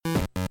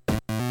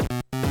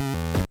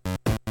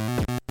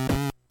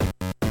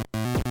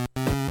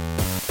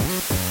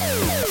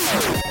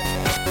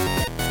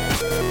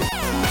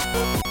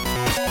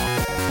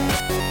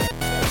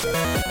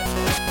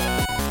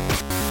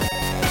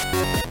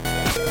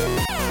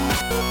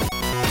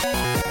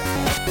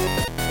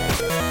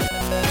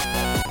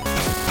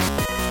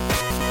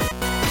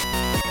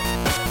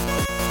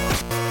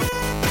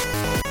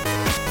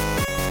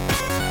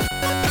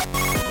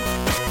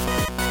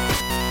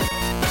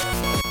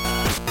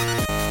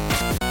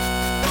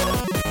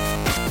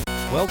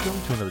Welcome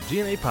to another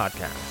G.N.A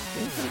podcast,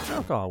 Games and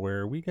Alcohol,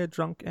 where we get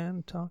drunk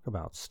and talk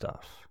about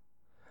stuff.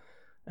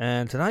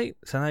 And tonight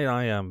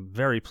I am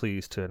very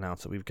pleased to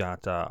announce that we've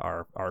got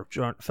our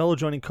fellow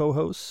joining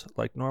co-hosts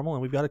like normal,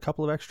 and we've got a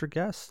couple of extra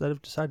guests that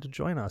have decided to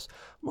join us,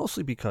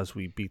 mostly because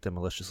we beat them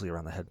maliciously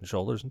around the head and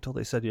shoulders until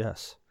they said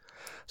yes.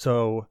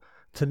 So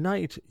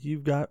tonight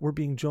we're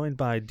being joined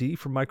by D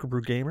from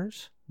Microbrew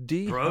Gamers.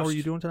 D, Prost. How are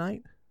you doing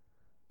tonight?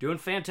 Doing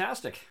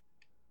fantastic.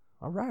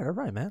 All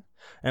right, man.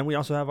 And we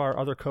also have our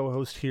other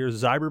co-host here,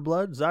 Zyber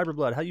Blood. Zyber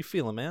Blood, how you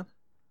feeling, man?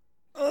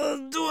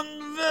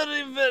 Doing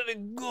very, very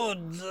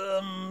good.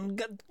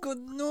 Got good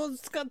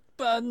news, got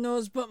bad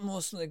news, but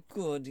mostly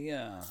good,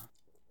 yeah.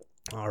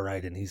 All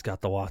right, and he's got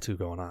the Watu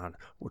going on,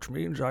 which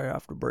means I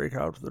have to break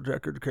out the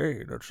Deckard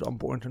Cane at some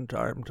point in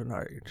time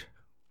tonight.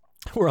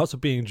 We're also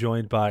being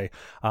joined by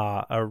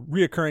a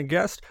reoccurring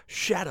guest,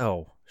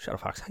 Shadow. Shadow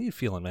Fox, how you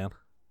feeling, man?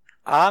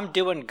 I'm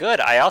doing good.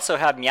 I also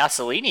have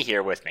Miasolini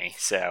here with me,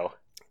 so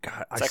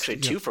God, it's actually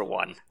two for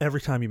one.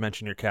 Every time you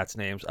mention your cat's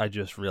names, I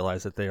just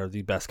realize that they are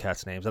the best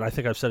cat's names. And I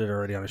think I've said it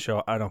already on the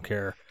show. I don't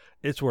care.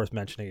 It's worth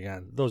mentioning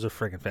again. Those are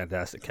freaking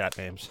fantastic cat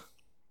names.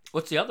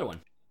 What's the other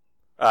one?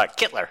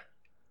 Kittler,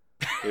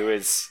 who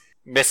is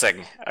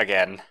missing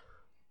again.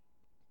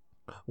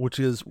 Which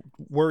is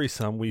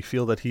worrisome. We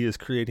feel that he is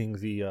creating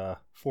the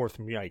fourth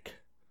Mike.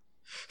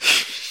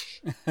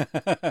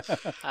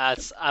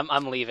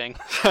 I'm leaving.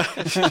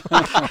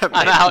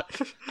 I'm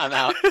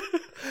out.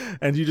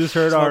 And you just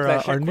heard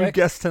our new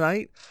guest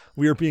tonight.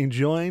 We are being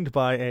joined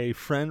by a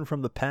friend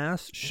from the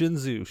past,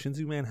 Shinzu.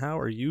 Shinzu, man, how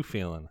are you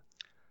feeling?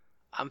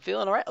 I'm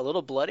feeling all right. A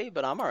little bloody,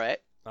 but I'm all right.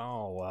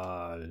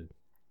 Oh,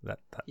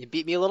 You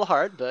beat me a little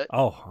hard, but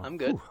I'm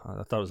good.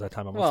 I thought it was that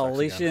time. Well, at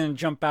least you didn't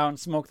jump out and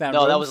smoke that.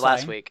 No, that was sign.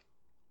 last week.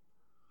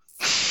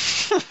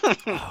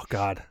 Oh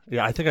God,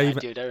 yeah. I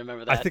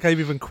remember that. I think I've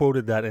even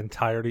quoted that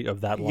entirety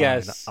of that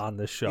line on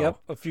this show. Yep,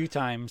 a few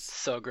times.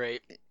 So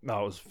great.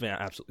 No, it was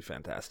absolutely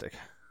fantastic.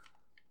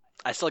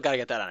 I still got to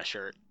get that on a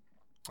shirt.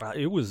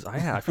 It was.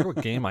 I forget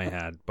what game I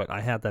had, but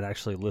I had that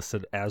actually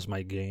listed as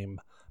my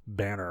game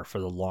banner for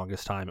the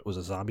longest time. It was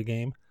a zombie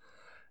game.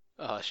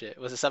 Oh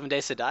shit! Was it 7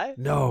 Days to Die?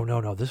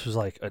 No. This was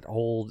like an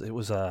old. It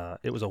was a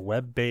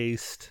web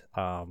based.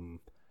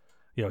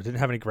 It didn't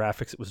have any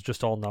graphics. It was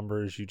just all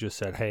numbers. You just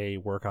said, "Hey,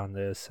 work on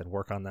this and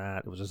work on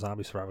that." It was a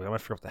zombie survival game. I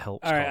forgot what the hell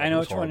it was All right, called. I know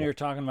which one you're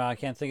talking about. I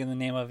can't think of the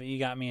name of it. You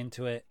got me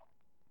into it.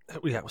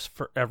 Yeah, it was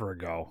forever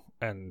ago,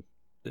 and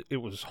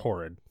it was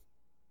horrid.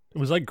 It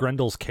was like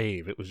Grendel's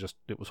Cave. It was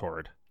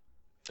horrid.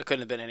 It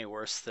couldn't have been any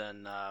worse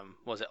than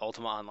was it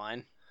Ultima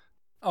Online?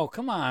 Oh,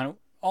 come on.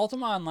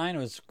 Ultima Online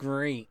was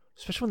great.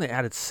 Especially when they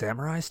added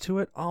samurais to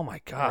it. Oh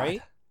my God.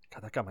 Right?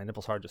 God, that got my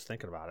nipples hard just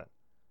thinking about it.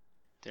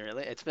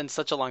 Really? It's been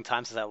such a long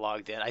time since I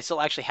logged in. I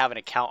still actually have an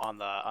account on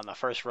the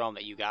first realm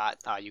that you got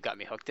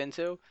me hooked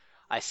into.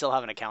 I still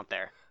have an account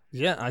there.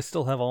 Yeah, I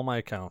still have all my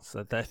accounts.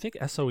 I think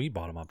SOE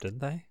bought them up, didn't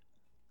they?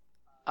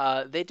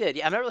 They did.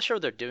 Yeah, I'm not really sure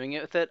what they're doing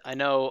with it. I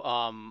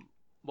know.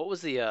 What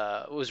was the?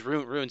 It was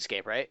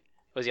RuneScape, right?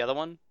 Was the other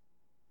one?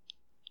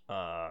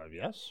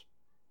 Yes.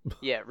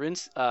 Yeah,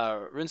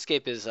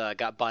 RuneScape is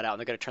got bought out, and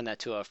they're gonna turn that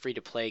to a free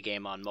to play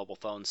game on mobile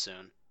phones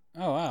soon.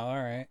 Oh wow!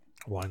 All right.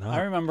 Why not?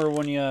 I remember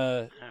when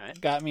you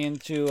got me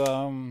into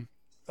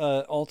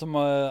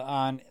Ultima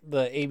on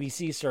the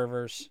ABC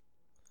servers.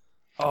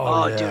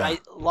 Oh yeah. Dude, I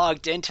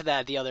logged into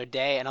that the other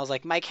day, and I was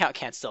like, my account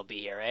can't still be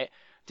here, right?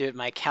 Dude,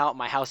 my account,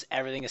 my house,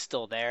 everything is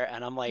still there,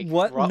 and I'm like,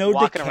 what? No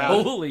walking decay?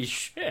 around. Holy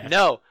shit!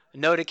 No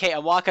decay.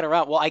 I'm walking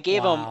around. Well, I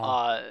gave them.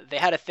 Wow. They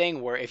had a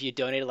thing where if you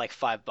donated like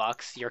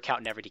 $5, your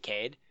account never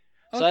decayed.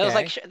 So Okay. I was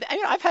like,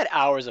 I've had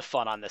hours of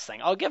fun on this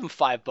thing. I'll give them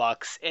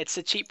 $5. It's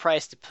a cheap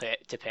price to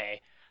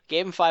pay.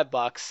 Gave them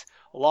 $5.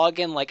 Log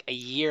in like a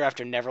year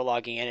after never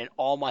logging in, and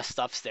all my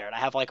stuff's there. And I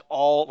have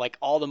all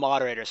the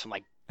moderators from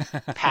like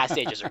past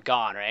ages are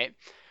gone, right?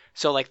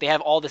 So like they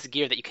have all this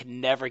gear that you could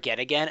never get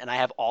again, and I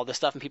have all this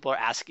stuff, and people are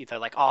asking, they're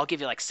like, "Oh, I'll give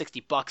you like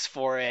 $60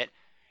 for it,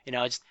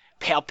 just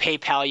I'll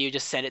PayPal you,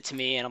 just send it to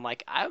me." And I'm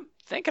like, I'm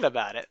thinking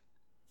about it.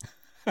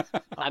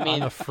 I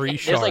mean, on a free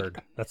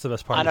shard. That's the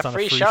best part. On it's a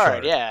free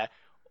shard, yeah.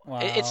 Wow.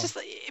 It's just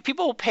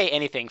people will pay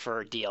anything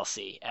for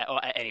DLC at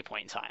any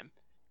point in time.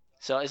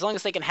 So as long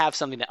as they can have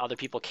something that other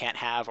people can't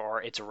have,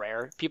 or it's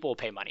rare, people will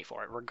pay money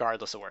for it,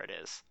 regardless of where it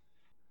is.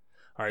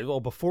 All right, well,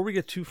 before we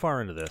get too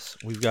far into this,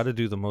 we've got to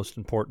do the most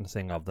important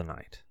thing of the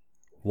night.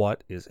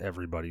 What is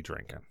everybody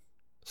drinking?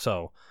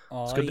 So,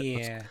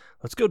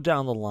 let's go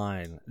down the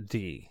line.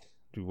 D,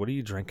 dude, what are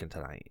you drinking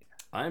tonight?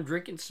 I'm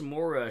drinking some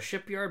more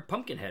Shipyard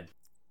Pumpkinhead.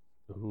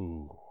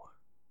 Ooh.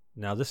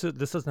 Now, this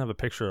doesn't have a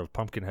picture of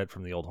Pumpkinhead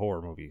from the old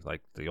horror movie,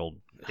 like the old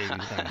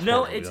 80s.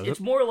 No,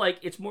 it's more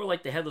like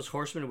the Headless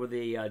Horseman with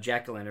the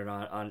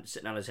jack-o'-lantern on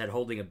sitting on his head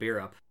holding a beer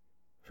up.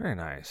 Very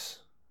nice.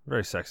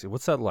 Very sexy.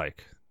 What's that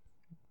like?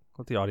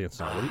 Let the audience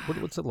know.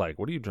 What's it like?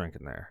 What are you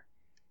drinking there?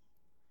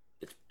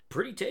 It's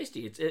pretty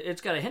tasty.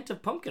 It's got a hint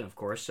of pumpkin, of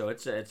course, so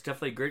it's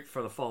definitely great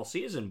for the fall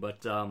season.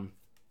 But I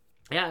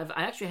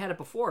actually had it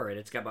before, and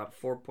it's got about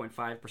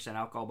 4.5%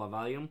 alcohol by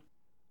volume.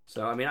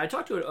 So I mean, I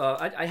talked to it.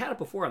 I had it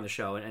before on the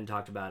show and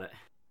talked about it.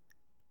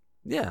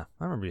 Yeah,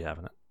 I remember you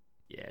having it.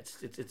 Yeah, it's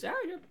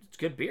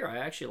good beer. I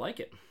actually like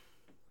it.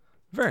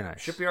 Very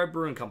nice. Shipyard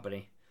Brewing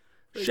Company.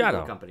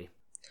 Shadow Company.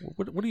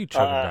 What are you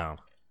chugging down?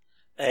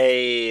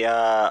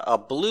 A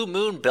Blue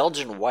Moon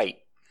Belgian White.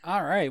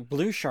 All right,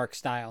 Blue Shark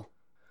style.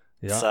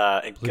 Yeah,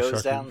 It Blue goes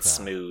Shark down and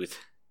smooth.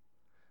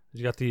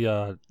 You got the do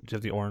you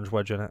have the orange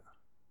wedge in it?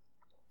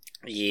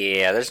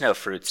 Yeah, there's no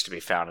fruits to be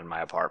found in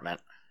my apartment.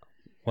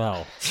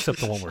 Well, except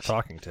the one we're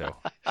talking to.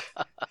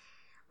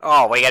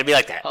 Oh, why you gotta be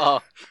like that?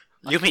 Oh,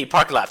 You meet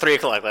parking lot, 3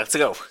 o'clock. Let's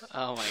go.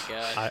 oh my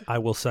god. I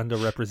will send a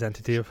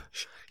representative.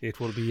 It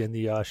will be in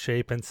the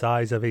shape and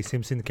size of a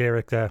Simpson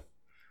character.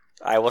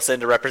 I will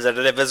send a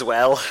representative as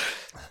well.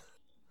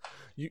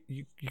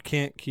 You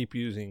can't keep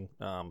using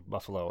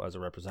Buffalo as a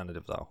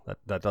representative though.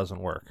 That doesn't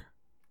work.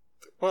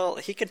 Well,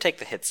 he can take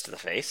the hits to the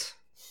face.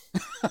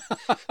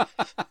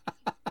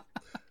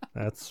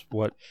 That's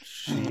what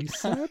she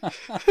said.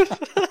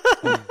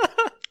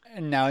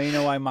 And now you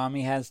know why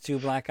Mommy has 2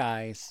 black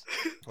eyes.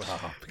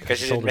 Wow, Because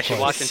she shoulder didn't- She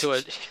close.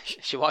 walked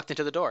she walked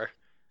into the door.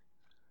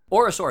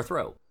 Or a sore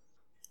throat.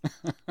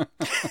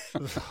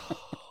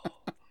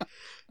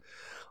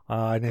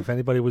 And if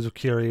anybody was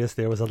curious,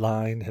 there was a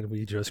line, and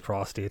we just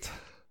crossed it.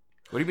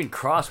 What do you mean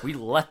cross? We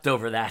leapt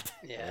over that.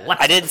 Yeah.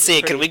 Leapt. I didn't see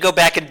it. Can we go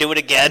back and do it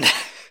again?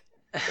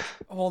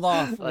 Hold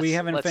off. We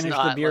haven't Let's finished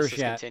not, the beers let's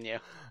just yet. Continue.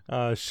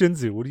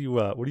 Shinzu, what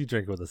are you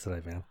drinking with us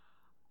today, man?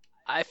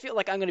 I feel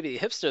like I'm going to be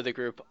the hipster of the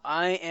group.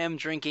 I am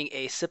drinking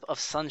a Sip of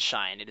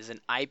Sunshine. It is an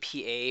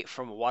IPA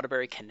from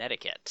Waterbury,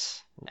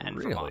 Connecticut, and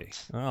Really?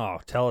 Vermont. Oh,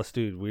 tell us,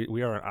 dude.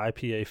 We are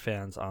IPA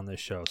fans on this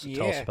show, so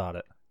tell us Yeah. about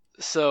it.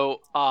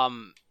 So,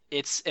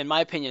 it's in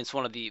my opinion, it's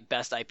one of the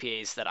best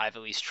IPAs that I've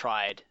at least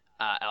tried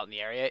out in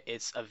the area.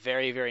 It's a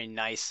very, very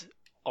nice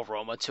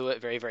aroma to it,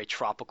 very, very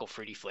tropical,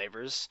 fruity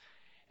flavors,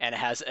 and it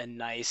has a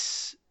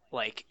nice,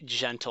 like,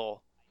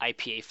 gentle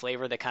IPA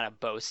flavor that kind of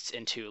boasts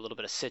into a little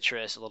bit of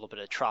citrus, a little bit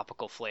of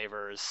tropical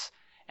flavors,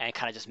 and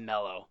kind of just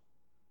mellow.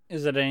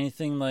 Is it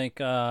anything like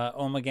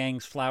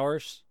Omagang's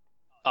Flowers?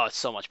 Oh, it's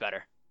so much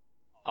better.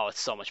 Oh, it's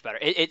so much better.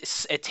 It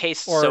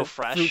tastes Or so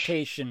fresh.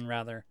 Fruitation,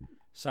 rather.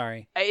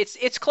 Sorry.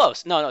 It's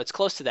close. No, it's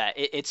close to that.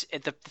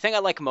 The thing I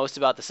like most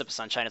about the Sip of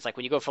Sunshine is like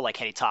when you go for like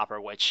Heady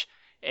Topper, which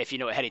if you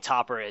know what Heady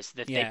Topper is,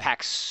 that they Yeah.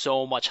 pack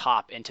so much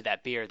hop into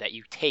that beer that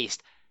you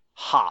taste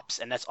hops,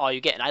 and that's all you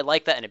get. And I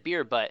like that in a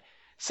beer, but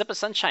Sip of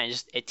Sunshine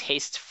it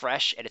tastes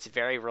fresh and it's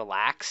very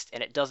relaxed,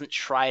 and it doesn't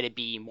try to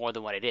be more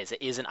than what it is.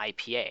 It is an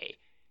IPA,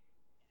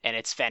 and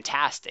it's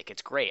fantastic.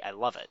 It's great. I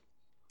love it.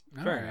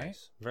 Very All right.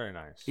 nice. Very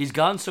nice. He's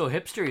gone so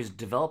hipster, he's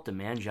developed a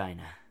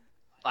mangina.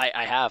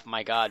 I have.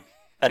 My God.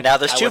 And now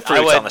there's I two would- I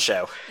fruits would- on the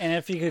show. And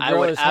if he could I grow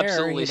would his hair,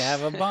 absolutely he'd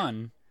have a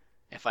bun.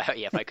 If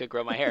I could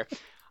grow my hair,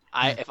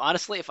 if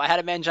I had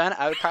a mangina,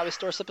 I would probably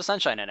store a Sip of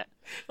Sunshine in it.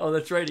 Oh,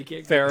 that's right. He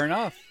can't. Fair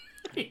enough.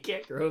 He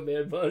can't grow a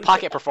man bun.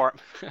 Pocket perform.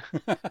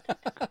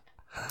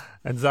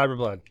 And Zyber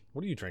Blood,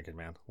 what are you drinking,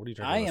 man? What are you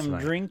drinking? I with us am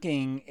tonight?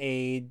 drinking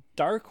a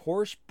Dark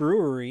Horse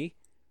Brewery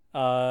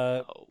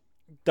Oh.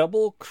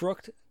 Double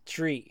Crooked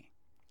Tree.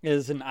 It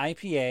is an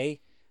IPA,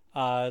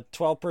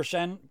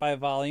 12% by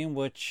volume,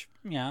 which,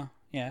 yeah.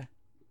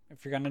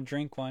 If you're going to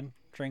drink one,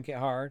 drink it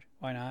hard.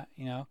 Why not,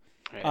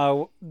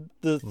 Right.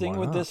 The thing Why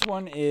with not? this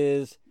one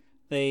is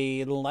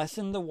they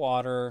lessen the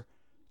water,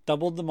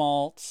 doubled the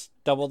malts,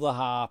 doubled the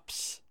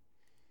hops.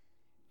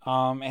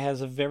 It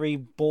has a very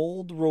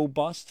bold,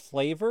 robust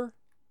flavor,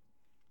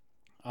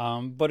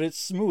 but it's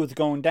smooth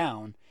going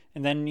down.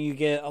 And then you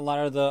get a lot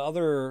of the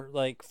other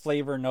like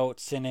flavor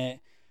notes in it,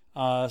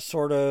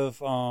 sort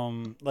of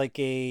like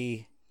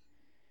a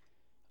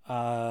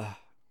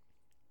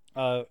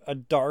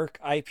dark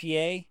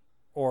IPA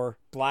or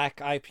black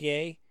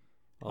IPA.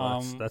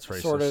 Oh, that's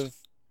racist. Sort of.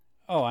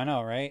 Oh, I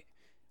know, right?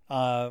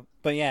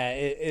 But yeah,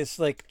 it's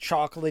like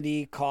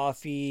chocolatey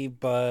coffee,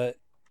 but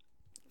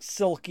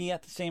silky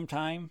at the same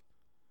time.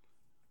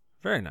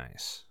 Very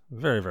nice.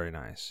 Very, very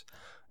nice.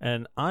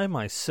 And I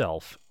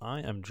myself, I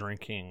am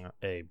drinking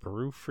a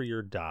Brew Free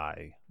or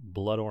Die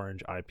Blood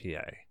Orange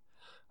IPA.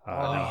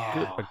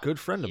 Now, a good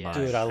friend of Yeah. mine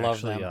Dude, I love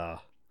actually, them.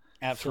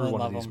 threw Absolutely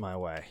one love of these them. my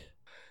way.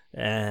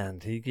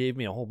 And he gave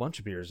me a whole bunch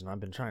of beers, and I've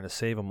been trying to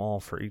save them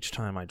all for each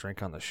time I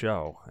drink on the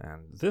show.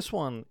 And this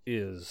one's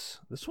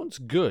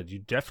good. You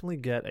definitely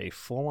get a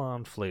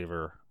full-on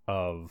flavor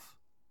of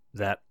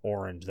that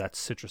orange, that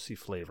citrusy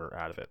flavor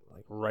out of it,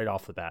 like right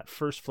off the bat.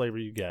 First flavor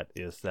you get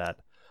is that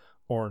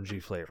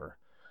orangey flavor.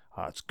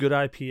 It's good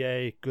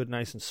IPA, good,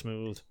 nice and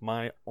smooth.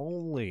 My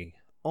only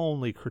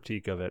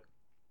critique of it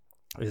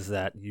is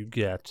that you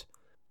get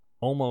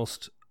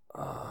almost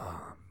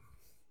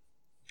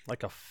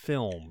like a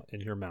film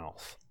in your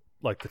mouth.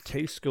 Like the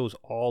taste goes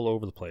all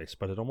over the place,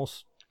 but it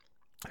almost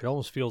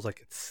feels like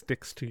it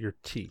sticks to your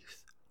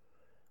teeth.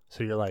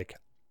 So you're like,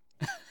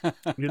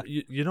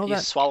 You know He's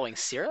that swallowing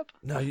syrup?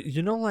 no,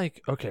 you know,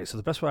 like, okay, so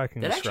the best way I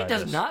can That actually describe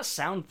does this. not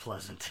sound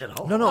pleasant at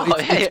all. No, Oh,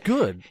 it's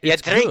good. You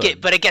It's drink good.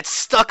 it, but it gets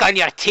stuck on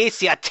your teeth,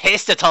 so you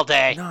taste it all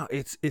day. No,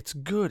 it's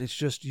good. It's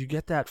just you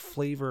get that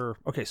flavor.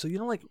 Okay, so you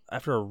know, like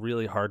after a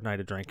really hard night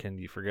of drinking,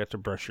 you forget to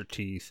brush your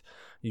teeth.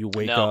 You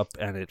wake No. up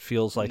and it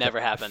feels like Never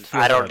happened.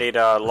 I don't need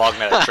a long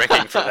night of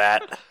drinking for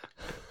that.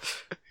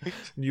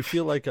 You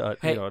feel like a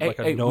Hey, like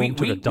a gnome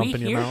took a dump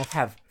in your here mouth.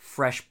 have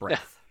fresh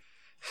breath.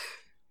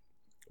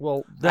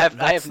 Well, I that's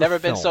have the never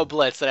been so film.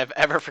 blitzed that I've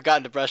ever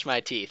forgotten to brush my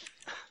teeth.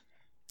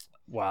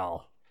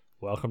 Wow.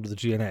 Welcome to the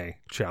G.N.A.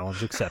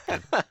 Challenge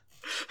accepted.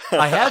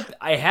 I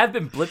have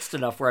been blitzed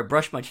enough where I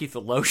brushed my teeth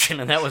with lotion,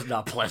 and that was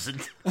not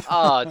pleasant.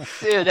 Oh,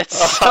 dude, that's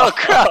so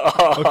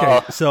gross. Okay,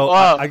 so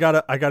Whoa. I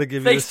gotta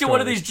give you Thanks this to story.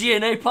 one of these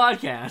G.N.A.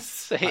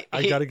 podcasts.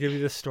 I gotta give you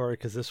this story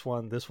because this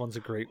one's a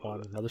great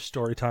one. Another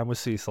story time with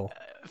Cecil.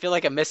 I feel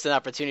like I missed an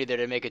opportunity there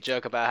to make a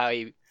joke about how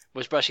he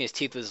was brushing his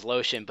teeth with his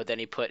lotion, but then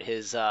he put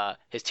his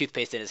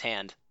toothpaste in his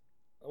hand.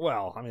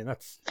 Well, I mean,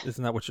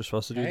 isn't that what you're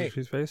supposed to do Hey. with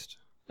toothpaste?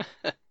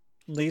 At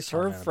least Oh,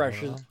 her man, fresh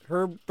I don't is,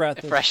 her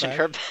breath is Freshen fresh.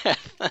 her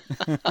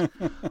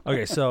breath.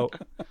 Okay, so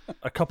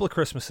a couple of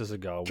Christmases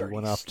ago, we Dirty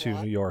went up to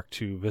slut. New York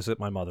to visit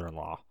my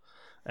mother-in-law,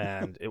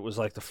 and it was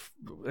like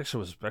it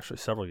was actually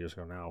several years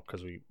ago now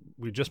because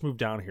we just moved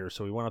down here,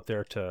 so we went up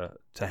there to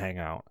hang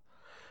out.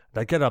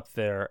 And I get up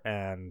there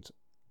and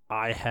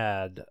I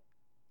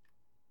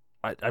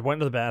went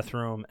into the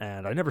bathroom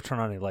and I never turn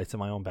on any lights in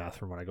my own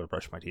bathroom when I go to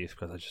brush my teeth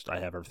because I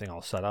have everything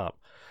all set up.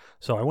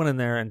 So I went in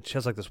there and she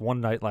has like this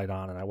one night light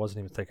on and I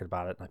wasn't even thinking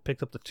about it. And I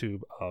picked up the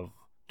tube of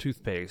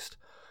toothpaste,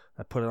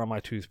 I put it on my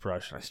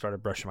toothbrush and I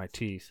started brushing my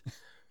teeth.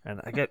 And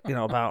I get,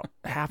 about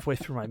halfway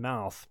through my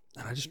mouth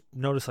and I just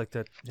noticed like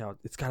that,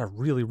 it's got a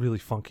really, really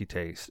funky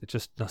taste. It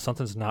just,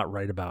 something's not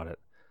right about it.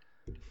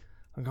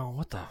 I'm going,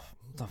 what the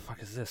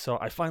fuck is this? So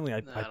I finally,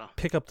 I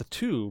pick up the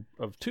tube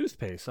of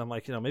toothpaste. I'm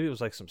like, maybe it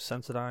was like some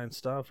Sensodyne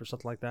stuff or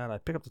something like that. I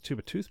pick up the tube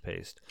of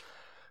toothpaste,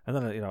 and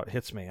then it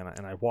hits me, and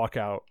I walk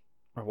out.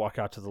 I walk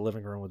out to the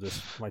living room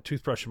with my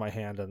toothbrush in my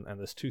hand and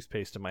this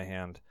toothpaste in my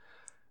hand,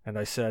 and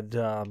I said,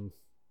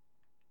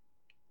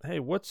 "Hey,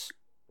 what's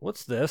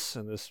this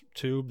in this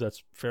tube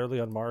that's fairly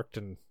unmarked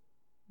and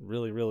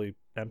really, really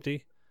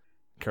empty?"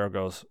 Carol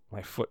goes,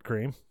 "My foot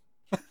cream."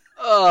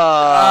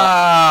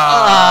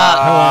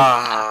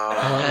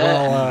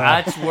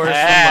 That's worse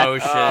than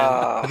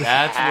lotion.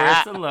 That's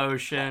worse than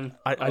lotion.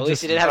 At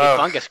least you didn't have any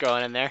fungus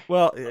growing in there.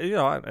 Well,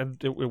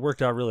 and it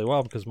worked out really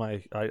well because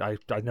I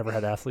never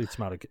had athlete's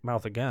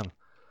mouth again.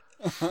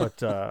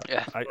 But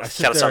Yeah. I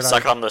sit Gotta there start and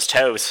sucking on those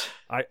toes.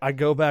 I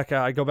go back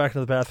into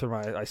the bathroom.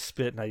 I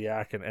spit and I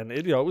yak and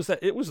it was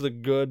the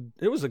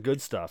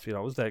good stuff. It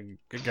was that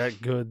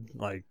good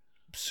like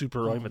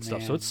super ointment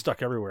stuff. So man. it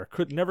stuck everywhere.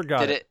 Never got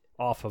Did it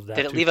off of that.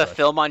 Did it leave a toothbrush.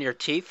 film on your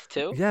teeth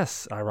too?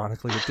 Yes,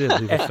 ironically, it did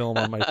leave a film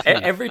on my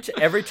teeth.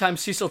 Every time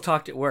Cecil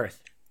talked at work,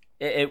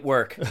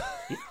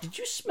 did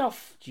you smell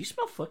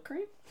foot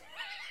cream?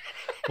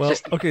 Well,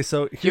 okay,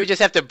 so You would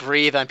just have to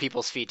breathe on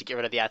people's feet to get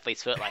rid of the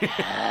athlete's foot. Like,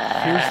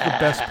 here's the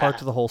best part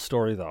to the whole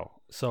story, though.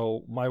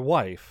 So my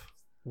wife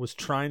was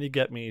trying to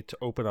get me to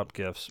open up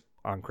gifts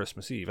on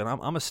Christmas Eve, and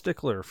I'm a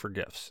stickler for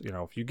gifts.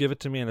 If you give it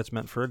to me and it's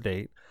meant for a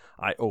date,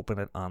 I open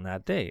it on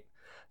that date.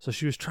 So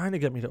she was trying to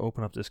get me to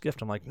open up this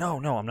gift. I'm like, no,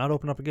 I'm not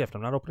opening up a gift.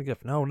 I'm not opening a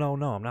gift. No,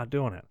 I'm not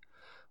doing it.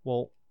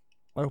 Well,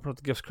 I opened up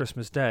the gifts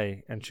Christmas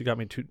Day, and she got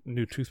me 2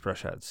 new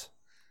toothbrush heads.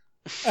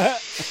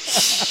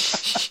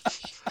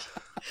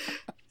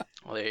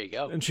 well, there you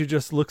go. And she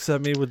just looks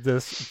at me with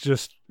this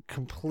just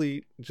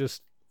complete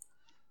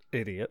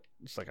idiot.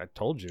 It's like, I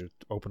told you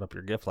to open up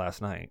your gift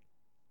last night.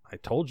 I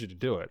told you to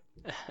do it.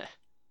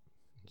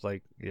 It's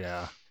like,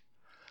 yeah.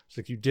 It's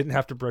like, you didn't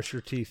have to brush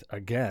your teeth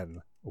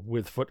again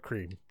with foot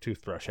cream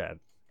toothbrush head.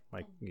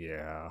 Like,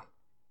 yeah.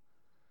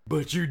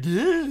 But you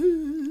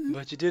did.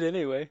 But you did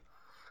anyway.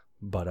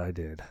 But I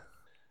did.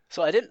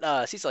 So I didn't,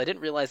 Cecil, I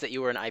didn't realize that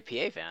you were an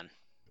IPA fan.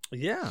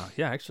 Yeah,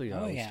 actually,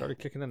 Oh, we yeah. started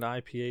kicking into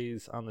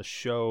IPAs on the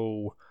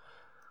show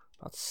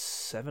about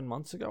 7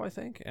 months ago, I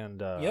think.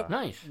 And Yep.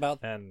 Nice. About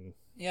and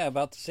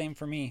the same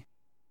for me.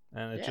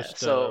 it Yeah, just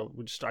so-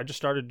 I just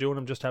started doing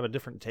them just to have a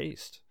different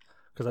taste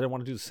because I didn't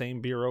want to do the same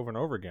beer over and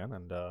over again.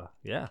 And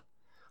yeah,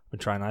 I've been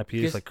trying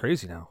IPAs Yes. like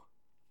crazy now.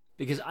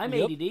 Because I'm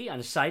Yep. ADD. On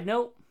a side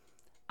note,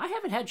 I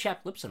haven't had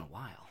chapped lips in a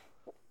while.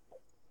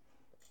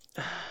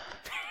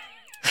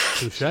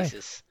 Touche.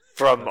 Jesus.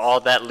 From all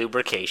that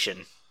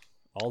lubrication.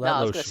 All No, that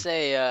I was lotion. gonna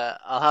say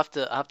I'll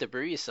have to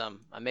brew you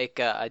some.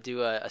 I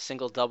do a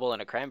single double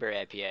and a cranberry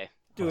IPA.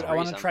 Dude, I'll I brew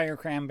want you to some. try your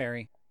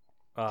cranberry.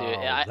 Oh, Dude,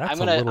 that's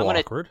I'm a little gonna-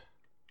 awkward.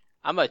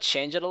 I'm gonna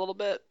change it a little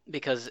bit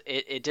because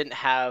it didn't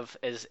have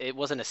it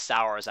wasn't as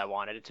sour as I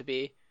wanted it to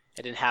be.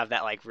 It didn't have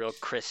that like real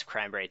crisp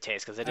cranberry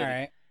taste because All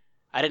right.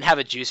 I didn't have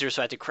a juicer,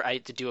 so I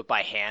had to do it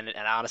by hand,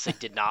 and I honestly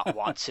did not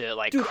want to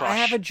like Dude, crush. I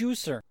have a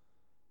juicer.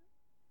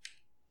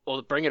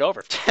 Well, bring it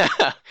over.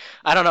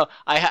 I don't know.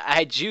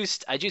 I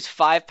juiced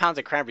 5 pounds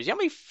of cranberries. You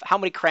know how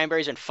many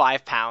cranberries in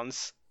 5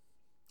 pounds?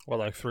 Well,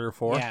 like 3 or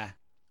 4. Yeah.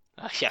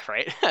 Yeah,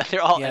 right.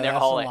 they're all Yeah, and they're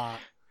that's all a like, lot.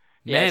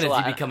 Yeah, Man, it's a has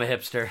he lot. become a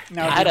hipster.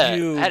 Now, I had did a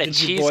you, I had a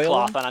did you boil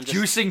cheesecloth, them? and I'm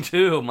just Juicing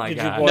too, my Did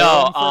you God. boil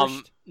no,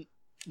 them first?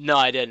 no,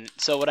 I didn't.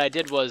 So what I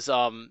did was,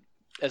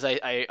 as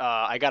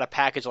I got a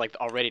package like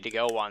all ready to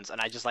go ones,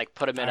 and I just like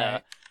put them in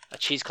Alright. a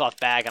cheesecloth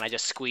bag, and I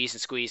just squeeze and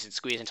squeeze and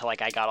squeeze until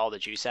like I got all the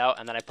juice out,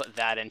 and then I put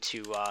that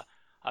into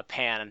a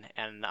pan,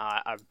 and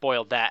I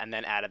boiled that, and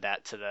then added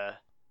that to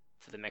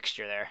the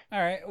mixture there. All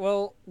right.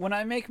 Well, when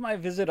I make my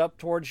visit up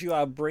towards you,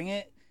 I'll bring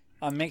it.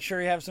 Make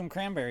sure you have some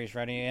cranberries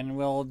ready, and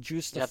we'll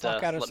juice You the have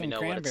fuck to out of let me some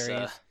know what it's,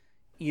 cranberries.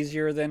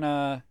 Easier than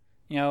a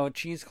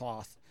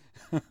cheesecloth.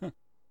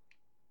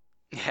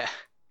 Yeah.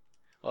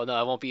 Well, no,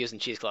 I won't be using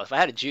cheesecloth. If I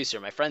had a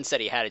juicer, my friend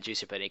said he had a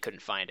juicer, but he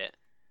couldn't find it.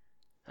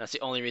 That's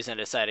the only reason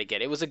I decided to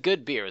get it. It was a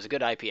good beer. It was a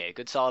good IPA,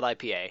 good solid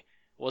IPA. It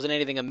wasn't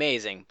anything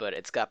amazing, but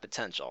it's got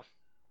potential.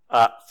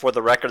 For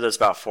the record, there's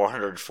about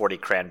 440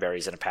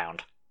 cranberries in a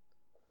pound.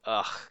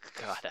 Ugh,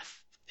 God,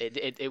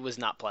 it was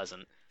not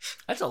pleasant.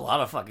 That's a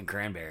lot of fucking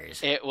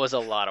cranberries. It was a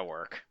lot of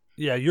work.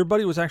 Yeah, your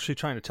buddy was actually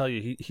trying to tell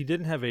you he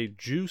didn't have a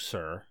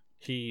juicer.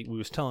 He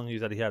was telling you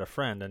that he had a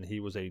friend and he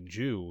was a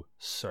Jew,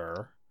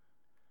 sir.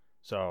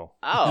 So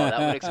Oh, that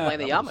would explain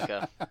the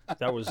yarmulke.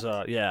 that was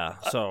yeah.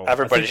 So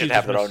Everybody I think should he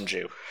have just their was- own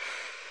Jew.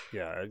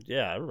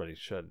 Yeah, everybody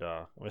should,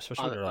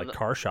 especially when they're like on the-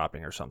 car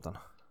shopping or something.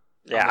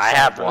 Yeah, On the I side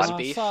have of roast one.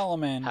 beef,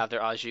 Solomon. have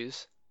their au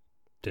jus.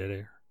 Dead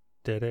air.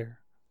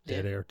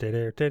 Yeah.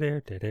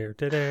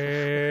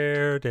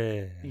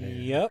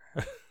 Yep.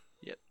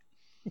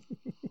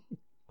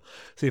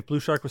 See, if Blue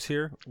Shark was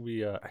here,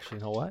 we actually,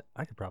 you know what?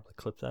 I could probably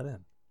clip that in.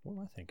 What am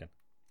I thinking?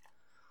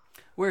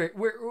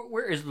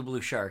 Where is the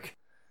blue shark?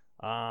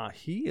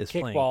 He is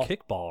Kickball. playing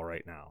kickball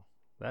right now.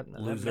 That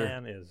Loser.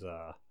 man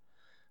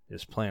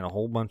is playing a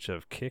whole bunch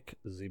of kick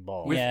the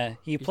ball. Yeah,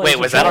 he plays. Wait,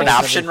 with was that an girls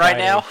option every right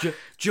now? Friday.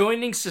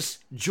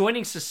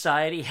 Joining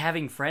society,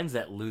 having friends,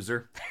 that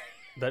loser.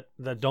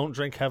 That don't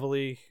drink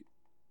heavily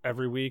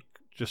every week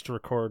just to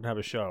record and have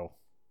a show.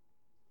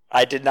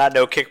 I did not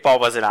know kickball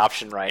was an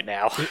option right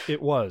now. It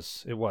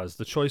was.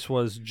 The choice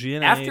was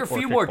G.N.A. After a or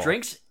few more kickball.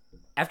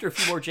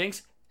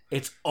 drinks,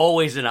 it's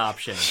always an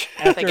option.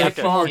 I think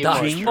after Kickball,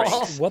 a few more dodgeball.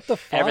 drinks, What the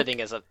fuck? everything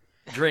is a.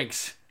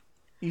 Drinks.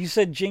 You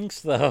said Jinx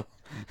though.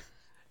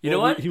 You know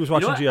Well, what? he was You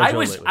know watching what? G.I. Joe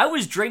lately. I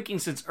was drinking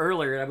since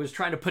earlier, and I was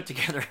trying to put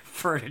together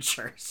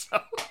furniture. So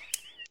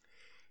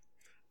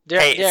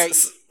Hey,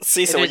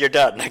 Cecil, when you're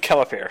done, come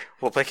up here.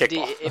 We'll play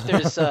kickball. If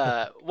there's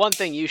one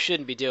thing you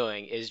shouldn't be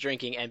doing is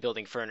drinking and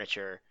building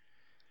furniture.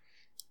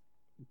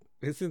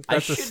 Isn't I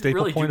that the should staple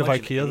really do point of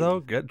much of IKEA though?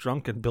 Get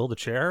drunk and build a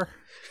chair.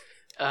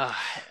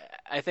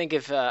 I think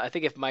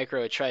if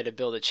Micro tried to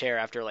build a chair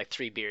after like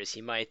 3 beers,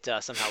 he might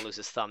somehow lose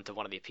his thumb to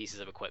one of the pieces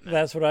of equipment.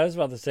 That's what I was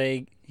about to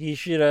say. He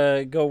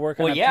should go work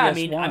on well, a yeah.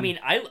 PS1.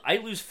 I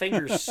lose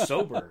fingers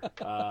sober.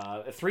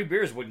 3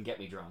 beers wouldn't get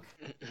me drunk.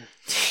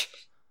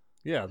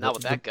 Yeah, Not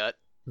with that gut.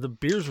 the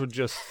beers would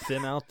just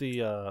thin out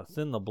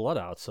thin the blood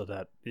out so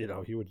that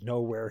he would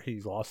know where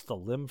he lost the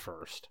limb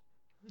first.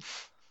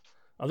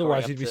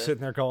 Otherwise, up he'd be the-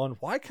 sitting there going,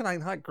 "Why can I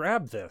not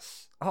grab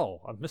this?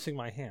 Oh, I'm missing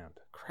my hand.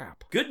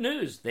 Crap." Good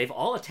news, they've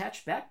all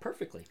attached back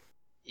perfectly.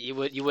 You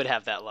would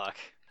have that luck.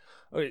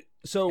 Okay,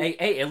 so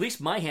Hey, at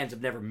least my hands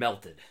have never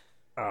melted.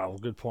 oh,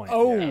 good point.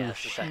 Oh, Yeah. Yeah,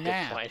 that's a good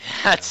snap. point.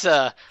 That's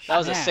that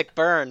was a Snap. sick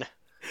burn.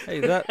 Hey,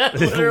 that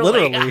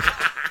Literally. literally.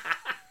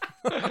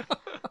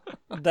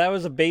 That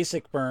was a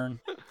basic burn.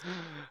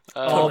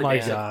 Oh my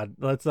man. God!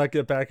 Let's not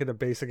get back into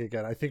basic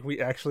again. I think we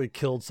actually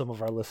killed some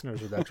of our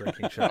listeners with that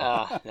drinking show.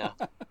 Oh no.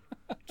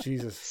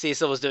 Jesus.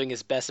 Cecil was doing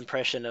his best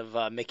impression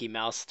of Mickey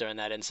Mouse during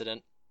that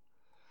incident.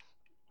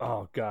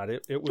 Oh God!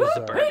 It was.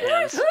 Burn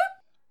hands.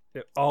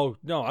 Oh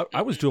no!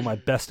 I was doing my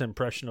best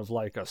impression of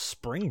like a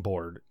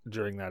springboard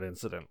during that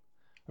incident.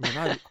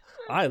 I mean,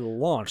 I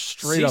launched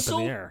straight up in Cecil?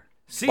 the air.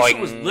 Cecil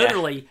was Boing.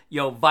 literally,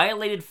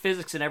 violated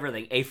physics and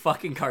everything. A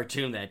fucking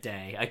cartoon that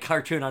day. A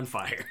cartoon on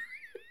fire.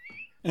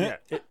 Yeah,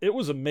 it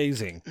was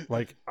amazing.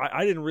 Like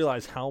I didn't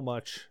realize how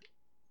much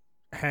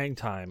hang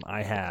time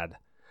I had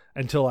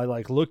until I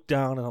like looked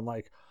down and I'm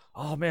like,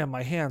 oh man,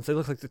 my hands—they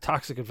look like the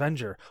Toxic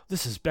Avenger.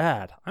 This is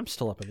bad. I'm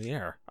still up in the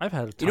air. I've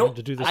had time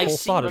to do this I've whole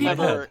seen thought in my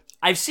people- head.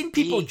 I've seen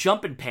people The-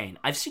 jump in pain.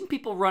 I've seen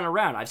people run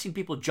around. I've seen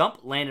people jump,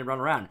 land, and run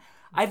around.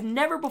 I've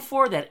never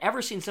before that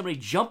ever seen somebody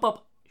jump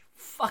up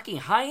fucking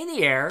high in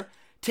the air,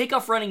 take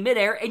off running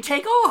midair, and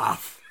take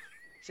off.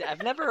 See,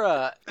 I've never.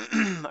 I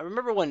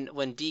remember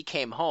when D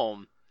came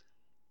home,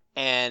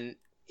 and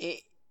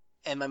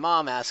my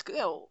mom asked,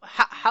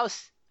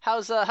 how's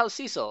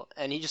Cecil?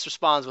 And he just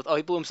responds with, "Oh,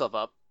 he blew himself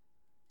up."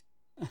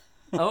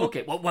 Oh,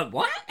 okay.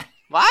 What?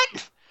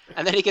 What?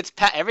 And then he gets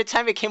every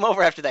time he came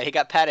over after that, he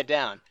got patted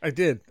down. I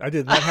did. That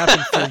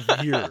happened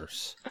for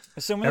years.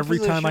 Assuming Every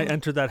time I position-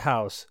 entered that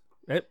house,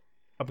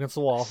 up against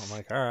the wall, I'm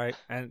like, all right.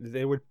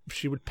 And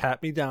she would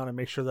pat me down and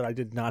make sure that I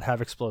did not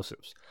have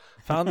explosives.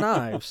 Found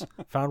knives,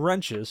 found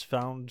wrenches,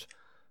 found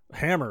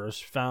hammers,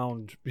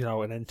 found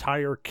an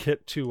entire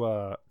kit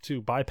to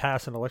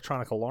bypass an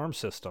electronic alarm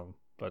system,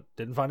 but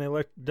didn't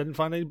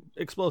find any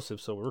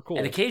explosives, so we were cool.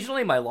 And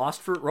occasionally my lost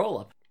fruit roll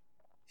up.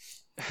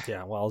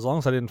 Yeah, well, as long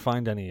as I didn't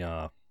find any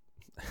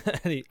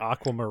any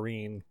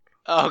aquamarine,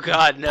 Oh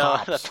God, no!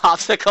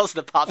 Pops. The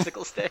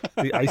popsicle stick.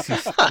 the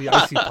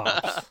icy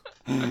pops.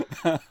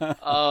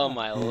 Oh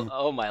my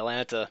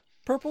Lanta.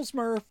 Purple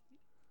Smurf.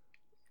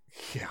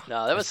 Yeah.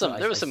 No, there was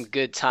That's some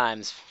good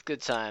times.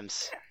 Good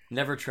times.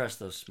 Never trust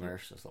those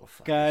Smurfs, those little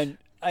fuckers. God,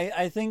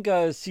 I think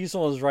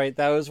Cecil is right.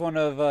 That was one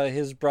of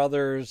his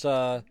brother's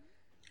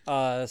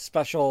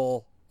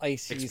special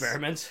ices.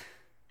 Experiments.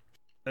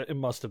 It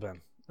must have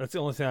been. That's the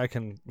only thing I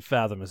can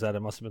fathom is that it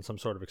must have been some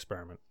sort of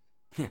experiment.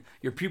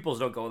 Your pupils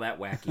don't go that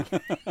wacky.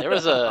 There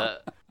was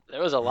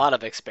a lot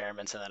of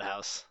experiments in that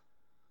house.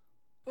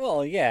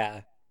 Well,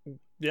 yeah.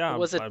 Yeah.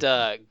 Was it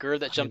Gur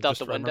that jumped out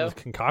the window? The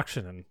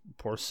concoction and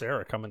poor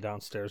Sarah coming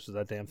downstairs with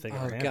that damn thing in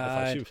her hand.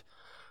 God.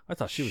 I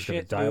thought she was going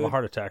to Shit, die of a dude.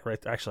 heart attack. Right?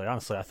 Actually,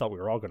 honestly, I thought we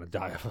were all going to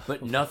die of.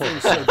 But nothing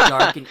so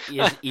dark and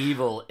is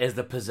evil as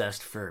the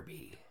possessed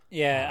Furby.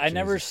 Yeah, Oh, I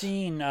never Jesus.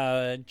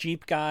 seen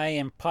Jeep Guy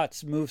and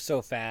Putz move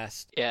so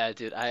fast. Yeah,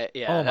 dude. Oh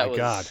that my was...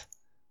 God.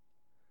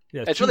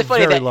 Yeah, It's two really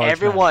funny very that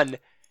large men.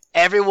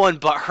 everyone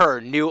but her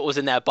knew what was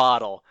in that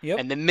bottle. Yep.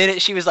 And the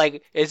minute she was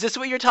like, "Is this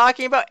what you're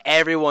talking about?"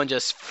 everyone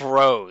just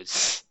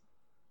froze.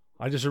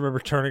 I just remember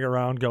turning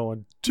around,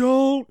 going,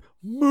 "Don't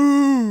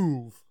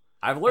move."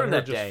 I've learned And her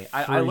that just day.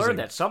 I freezing. learned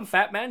that some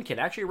fat men can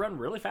actually run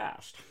really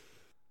fast.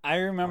 I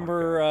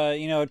remember,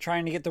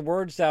 trying to get the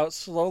words out,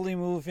 slowly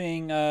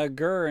moving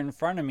Gur in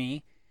front of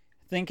me,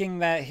 thinking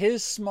that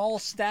his small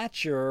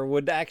stature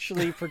would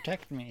actually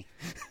protect me.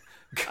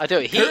 I do.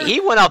 He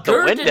went out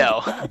the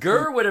window.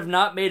 Gur would have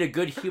not made a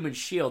good human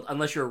shield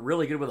unless you're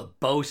really good with a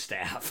bow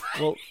staff.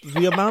 Well,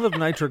 the amount of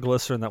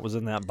nitroglycerin that was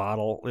in that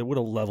bottle, it would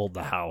have leveled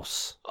the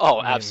house. Oh,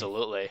 I mean-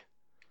 absolutely.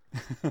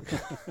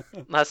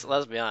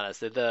 Let's be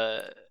honest.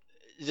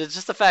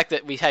 Just the fact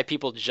that we had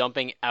people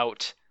jumping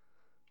out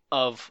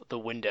of the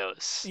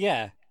windows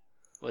Yeah.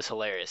 was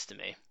hilarious to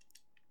me.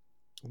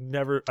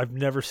 I've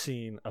never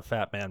seen a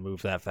fat man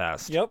move that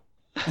fast. Yep.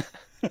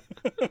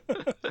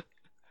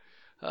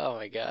 Oh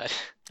my God.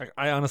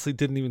 I honestly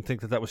didn't even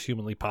think that was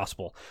humanly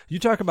possible. You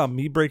talk about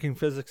me breaking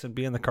physics and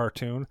being the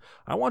cartoon.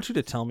 I want you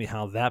to tell me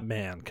how that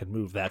man can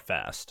move that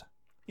fast.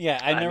 Yeah,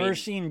 I've I never mean-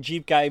 seen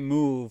Jeep Guy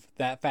move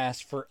that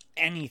fast for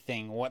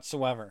anything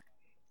whatsoever.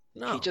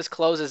 No. He just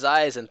closed his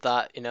eyes and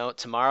thought,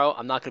 tomorrow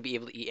I'm not going to be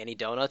able to eat any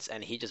donuts,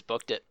 and he just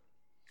booked it.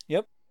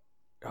 Yep.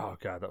 Oh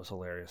God, that was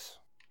hilarious.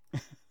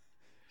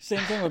 Same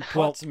thing with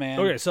Well, Putz, man.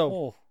 okay, so-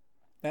 Oh,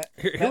 that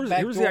Here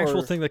was the back actual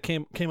door- thing that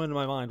came into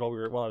my mind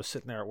while I was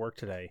sitting there at work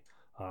today,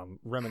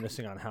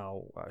 reminiscing on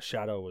how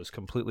Shadow was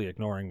completely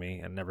ignoring me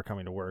and never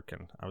coming to work,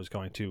 and I was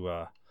going to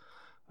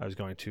You're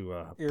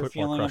put more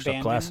feeling crushed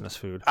up glass in abandoned? his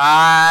food.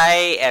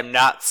 I am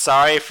not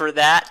sorry for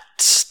that.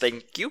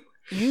 Thank you.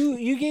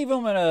 You gave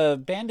him an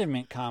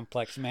abandonment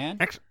complex, man.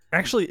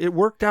 Actually, it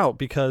worked out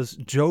because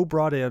Joe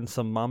brought in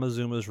some Mama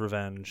Zuma's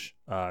Revenge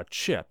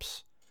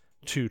chips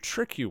to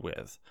trick you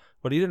with,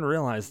 but he didn't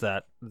realize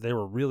that they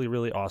were really,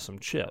 really awesome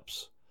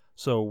chips.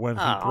 So when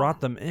he Oh. brought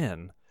them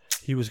in,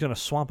 he was going to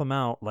swap them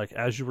out, like,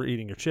 as you were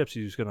eating your chips.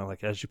 He was going to,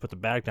 like, as you put the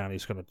bag down,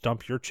 he's going to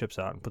dump your chips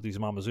out and put these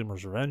Mama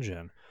Zuma's Revenge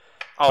in.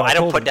 Oh, But I I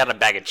don't told put him- down a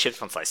bag of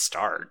chips once I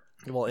start.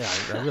 Well, yeah,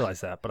 I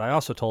realize that, but I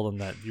also told him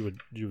that you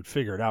would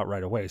figure it out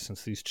right away,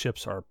 since these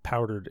chips are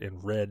powdered in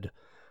red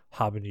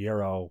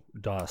habanero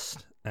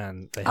dust,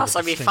 and they have Also,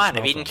 a I'd be distinct fine. smell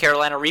I've to eaten them.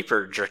 Carolina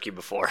Reaper jerky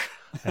before.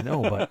 I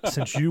know, but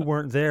since you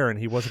weren't there and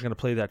he wasn't going to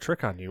play that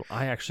trick on you,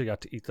 I actually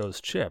got to eat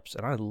those chips,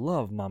 and I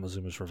love Mama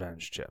Zuma's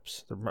Revenge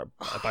chips.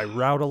 By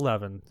Route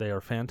 11, they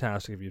are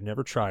fantastic. If you've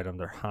never tried them,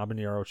 they're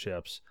habanero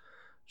chips.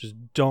 Just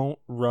don't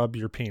rub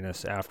your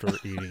penis after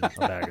eating a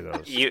bag of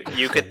those. You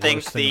It's could the think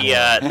worst thing in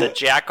the world. the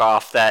jack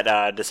off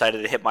that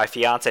decided to hit my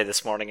fiance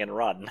this morning and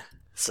run.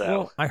 So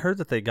Well, I heard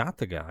that they got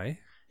the guy.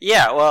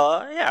 yeah.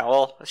 Well.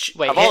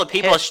 Wait, of all hit- the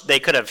people hit- they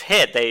could have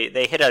hit,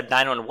 they hit a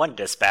 911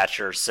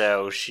 dispatcher.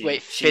 So she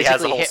Wait, she has a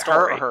physically whole hit story.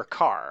 her or her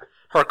car?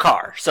 Her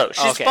car. So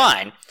she's Okay.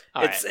 fine.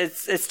 All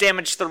It's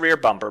damaged the rear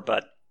bumper,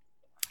 but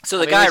so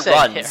the I mean, guy we said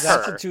runs. hit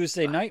That's her. a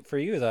Tuesday night for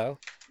you, though.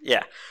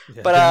 Yeah.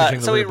 Yeah, But damaging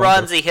the so he rear bumper.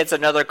 runs, he hits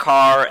another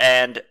car,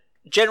 and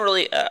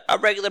generally a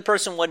regular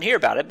person wouldn't hear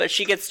about it, but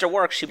she gets to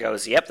work, she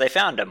goes, "Yep, they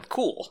found him.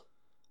 Cool."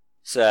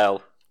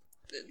 So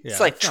Yeah, it's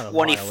like it's not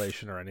 20 a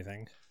violation or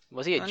anything.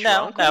 Was he a No,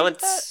 drunk? no, when he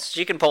did it's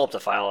she can pull up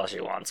the file all she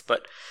wants,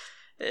 but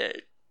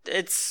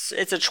it's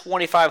a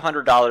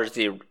 $2,500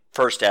 the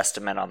first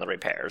estimate on the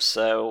repairs.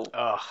 So that?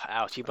 Oh,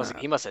 ouch!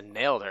 He must have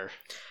nailed her.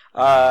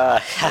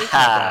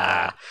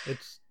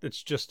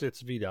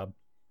 It's V-dub.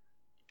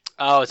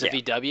 Oh, it's a Yeah.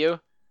 VW.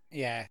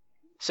 Yeah.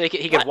 So he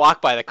could What?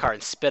 walk by the car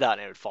and spit out,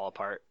 and it would fall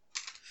apart.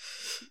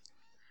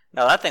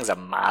 no, that thing's a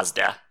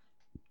Mazda.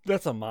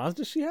 That's a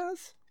Mazda she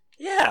has?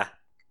 Yeah,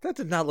 That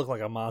did not look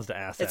like a Mazda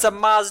asset. it's a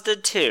Mazda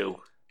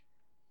 2.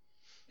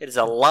 It is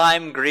a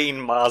lime green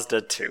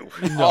Mazda 2.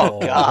 No,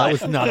 God. that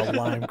was not a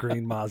lime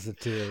green Mazda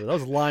 2. That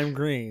was lime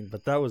green,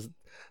 but that was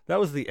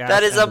the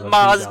That is ass a end of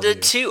Mazda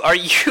VW. 2. Are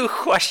you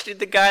questioning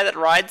the guy that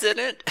rides in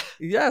it?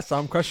 Yes,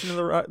 I'm questioning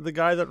the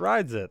guy that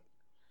rides it.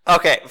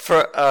 Okay,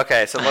 so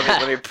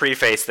let me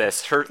preface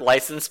this. Her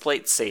license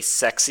plates say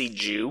 "sexy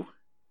Jew."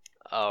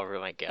 Oh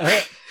my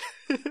god.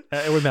 Wait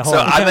a minute, So hold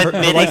on. I'm Her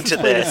admitting license to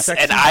plate is this,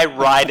 Sexy- and I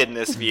ride in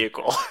this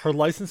vehicle. Her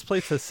license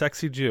plate says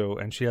 "Sexy Jew,"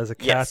 and she has a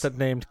cat Yes. that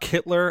named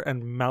Kittler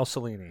and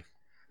Mussolini.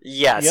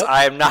 Yes, Yep.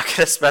 I am not going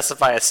to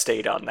specify a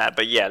state on that,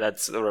 but yeah,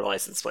 that's what her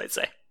license plate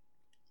say.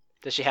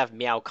 Does she have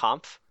Meow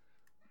Kampf?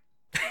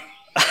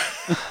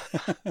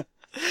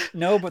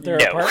 No, but there are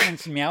No.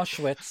 apartments in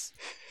Meowschwitz.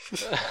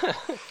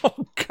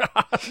 Oh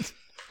God!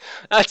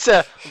 That's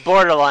a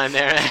borderline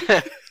there.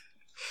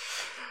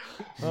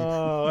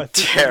 Oh, I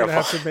think we're Terrible.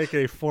 gonna have to make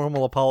a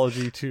formal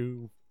apology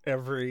to All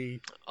everybody.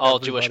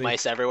 Jewish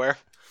mice everywhere.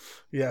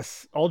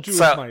 Yes, all Jewish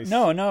So- mice.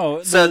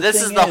 No. So the this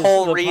thing is the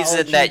whole the reason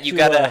apology that you to,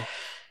 gotta...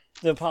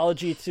 the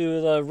apology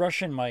to the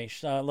Russian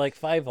mice, like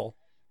Fievel.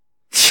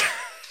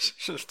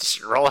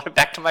 Just rolling it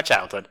back to my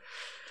childhood.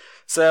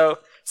 So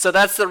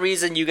that's the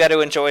reason you got to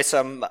enjoy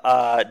some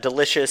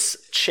delicious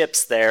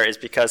chips there, is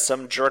because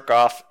some jerk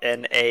off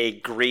in a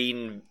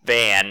green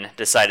van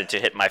decided to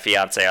hit my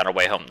fiance on her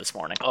way home this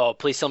morning. Oh,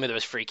 please tell me there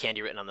was free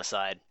candy written on the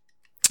side.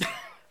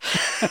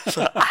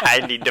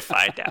 I need to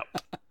find out.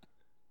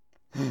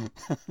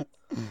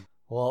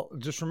 Well,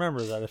 just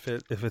remember that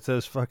if it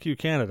says "fuck you,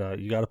 Canada,"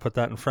 you got to put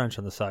that in French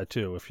on the side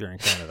too. If you're in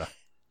Canada,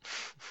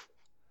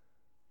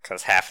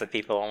 Because half the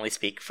people only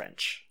speak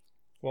French.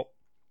 well,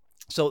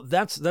 so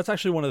that's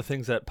actually one of the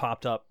things that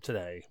popped up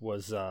today.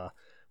 Was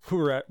we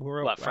were at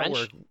French?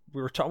 work.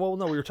 We were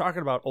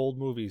talking about old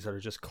movies that are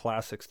just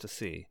classics to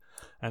see,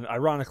 and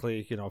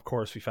ironically, of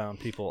course, we found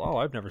people. Oh,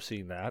 I've never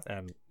seen that,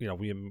 and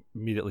we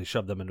immediately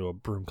shoved them into a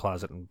broom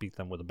closet and beat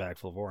them with a bag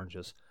full of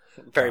oranges.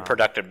 Very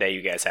productive day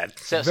you guys had.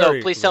 So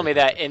Very, please tell me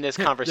very that in this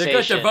They got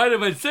conversation, the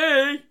vitamin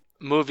C.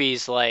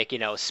 movies like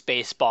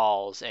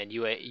Spaceballs and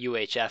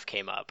UHF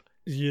came up.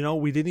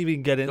 We didn't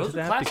even get into Those are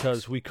that classics.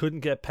 because we couldn't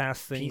get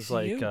past things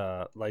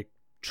PCU? like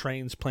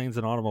Trains, Planes,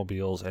 and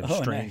Automobiles and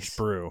Oh, Strange nice.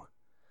 Brew.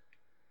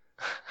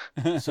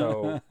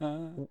 So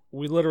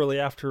we literally,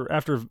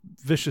 after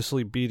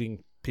viciously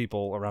beating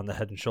people around the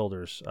head and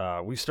shoulders,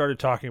 we started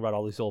talking about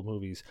all these old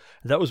movies.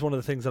 And that was one of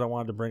the things that I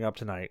wanted to bring up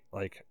tonight,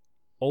 like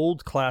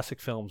old classic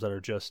films that are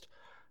just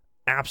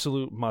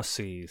absolute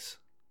must-sees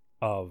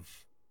of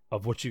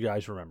what you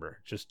guys remember.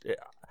 Just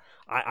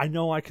I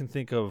know I can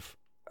think of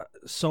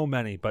so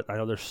many, but I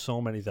know there's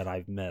so many that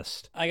I've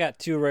missed. I got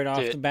two right off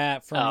Dude. the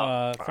bat from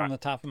Alright. the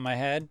top of my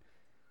head.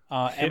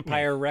 Hit me.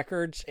 Empire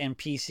Records and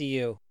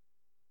PCU.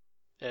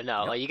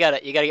 No, like, you gotta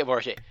get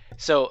more shit.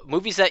 So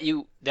movies that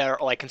are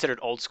like considered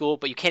old school,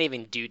 but you can't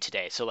even do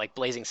today. So like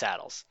Blazing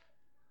Saddles.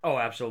 Oh,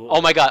 absolutely.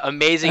 Oh my god,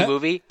 amazing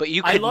movie, but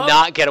you I could love-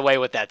 not get away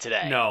with that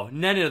today. No,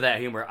 none of that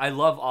humor. I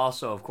love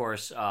also, of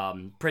course,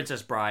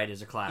 Princess Bride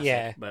is a classic.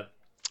 Yeah. but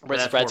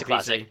Princess that's Bride's a more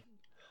classic.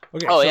 PC.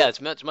 Okay, Oh so yeah,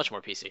 it's much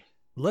more PC.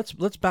 let's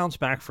bounce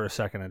back for a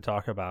second and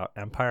talk about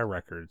Empire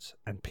Records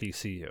and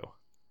PCU.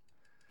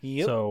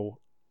 Yep. So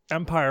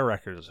Empire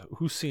Records,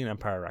 who's seen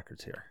Empire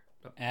Records here?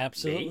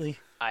 Absolutely.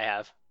 I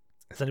have.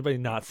 Has anybody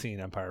not seen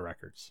Empire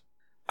Records?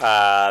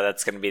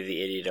 That's going to be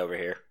the idiot over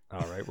here.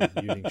 All right, we're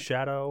muting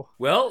Shadow.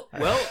 Well,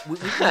 we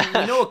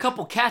know a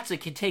couple cats that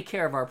can take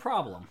care of our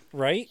problem.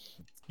 Right?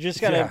 You just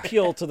gotta Yeah.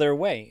 appeal to their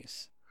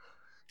ways.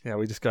 Yeah,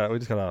 we just gotta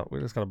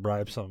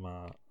bribe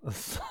some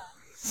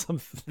some.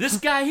 This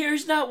guy here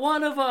is not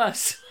one of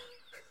us.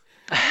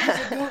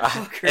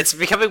 It's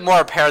becoming more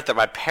apparent that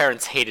my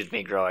parents hated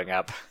me growing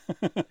up.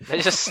 They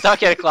just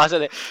stuck in a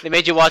closet. They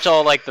made you watch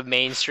all like the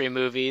mainstream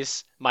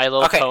movies. My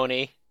Little Okay.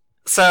 Pony.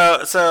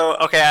 So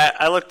okay,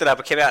 I looked it up.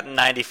 It came out in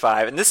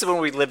 '95, and this is when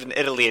we lived in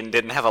Italy and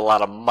didn't have a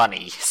lot of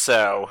money.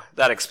 So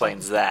that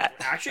explains that.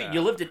 Actually,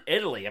 you lived in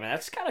Italy. I mean,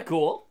 that's kind of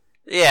cool.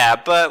 Yeah,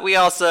 but we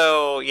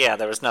also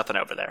there was nothing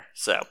over there.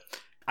 So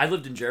I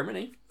lived in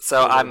Germany.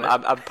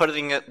 I'm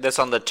putting this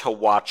on the to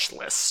watch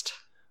list.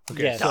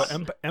 Okay, Yes.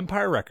 so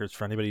Empire Records,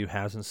 for anybody who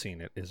hasn't seen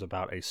it, is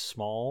about a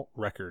small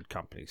record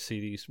company.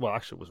 CDs. Well,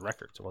 actually, it was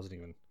records. It wasn't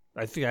even.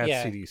 I think I had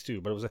Yeah. CDs too,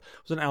 but it was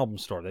an album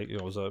store.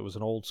 It was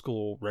an old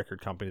school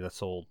record company that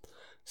sold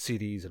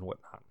CDs and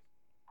whatnot.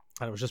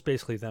 And it was just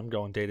basically them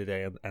going day to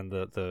day, and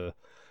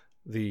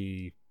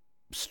the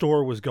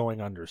store was going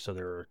under. So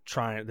they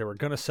were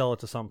going to sell it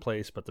to some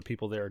place, but the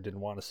people there didn't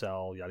want to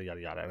sell. Yada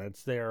yada yada. And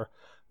it's their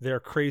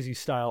crazy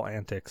style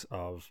antics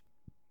of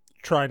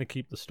trying to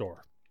keep the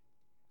store.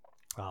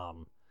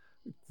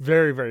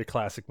 Very, very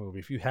classic movie.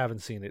 If you haven't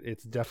seen it,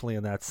 it's definitely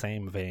in that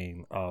same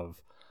vein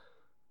of,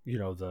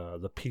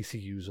 the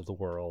PCUs of the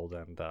world.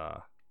 And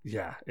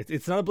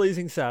it's not a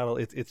Blazing Saddle.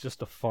 It's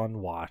just a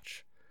fun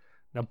watch.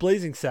 Now,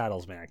 Blazing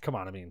Saddles, man, come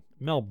on. I mean,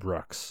 Mel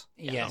Brooks.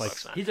 Yes. Mel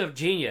Brooks, man. He's a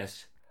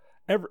genius.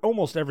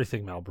 Almost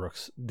everything Mel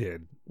Brooks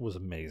did was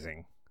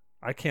amazing.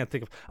 I can't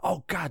think of.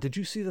 Oh God, did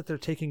you see that they're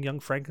taking Young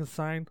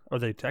Frankenstein? Or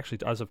they actually,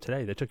 as of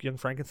today, they took Young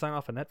Frankenstein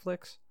off of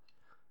Netflix.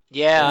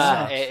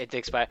 Yeah, Sucks. it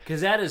expired.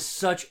 Because that is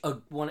such a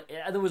one.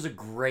 That was a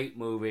great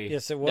movie.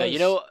 Yes, it was. No,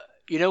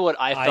 you know what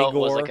I felt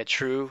was Igor. like a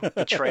true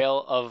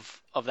betrayal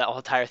of that whole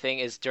entire thing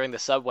is during the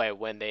subway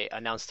when they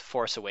announced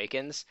Force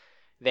Awakens,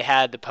 they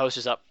had the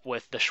posters up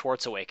with the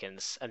Schwartz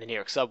Awakens and the New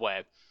York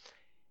subway,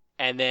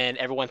 and then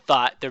everyone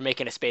thought they're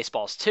making a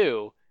Spaceballs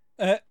 2,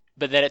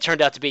 But then it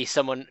turned out to be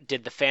someone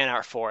did the fan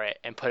art for it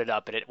and put it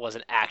up, and it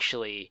wasn't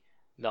actually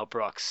Mel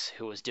Brooks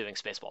who was doing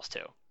Spaceballs 2.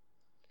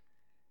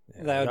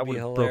 That would be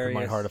have broken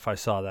my hilarious. heart if I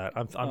saw that.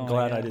 I'm Oh my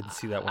glad I God. didn't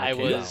see that when I it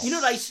came was- out. You know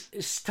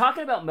what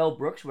talking about Mel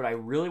Brooks, what I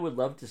really would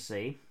love to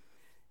see,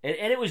 and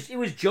it was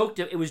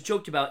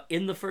joked about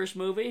in the first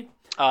movie.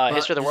 History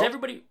of the does World?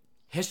 Everybody,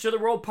 History of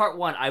the World Part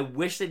 1. I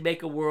wish they'd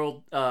make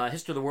a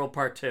History of the World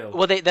Part 2.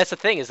 Well, that's the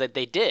thing, is that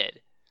they did.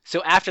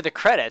 So after the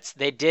credits,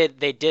 they did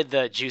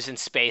the Jews in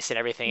Space and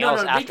everything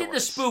else they afterwards. did the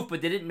spoof,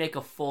 but they didn't make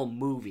a full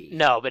movie.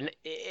 No, but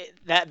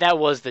that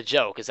was the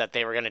joke, is that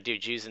they were going to do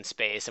Jews in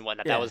Space and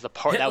whatnot. Yeah. That was the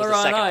part. Hitler That was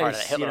the second on part of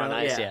it. Ice, Hitler you on know,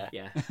 Ice. yeah.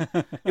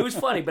 It was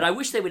funny, but I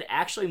wish they would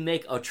actually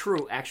make a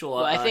true, actual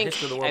Well, I think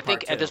History of the World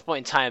Part 2. at this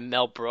point in time,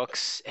 Mel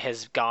Brooks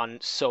has gone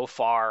so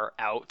far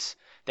out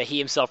that he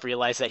himself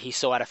realized that he's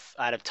so out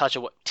of touch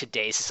of what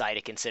today's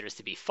society considers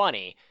to be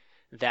funny,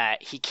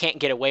 that he can't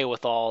get away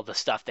with all the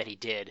stuff that he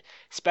did,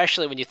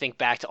 especially when you think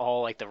back to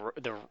all like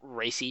the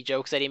racy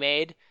jokes that he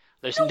made.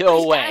 There's no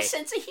Nobody's way, got a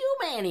sense of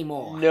humor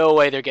anymore. no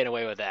way they're getting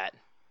away with that.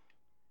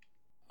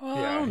 Well,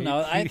 Yeah, I don't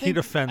know. he'd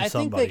offend I think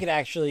somebody. they could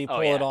actually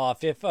pull yeah. it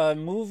off. If a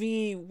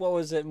movie, what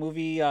was it?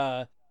 Movie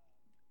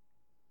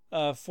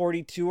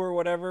 42 or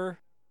whatever.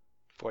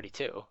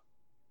 42.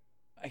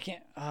 I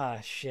can't.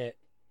 Shit.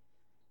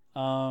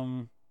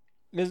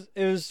 It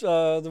was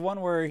the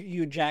one where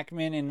Hugh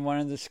Jackman in one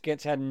of the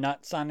skits had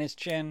nuts on his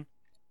chin.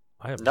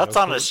 I have Nuts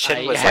no on clue. his chin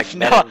I was have like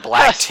no- Men in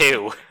Black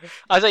 2.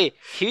 I was like,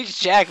 Hugh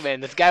Jackman,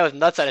 this guy with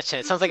nuts on his chin.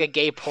 It sounds like a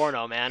gay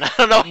porno, man. I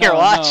don't know what you're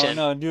watching.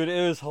 No, dude,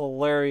 it was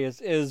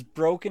hilarious. It was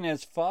broken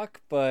as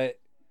fuck, but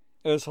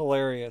it was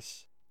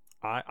hilarious.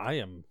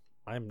 I'm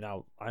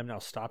now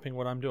stopping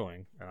what I'm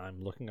doing and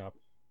I'm looking up.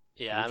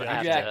 Yeah, Hugh I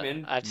have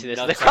Jackman, to see this.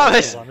 nuts The on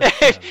comments. on his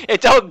chin. Hey,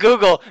 don't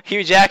Google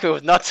Hugh Jackman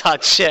with nuts on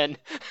chin.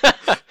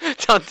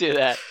 Don't do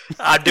that.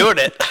 I'm doing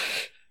it.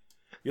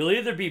 You'll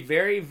either be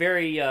very,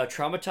 very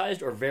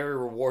traumatized or very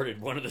rewarded.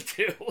 One of the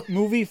two.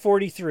 Movie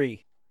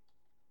 43.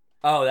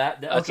 Oh,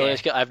 that okay.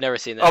 I've never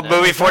seen that. Oh,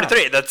 no. movie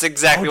 43. That's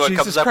exactly what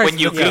Jesus comes up Christ, when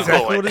you that's Google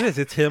exactly it. what it is.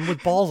 It's him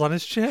with balls on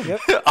his chin. Yep.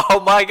 Oh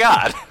my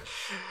god.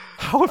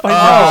 How have I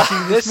never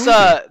seen This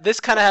movie?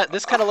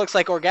 this kind of looks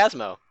like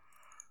Orgasmo,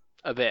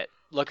 a bit.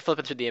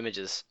 Flipping through the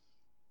images.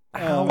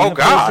 Oh,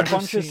 God. It's a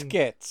bunch of Seen-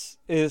 skits.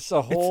 It's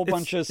a whole It's-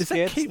 bunch of is that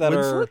skits Kate that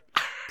Winslet? are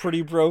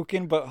pretty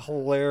broken but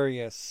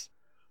hilarious.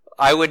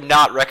 I would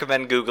not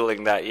recommend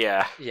Googling that,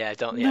 yeah. Yeah,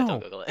 don't No,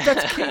 Google it.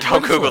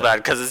 Don't Google that,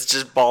 because it's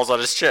just balls on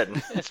his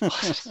chin.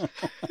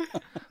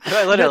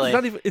 Literally.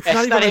 It's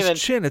not even on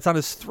his chin. It's on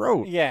his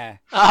throat. Yeah.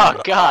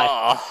 Oh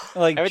god. Oh.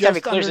 Like Every time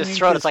he just clears his underneath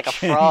throat, it's like a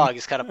chin. frog.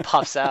 Just kind of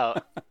puffs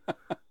out. This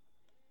is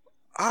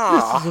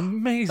Oh.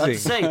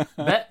 amazing.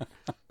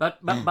 About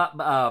to say,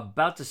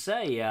 about to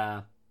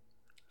say,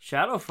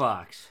 Shadow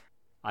Fox.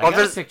 I got a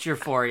there's- picture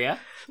for you.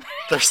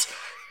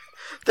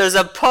 There's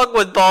a pug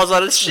with balls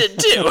on his chin,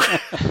 too.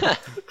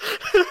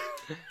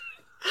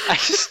 I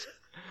just.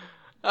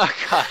 Oh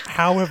god.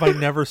 How have I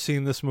never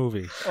seen this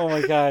movie? Oh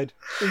my god.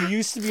 It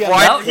used to be on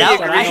Why No, do Netflix. you no,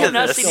 agree I have with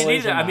not this? seen it Still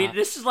is either. or I mean, not.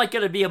 this is like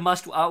going to be a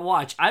must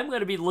watch. I'm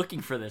going to be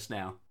looking for this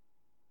now.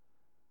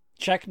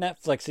 Check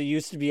Netflix. It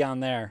used to be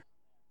on there.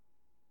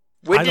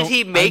 When I did don't-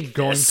 he make I'm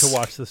going this? to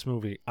watch this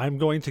movie. I'm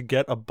going to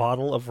get a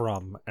bottle of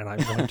rum and I'm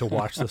going to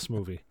watch this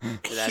movie.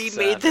 He That's,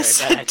 made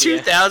this very bad in idea.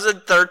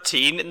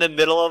 2013 in the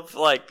middle of,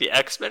 like, the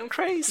X-Men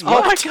craze? Oh my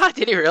What? god,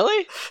 did he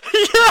really?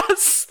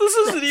 Yes! This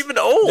isn't even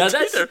old, Now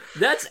either.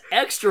 that's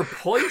extra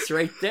points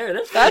right there.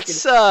 That's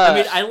That's, fucking- I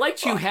mean, I liked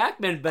Hugh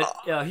Hackman, but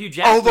Hugh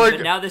Jackman, my but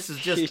God. now this is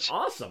just Huge.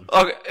 awesome.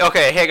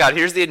 Okay, hang on.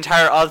 Here's the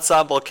entire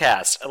ensemble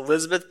cast.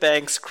 Elizabeth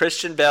Banks,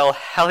 Christian Bale,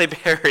 Halle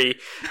Berry,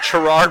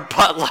 Gerard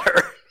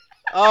Butler.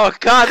 Oh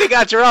god, they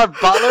got Gerard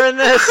Butler in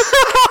this?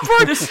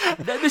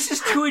 This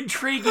is too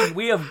intriguing.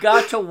 We have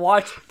got to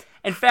watch.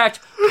 In fact,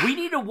 we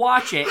need to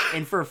watch it,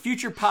 and for a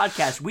future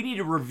podcast, we need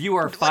to review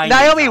our findings.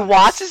 Naomi on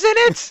Watts is in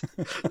it?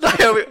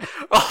 Naomi,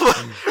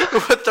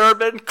 Uma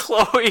Thurman,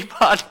 Chloe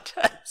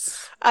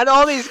Montez. And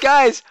all these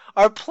guys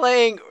are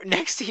playing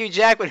next to Hugh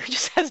Jackman, who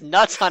just has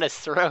nuts on his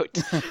throat.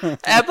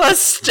 Emma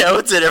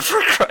Stone's in it,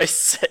 for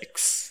Christ's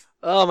sakes.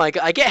 Oh my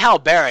god, I get Halle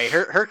Berry.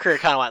 Her career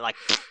kind of went like...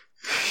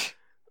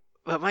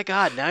 But my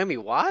god, Naomi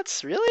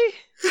Watts? Really?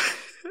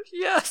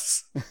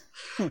 Yes.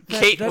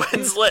 Kate That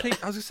is Winslet.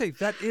 Kate- I was going to say,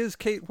 that is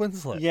Kate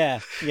Winslet. Yeah,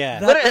 yeah.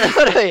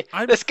 Literally,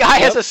 I'm- this guy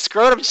has Yep. a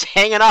scrotum just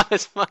hanging off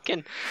his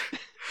fucking...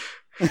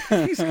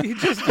 He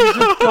just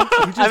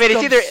dumped I mean,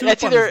 it's either... soup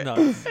That's on either... his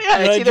nuts. Yeah,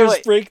 Did it's I either just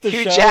like break the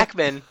Hugh show?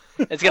 Jackman.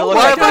 It's gonna look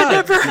Why like have I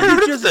that. never heard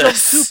He of just dumped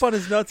this? soup on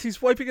his nuts.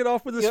 He's wiping it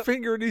off with his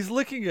finger and he's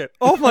licking it.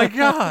 Oh my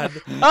god!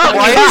 Oh Why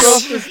my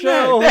is- god! the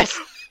show.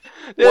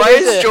 Why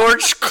There's is a-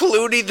 George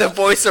Clooney the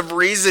voice of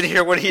reason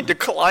here when he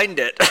declined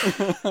it?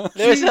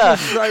 There's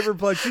Jesus, a... Driver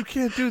Blood, you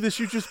can't do this.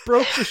 You just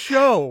broke the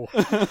show.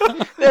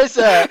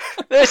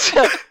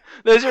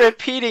 There's a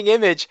repeating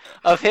image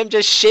of him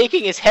just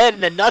shaking his head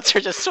and the nuts are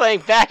just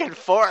swaying back and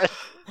forth.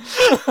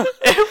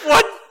 It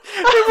won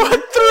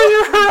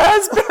 3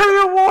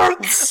 Raspberry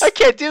Awards. I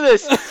can't do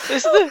this.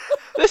 This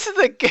is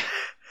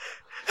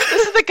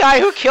the guy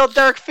who killed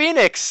Dark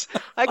Phoenix.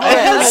 I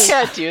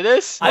can't do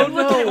this. I'm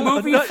looking at no,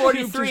 movie a nut cube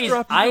just 43's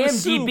dropped into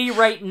the IMDb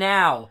right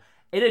now.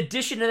 In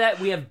addition to that,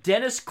 we have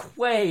Dennis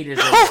Quaid as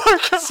Oh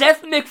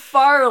Seth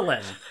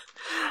MacFarlane.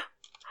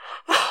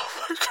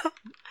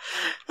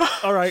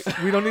 All right,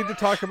 we don't need to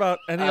talk about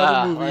any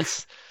other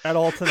movies at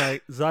all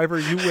tonight. Zyber,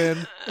 you win.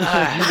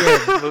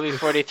 You win. Movie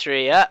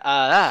 43. Jesus.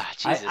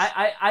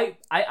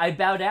 I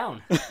bow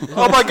down.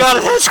 Oh my god,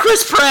 it has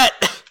Chris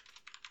Pratt!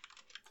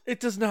 It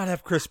does not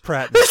have Chris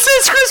Pratt. This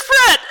is Chris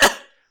Pratt!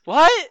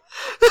 What?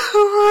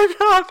 Oh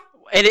my god.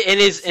 In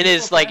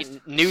his like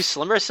new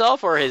slimmer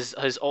self or his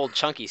old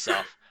chunky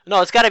self?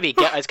 No, it's got to be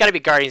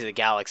Guardians of the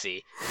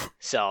Galaxy.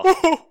 So.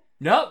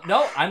 No,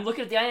 I'm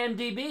looking at the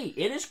IMDb.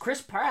 It is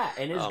Chris Pratt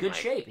in his good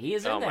shape. He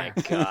is in there. Oh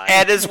my god.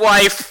 And his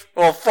wife,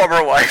 well,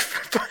 former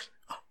wife.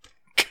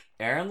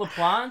 Aaron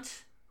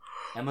LaPlante,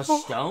 Emma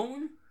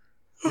Stone,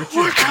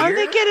 Richard How did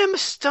Gere? they get him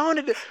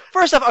stoned?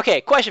 First off, okay,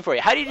 question for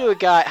you: How do you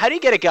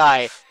get a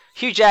guy,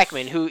 Hugh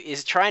Jackman, who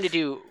is trying to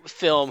do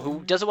film,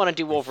 who doesn't want to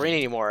do Wolverine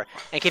anymore,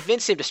 and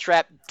convince him to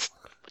strap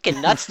fucking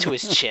nuts to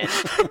his chin?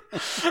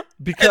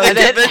 Because And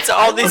then convince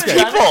all these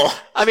people.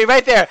 I mean,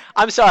 right there.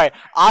 I'm sorry.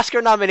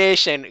 Oscar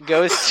nomination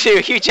goes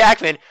to Hugh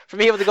Jackman for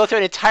being able to go through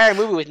an entire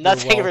movie with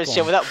nuts hanging from his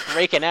chin without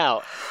breaking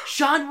out.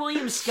 Sean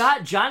William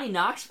Scott, Johnny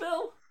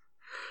Knoxville?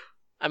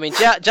 I mean,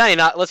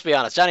 let's be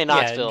honest. Johnny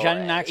Knoxville,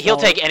 Johnny Knoxville, he'll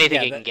take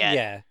anything he can get.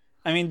 Yeah.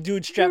 I mean,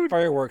 dude strapped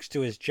fireworks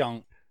to his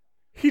junk.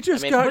 he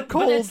just got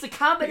cold. But it's the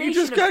combination He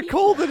just of got people.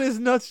 cold and his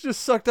nuts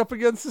just sucked up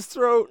against his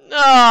throat.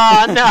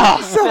 Oh,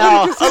 no.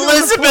 Somebody just hit him with a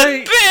Elizabeth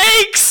plate.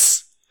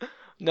 Banks!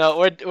 No,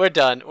 we're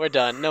done. We're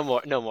done. No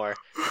more.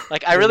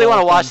 Like, I really want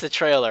to watch the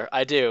trailer.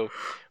 I do.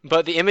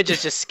 But the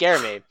images just scare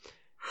me.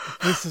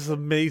 This is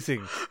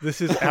amazing. This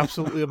is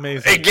absolutely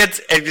amazing.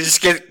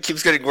 It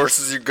keeps getting worse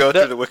as you go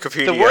through the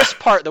Wikipedia.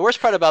 The worst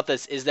part about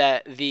this is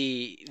that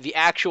the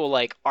actual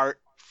like art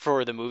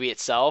for the movie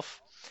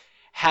itself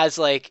has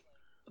like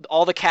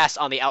all the cast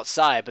on the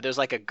outside, but there's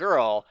like a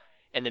girl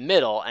in the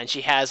middle, and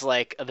she has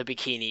like the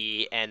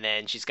bikini, and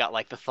then she's got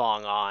like the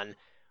thong on,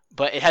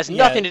 but it has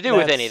nothing to do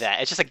with any of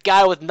that. It's just a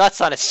guy with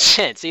nuts on his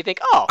chin. So you think,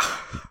 oh,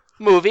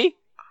 movie.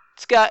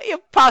 It's got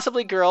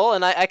possibly girl,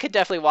 and I could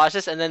definitely watch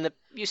this. And then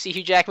you see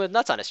Hugh Jackman with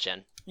nuts on his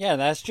chin. Yeah,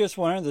 that's just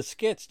one of the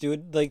skits,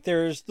 dude. Like,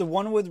 there's the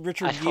one with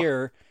Richard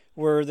Gere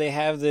where they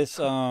have this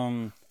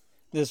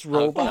this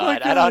robot. my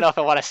God. I don't know if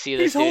I want to see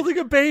this. He's dude. holding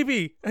a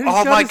baby, and he's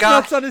Oh got my his God.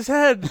 nuts on his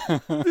head.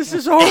 This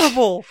is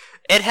horrible.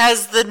 It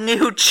has the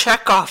new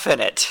Chekhov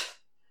in it.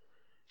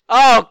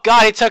 Oh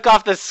God, he took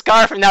off the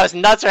scarf, and now his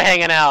nuts are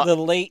hanging out. The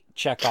late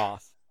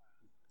Chekhov.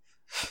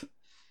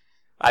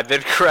 I've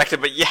been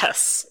corrected, but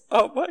yes.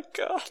 Oh my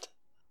god.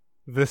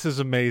 This is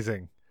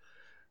amazing.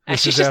 And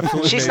This she's is just-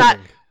 absolutely she's amazing.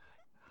 not-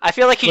 I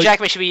feel like Hugh Like-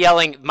 Jackman should be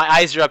yelling, "My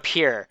eyes are up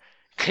here,"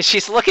 because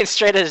she's looking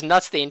straight at his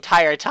nuts the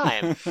entire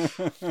time.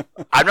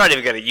 I'm not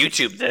even gonna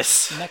YouTube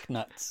this. Neck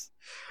nuts.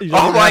 You don't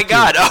Oh my have to.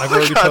 god. Oh I've my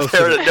already god.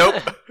 posted it.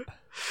 Nope.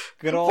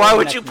 Good old Why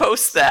would neck you nuts.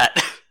 post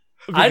that?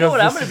 I know Because what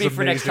I'm this going to is be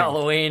for next amazing.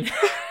 Halloween.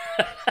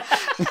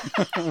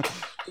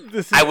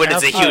 This is I went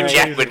as a Hugh absolutely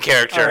Jackman amazing.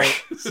 character. All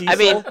right, Cecil, I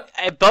mean,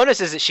 a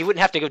bonus is that she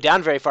wouldn't have to go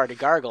down very far to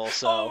gargle.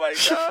 So Oh my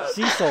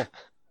god.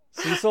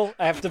 Cecil,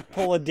 I have to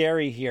pull a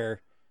dairy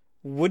here.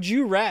 Would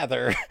you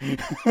rather?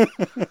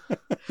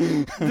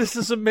 This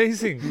is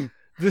amazing.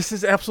 This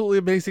is absolutely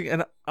amazing,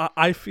 and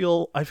I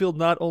feel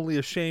not only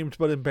ashamed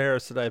but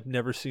embarrassed that I've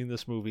never seen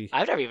this movie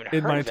I've never even heard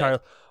in my of entire.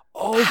 it.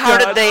 Oh How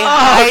god! did they Oh,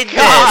 hide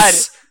God.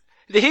 this?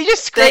 Did he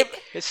just scrape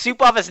his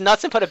soup off his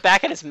nuts and put it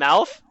back in his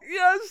mouth?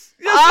 Yes,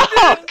 he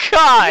Oh did.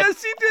 God!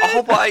 Yes, he did.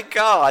 Oh my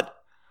god.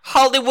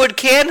 Hollywood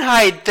can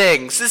hide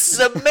things. This is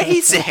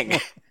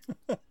amazing.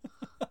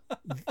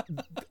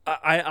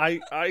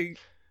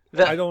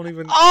 I don't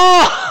even.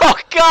 Oh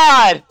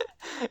God!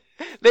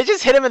 They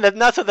just hit him in the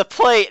nuts with a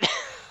plate.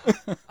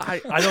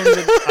 I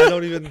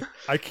don't even.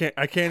 I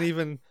can't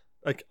even.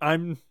 Like,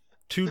 I'm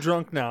too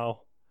drunk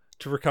now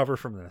to recover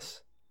from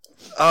this.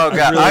 Oh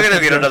god. really I'm gonna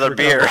think get that's another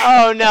beer. recovered.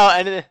 Oh no!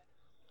 And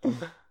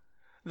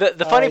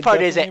the funny I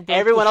part is definitely that broke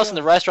everyone the else in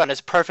show. the restaurant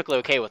is perfectly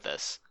okay with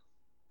this.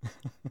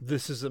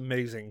 This is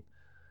amazing.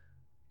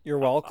 You're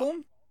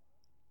welcome.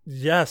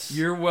 Yes.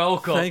 You're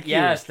welcome. Thank you.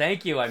 Yes,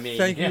 thank you. I mean,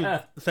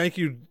 Thank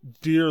you,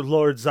 dear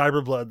Lord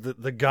Zyberblood,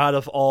 the god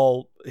of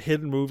all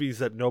hidden movies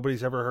that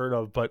nobody's ever heard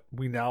of, but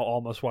we now all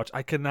must watch.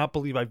 I cannot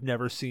believe I've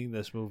never seen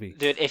this movie.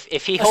 Dude,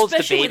 if he holds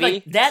Especially the baby,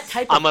 with, like, that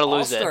type I'm of gonna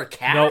lose it. all-star No,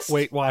 cast.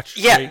 wait, watch.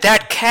 Yeah, wait.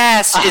 that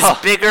cast is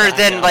bigger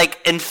than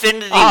like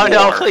Infinity oh War.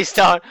 no, please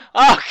don't!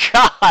 Oh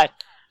God!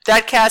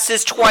 That cast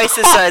is twice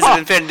the size of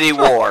Infinity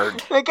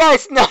Ward. The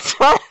guy's nuts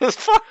on his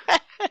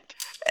forehead.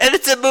 And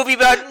it's a movie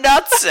about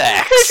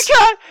nutsack.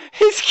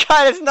 He's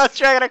got his nuts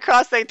dragging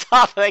across the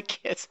top of the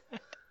kid's.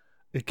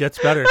 It gets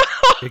better.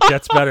 It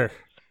gets better.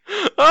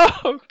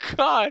 Oh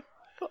God!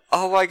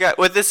 Oh my god.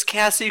 With this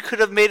cast, you could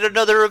have made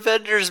another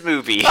Avengers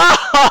movie.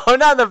 Oh,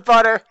 not the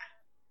butter.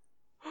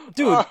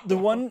 Dude, the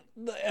one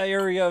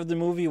area of the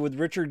movie with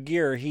Richard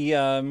Gere, he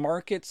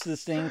markets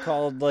this thing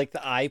called like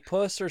the eye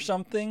puss or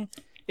something.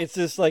 It's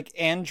this like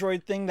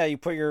Android thing that you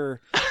put your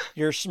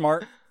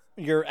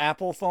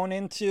Apple phone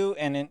into,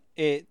 and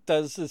it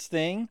does this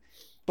thing,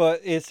 but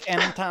it's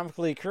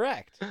anatomically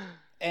correct.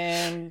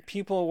 And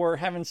people were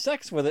having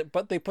sex with it,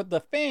 but they put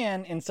the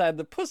fan inside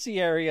the pussy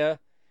area,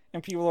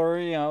 and people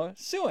are,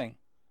 suing.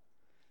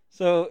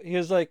 So he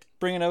was like,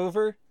 bring it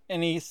over,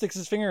 and he sticks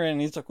his finger in,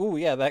 and he's like, ooh,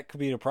 yeah, that could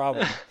be the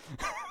problem.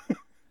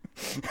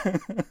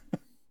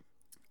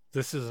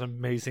 This is an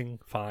amazing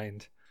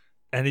find.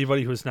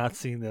 Anybody who's not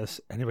seen this,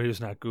 anybody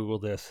who's not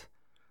Googled this,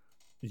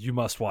 you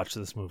must watch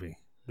this movie.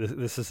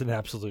 This is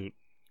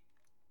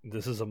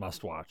this is a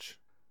must watch.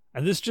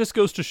 And this just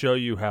goes to show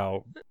you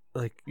how,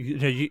 like, you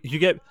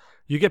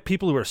get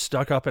people who are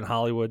stuck up in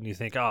Hollywood, and you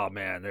think, oh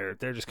man,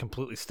 they're just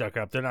completely stuck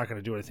up. They're not going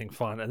to do anything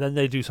fun. And then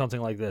they do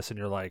something like this, and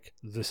you're like,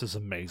 this is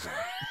amazing.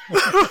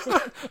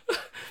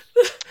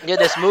 Yeah,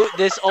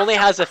 this only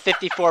has a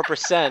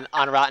 54%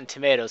 on Rotten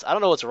Tomatoes. I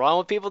don't know what's wrong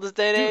with people this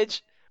day and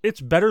age. It's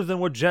better than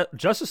what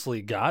Justice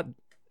League got.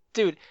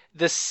 Dude,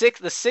 the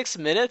 6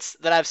 minutes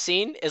that I've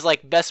seen is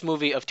like best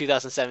movie of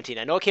 2017.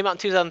 I know it came out in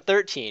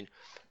 2013,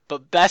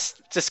 but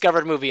best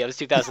discovered movie of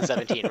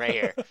 2017 right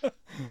here.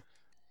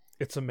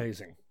 It's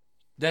amazing.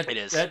 It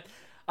is.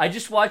 I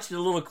just watched a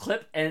little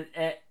clip, and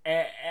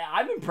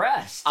I'm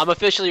impressed. I'm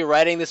officially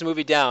writing this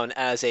movie down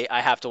as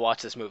I have to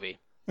watch this movie.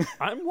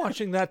 I'm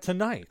watching that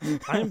tonight.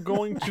 I'm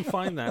going to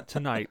find that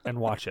tonight and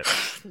watch it.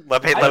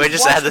 Let me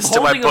just add this to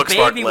my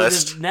bookmark list. With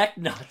his neck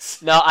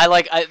nuts. No,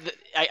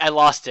 I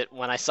lost it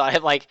when I saw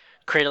him like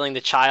cradling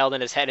the child in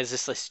his head as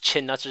his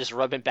chin nuts are just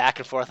rubbing back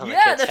and forth on the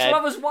kid's head. Yeah, that's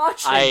what I was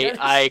watching.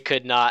 I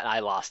could not. I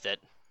lost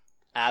it.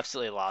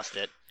 Absolutely lost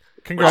it.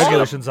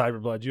 Congratulations,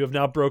 Zyberblood. You have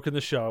now broken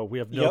the show. We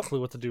have no clue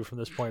what to do from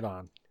this point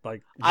on.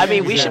 Like, I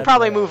mean, we should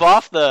probably move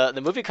off the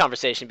movie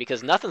conversation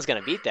because nothing's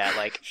gonna beat that.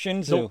 Like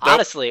Shinzu.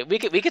 Honestly, we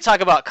could talk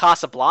about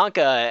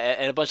Casablanca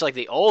and a bunch of like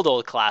the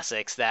old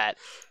classics that,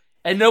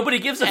 and nobody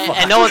gives a fuck,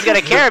 and no one's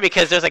gonna care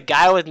because there's a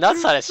guy with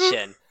nuts on his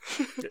chin.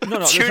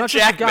 No, it's not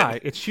just a guy.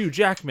 It's Hugh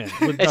Jackman.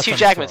 It's Hugh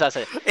Jackman.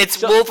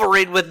 It's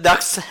Wolverine with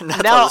nuts on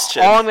now, his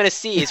chin. all I'm gonna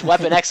see is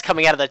Weapon X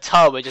coming out of the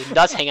tub with just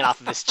nuts hanging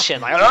off of his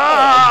chin. Like,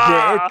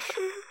 ah!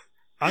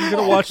 I'm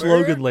going to watch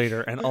Logan later,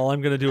 and all I'm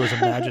going to do is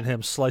imagine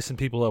him slicing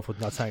people up with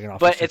nuts hanging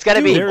off. But it's got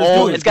to be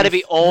old. It's got to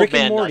be old Rick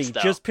man and Morty. nuts,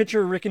 though. Just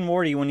picture Rick and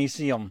Morty when you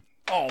see them.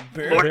 Oh,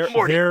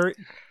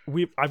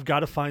 I've got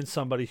to find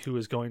somebody who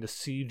is going to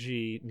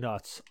CG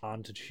nuts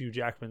onto Hugh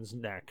Jackman's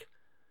neck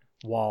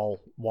while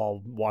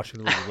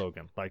watching the movie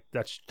Logan. Like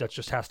that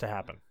just has to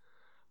happen.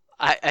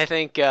 I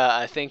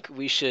think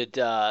we should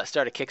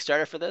start a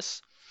Kickstarter for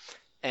this,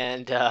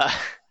 and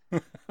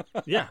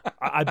yeah,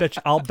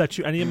 I'll bet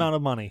you any amount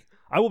of money.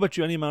 I will bet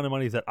you any amount of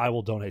money that I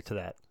will donate to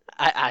that.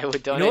 I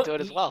would donate to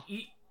it as well.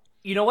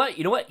 You know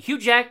what? Hugh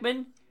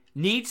Jackman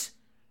needs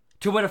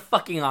to win a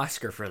fucking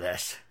Oscar for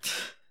this.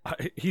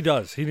 He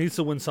does. He needs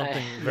to win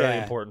something very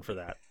important for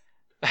that.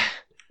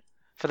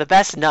 For the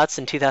best nuts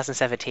in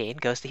 2017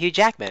 goes to Hugh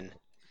Jackman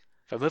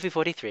for movie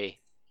 43.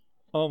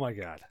 Oh my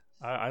god.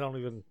 I don't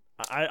even...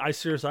 I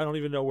seriously, I don't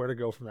even know where to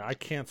go from there. I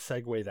can't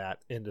segue that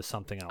into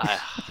something else.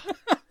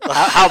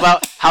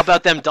 How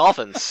about them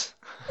dolphins?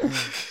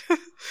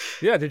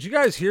 Yeah, did you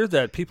guys hear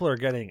that people are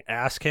getting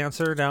ass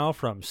cancer now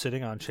from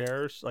sitting on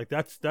chairs? Like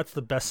that's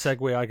the best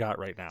segue I got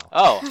right now.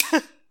 Oh,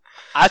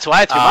 that's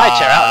why I threw my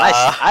chair out.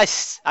 And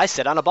I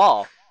sit on a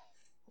ball.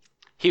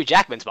 Hugh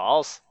Jackman's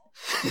balls.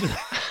 Did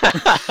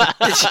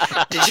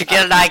you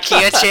get an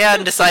IKEA chair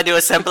and decide to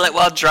assemble it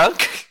while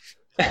drunk?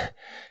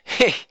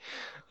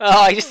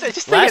 I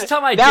just last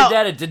time I did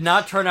that, it did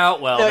not turn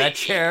out well. That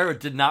chair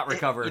did not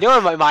recover. You know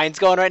where my mind's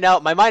going right now?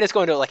 My mind is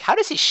going to like, how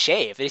does he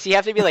shave? Does he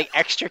have to be like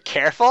extra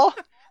careful?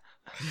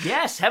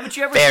 Yes, haven't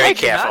you ever? Very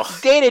careful.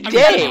 Day to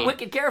day,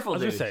 wicked careful,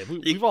 dude.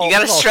 You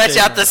gotta stretch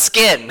out the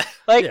skin.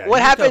 Like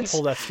what happens?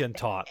 Pull that skin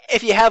taut.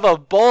 If you have a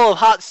bowl of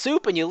hot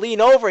soup and you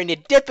lean over and you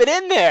dip it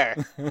in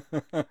there,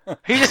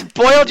 you just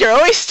boiled your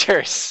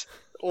oysters.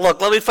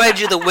 Look, let me find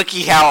you the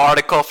WikiHow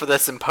article for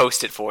this and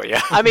post it for you.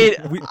 I mean,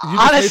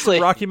 honestly,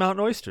 Rocky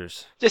Mountain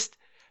oysters. Just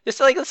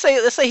like let's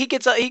say he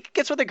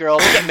gets with a girl,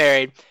 they get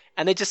married,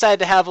 and they decide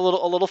to have a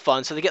little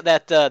fun. So they get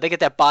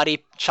that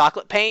body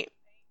chocolate paint,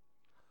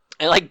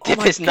 and like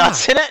dip his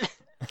nuts in it.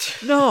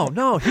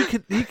 No, he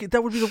could.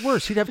 That would be the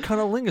worst. He'd have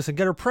cunnilingus and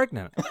get her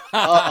pregnant.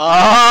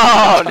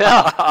 Oh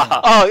no!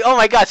 Oh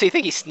my God! So you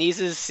think he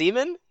sneezes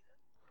semen?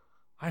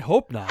 I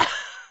hope not.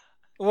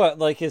 What,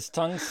 like his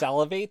tongue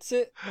salivates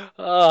it?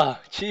 Oh,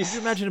 jeez. Could you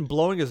imagine him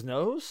blowing his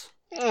nose?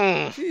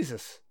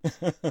 Jesus.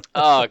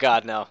 Oh,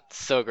 God, no. It's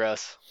so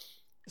gross.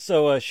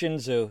 So,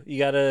 Shinzu, you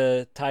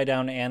gotta tie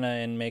down Anna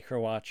and make her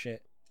watch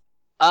it.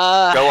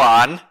 Go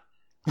on.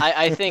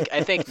 I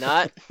think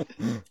not.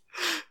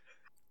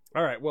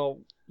 All right, well,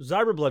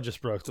 Zyberblood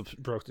just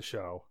broke the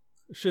show.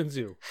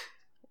 Shinzu,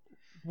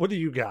 what do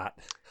you got?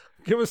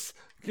 Give us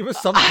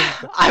something.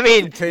 I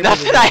mean,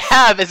 nothing I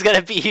have is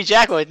gonna be Hugh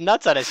Jackman with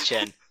nuts on his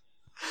chin.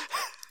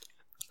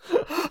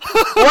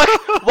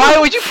 What? Why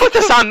would you put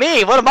this on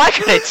me? What am I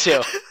gonna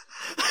do?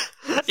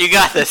 You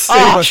got this.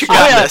 Oh, You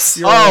got yeah. this.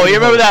 You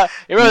remember that?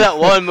 You remember that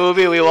one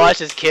movie we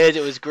watched as kids?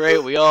 It was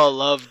great. We all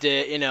loved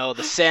it. You know,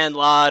 The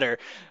Sandlot, or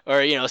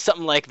you know,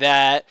 something like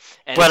that.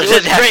 And But it was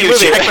didn't a have great Hugh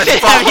movie. Jackman's It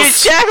didn't have Hugh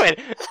balls.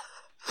 Jackman.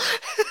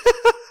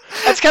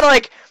 That's kind of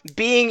like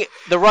being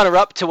the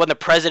runner-up to when the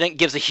president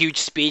gives a huge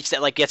speech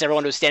that like gets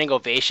everyone to a standing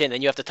ovation,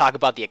 and you have to talk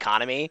about the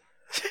economy.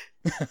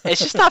 It's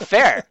just not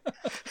fair.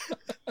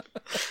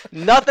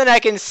 Nothing I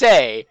can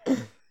say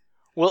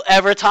will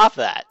ever top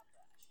that.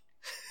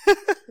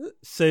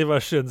 Save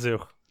us,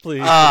 Shinzu. Please,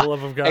 for the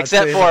love of God.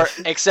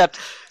 Except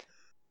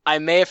I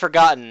may have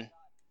forgotten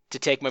to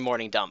take my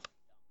morning dump.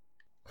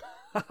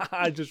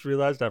 I just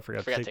realized I forgot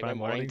to Forgot take my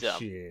morning dump.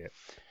 shit.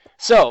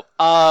 So,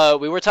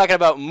 we were talking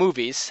about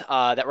movies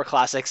that were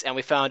classics, and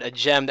we found a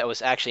gem that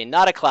was actually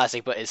not a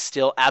classic, but is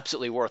still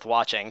absolutely worth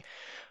watching.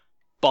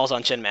 Balls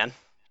on Chin Man.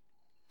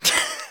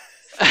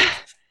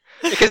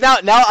 Because now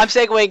I'm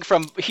segueing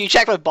from Hugh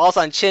Jackman with Balls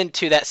on Chin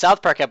to that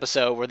South Park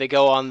episode where they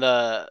go on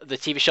the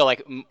TV show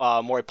like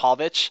Maury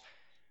Povich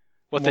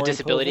with the Maury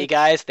disability Povich?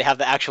 guys. They have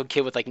the actual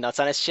kid with like nuts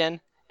on his chin,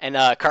 and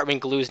Cartman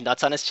glues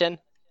nuts on his chin.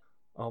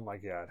 Oh my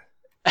God.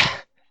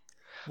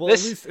 Well,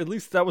 This- at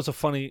least that was a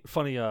funny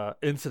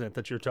incident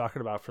that you're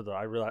talking about. For the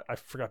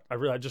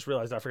I just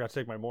realized I forgot to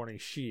take my morning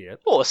shit.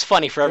 Well, it's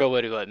funny for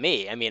everybody but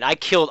me. I mean, I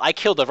killed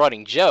the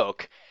running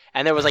joke,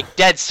 and there was like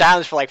dead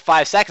silence for like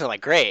 5 seconds. I'm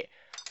like, great,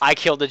 I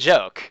killed the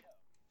joke.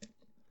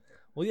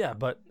 Well, yeah,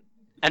 but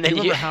And do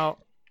then you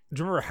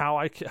remember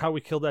how we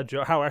killed that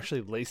joke? How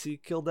actually Lacey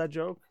killed that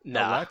joke?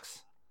 Nah.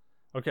 Lex.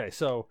 Okay,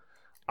 so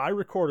I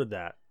recorded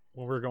that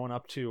when we were going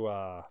up to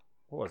what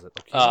was it?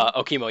 Okemo?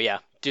 Okemo, yeah,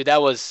 dude,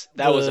 that was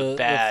a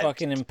bad, the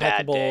fucking bad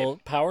impeccable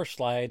day. power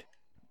slide.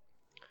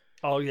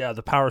 Oh yeah,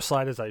 the power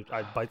slide is I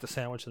bite the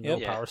sandwich and Yep.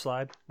 no power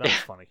slide. That was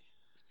funny.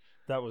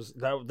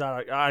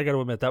 That I got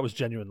to admit that was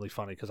genuinely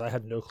funny because I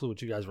had no clue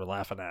what you guys were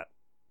laughing at.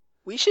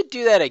 We should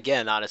do that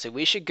again. Honestly,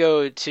 we should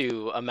go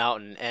to a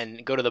mountain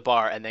and go to the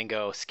bar and then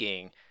go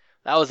skiing.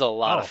 That was a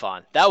lot of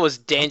fun. That was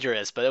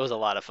dangerous, but it was a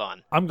lot of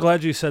fun. I'm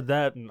glad you said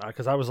that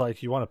because I was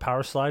like, you want a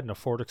power slide and a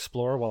Ford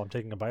Explorer while I'm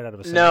taking a bite out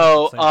of a sandwich?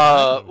 No, at the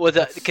same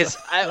time? because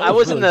That I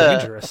was really in the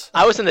dangerous.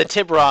 I was in the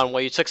Tiburon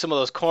where you took some of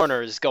those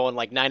corners going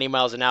like 90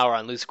 miles an hour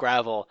on loose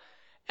gravel,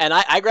 and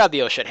I grabbed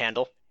the oh shit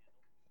handle.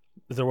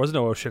 There was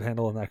no oh shit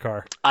handle in that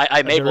car. I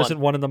And made there one. isn't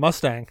one in the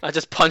Mustang. I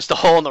just punched a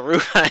hole in the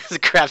roof and I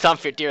just grabbed on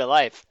for dear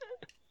life.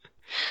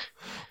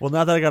 Well,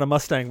 now that I got a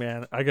Mustang,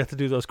 man, I get to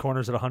do those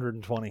corners at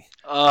 120.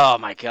 Oh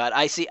my god!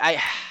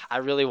 I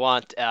really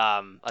want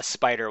a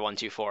Spider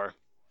 124.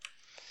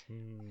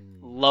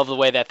 Love the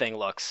way that thing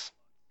looks.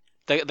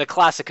 The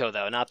Classico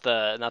though, not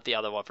the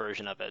other one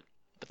version of it,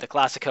 but the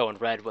Classico in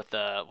red with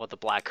the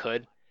black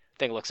hood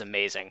thing looks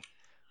amazing.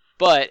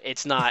 But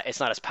it's not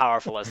as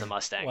powerful as the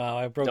Mustang. Wow,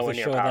 I broke Nowhere the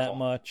near show powerful. that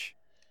much.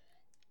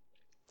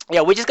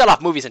 Yeah, we just got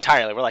off movies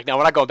entirely. We're like, no,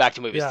 we're not going back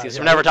to movies because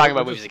we're never talking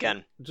about movies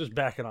again. Just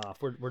backing off.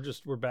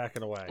 We're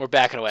backing away. We're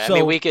backing away. So- I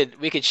mean, we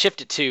could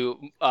shift it to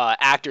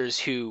actors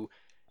who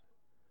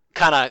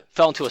kind of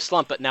fell into a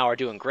slump, but now are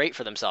doing great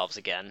for themselves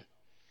again.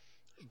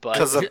 But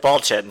Because of ball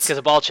chins. because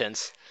of ball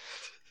chins.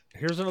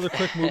 Here's another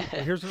quick move.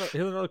 Here's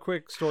another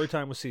quick story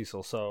time with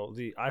Cecil. So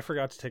I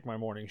forgot to take my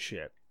morning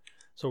shit.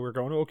 So we're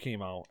going to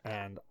Okemo,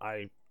 and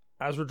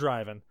as we're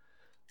driving,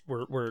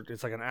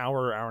 it's like an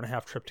hour and a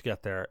half trip to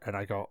get there, and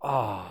I go,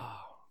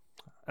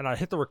 and I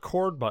hit the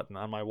record button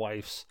on my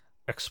wife's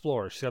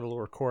Explorer. She's got a little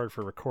record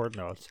for record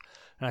notes,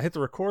 and I hit the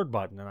record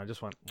button, and I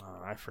just went,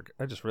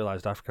 I just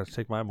realized I forgot to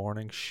take my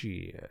morning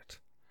shit.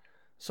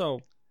 So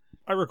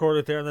I record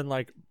it there, and then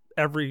like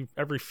every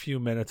few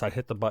minutes, I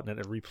hit the button and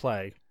it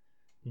replay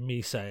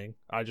me saying,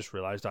 I just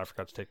realized I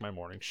forgot to take my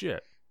morning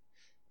shit.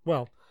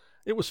 Well,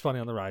 it was funny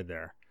on the ride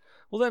there.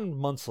 Well, then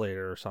months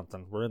later or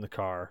something, we're in the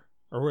car,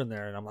 or we're in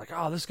there, and I'm like,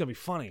 oh, this is going to be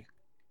funny.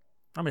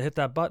 I'm going to hit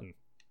that button.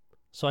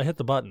 So I hit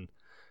the button,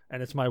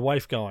 and it's my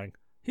wife going,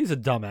 he's a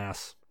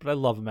dumbass, but I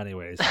love him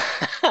anyways.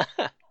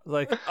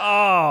 Like,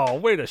 oh,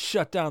 way to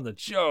shut down the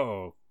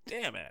joke.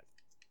 Damn it.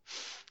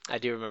 I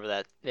do remember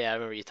that. Yeah, I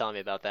remember you telling me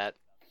about that.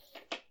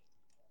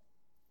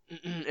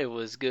 It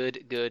was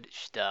good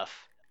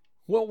stuff.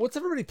 Well, what's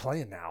everybody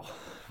playing now?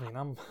 I mean,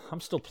 I'm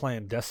still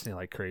playing Destiny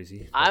like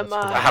crazy. but I'm,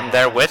 that's 'cause I'm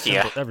there with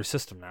you. every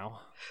system now.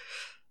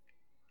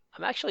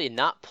 I'm actually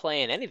not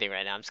playing anything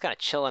right now. I'm just kind of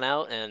chilling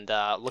out and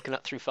looking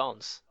up through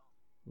phones.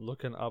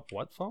 Looking up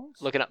what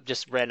phones? Looking up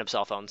just random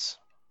cell phones.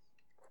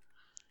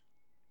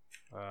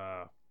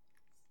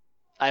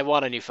 I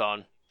want a new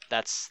phone.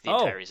 That's the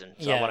entire reason.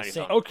 So I yeah, want a new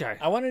same. phone. Okay.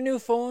 I want a new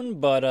phone,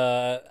 but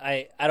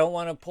I don't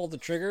want to pull the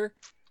trigger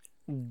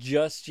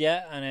just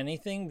yet on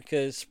anything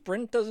because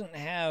Sprint doesn't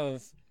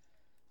have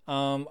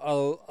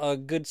a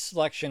good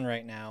selection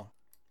right now.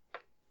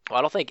 Well,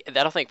 I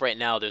don't think right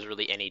now there's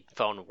really any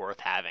phone worth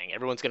having.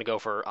 Everyone's going to go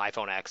for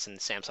iPhone X and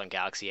Samsung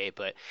Galaxy 8,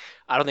 but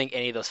I don't think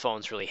any of those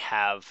phones really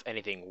have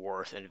anything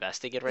worth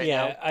investing in right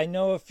now. Yeah, I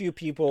know a few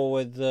people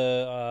with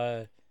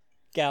the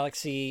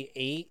Galaxy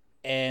 8,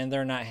 and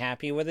they're not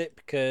happy with it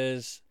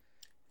because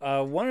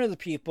one of the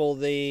people,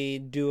 they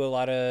do a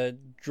lot of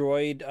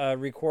Droid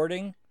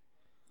recording,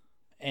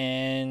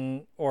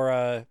 or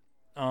a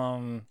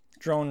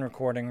drone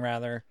recording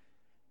rather,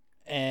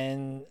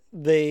 and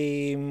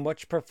they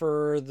much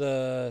prefer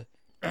the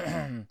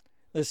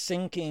the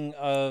syncing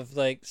of,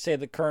 like, say,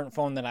 the current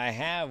phone that I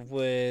have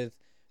with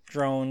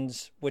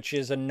drones, which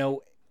is a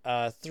Note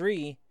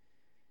 3,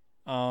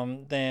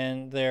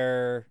 than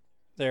their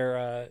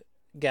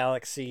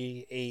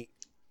Galaxy 8.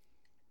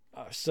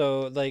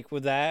 So, like,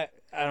 with that,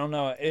 I don't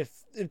know, if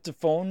the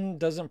phone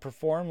doesn't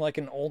perform like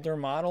an older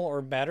model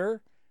or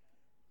better,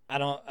 I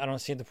don't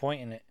see the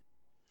point in it.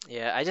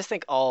 Yeah, I just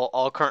think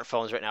all current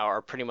phones right now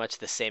are pretty much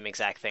the same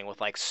exact thing with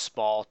like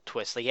small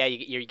twists. Like, yeah,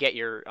 you get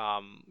your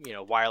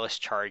wireless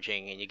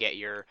charging, and you get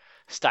your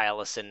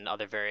stylus and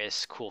other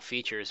various cool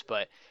features,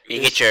 but You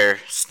get your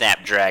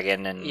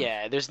Snapdragon and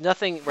yeah, there's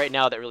nothing right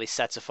now that really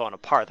sets a phone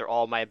apart. They're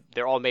all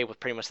made with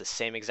pretty much the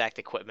same exact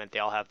equipment. They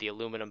all have the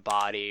aluminum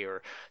body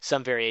or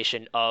some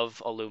variation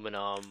of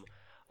aluminum.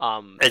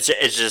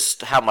 It's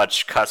just how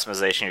much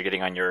customization you're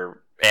getting on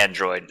your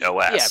Android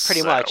OS. Yeah,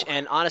 pretty much.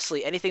 And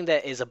honestly, anything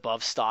that is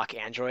above stock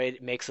Android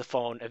makes the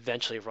phone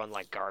eventually run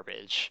like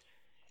garbage.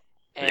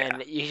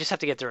 And you just have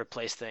to get the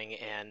replace thing.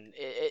 And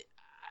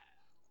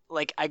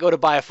like, I go to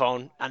buy a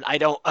phone, and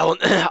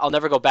I'll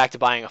never go back to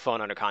buying a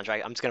phone under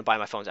contract. I'm just gonna buy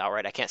my phones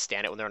outright. I can't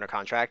stand it when they're under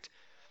contract.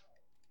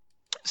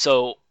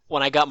 So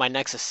when I got my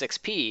Nexus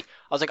 6P, I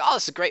was like, oh,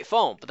 this is a great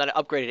phone. But then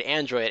I upgraded to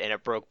Android, and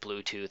it broke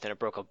Bluetooth, and it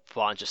broke a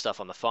bunch of stuff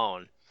on the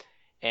phone.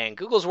 And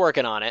Google's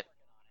working on it.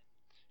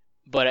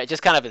 But I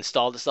just kind of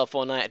installed itself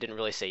one night. I didn't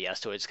really say yes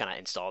to it. I just kind of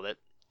installed it.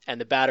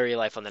 And the battery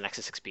life on the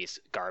Nexus 6P is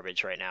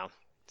garbage right now.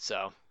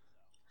 So,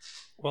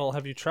 Well,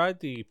 have you tried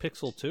the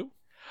Pixel 2?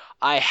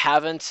 I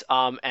haven't,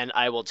 and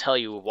I will tell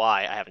you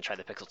why I haven't tried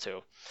the Pixel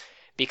 2.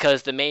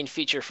 Because the main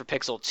feature for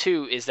Pixel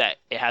 2 is that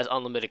it has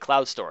unlimited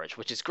cloud storage,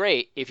 which is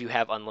great if you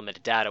have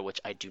unlimited data,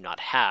 which I do not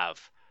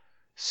have.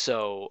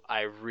 So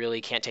I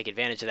really can't take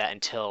advantage of that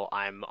until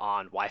I'm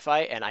on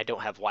Wi-Fi, and I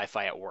don't have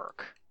Wi-Fi at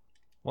work.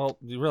 Well,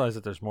 you realize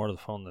that there's more to the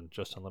phone than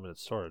just unlimited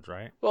storage,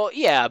 right? Well,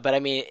 yeah, but I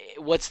mean,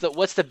 what's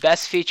the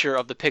best feature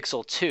of the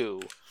Pixel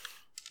 2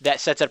 that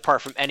sets it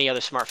apart from any other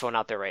smartphone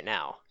out there right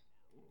now?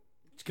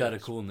 It's got a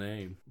cool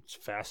name. It's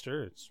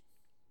faster. It's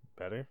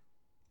better.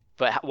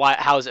 But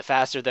how is it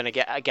faster than a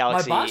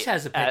Galaxy? My boss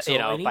has a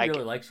Pixel, and he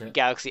really likes it.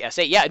 Galaxy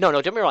S8. Yeah, no,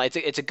 don't get me wrong.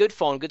 It's a good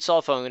phone, good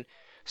cell phone,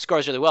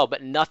 scores really well,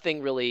 but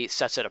nothing really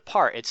sets it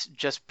apart. It's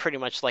just pretty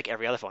much like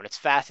every other phone. It's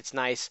fast, it's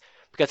nice,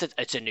 because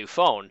it's a new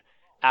phone.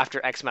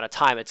 After X amount of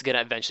time, it's gonna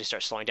eventually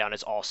start slowing down,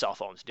 as all cell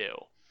phones do.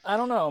 I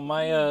don't know.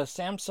 My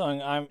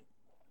Samsung,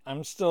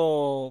 I'm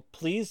still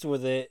pleased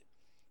with it.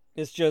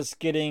 It's just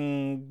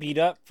getting beat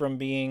up from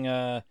being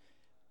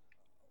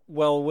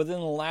within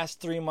the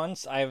last 3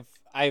 months,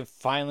 I've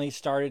finally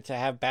started to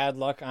have bad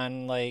luck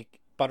on, like,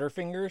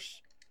 Butterfingers.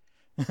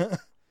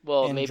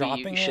 Well, maybe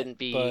you shouldn't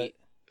be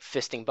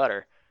fisting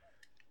butter.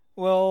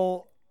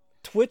 Well,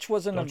 Twitch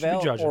wasn't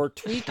available, or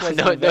Tweak wasn't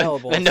no,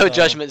 available. No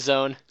judgment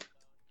zone.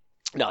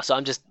 No, so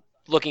I'm just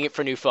looking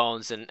for new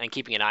phones and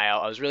keeping an eye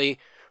out. I was really,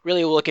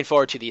 really looking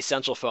forward to the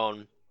Essential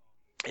phone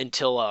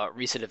until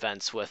recent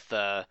events with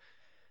the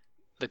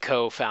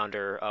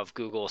co-founder of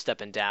Google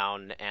stepping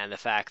down, and the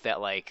fact that,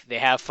 like, they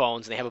have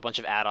phones and they have a bunch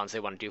of add-ons they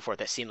want to do for it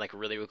that seemed like a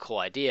really, really cool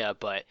idea,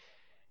 but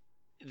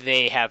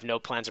they have no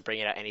plans of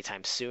bringing it out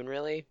anytime soon,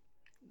 really.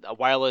 A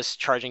wireless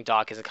charging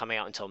dock isn't coming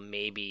out until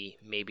maybe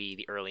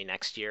the early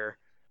next year.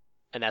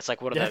 And that's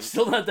like one of That's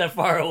still not that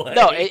far away.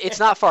 No, it's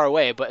not far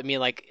away, but I mean,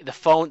 like, the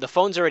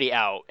phone's already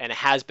out, and it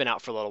has been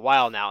out for a little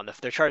while now, and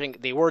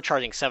they were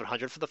charging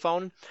 $700 for the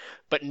phone,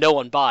 but no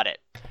one bought it.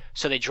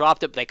 So they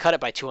dropped it, they cut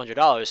it by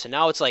 $200, so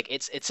now it's like,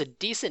 it's a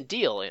decent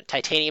deal.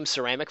 Titanium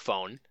ceramic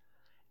phone,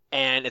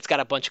 and it's got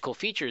a bunch of cool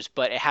features,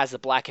 but it has the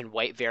black and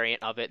white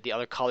variant of it. The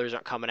other colors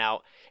aren't coming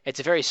out.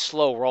 It's a very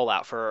slow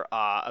rollout for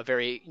a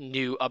very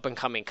new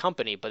up-and-coming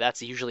company, but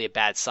that's usually a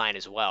bad sign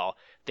as well.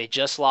 They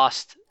just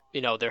lost,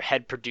 their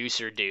head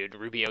producer dude.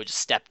 Rubio just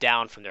stepped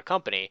down from their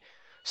company,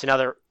 so now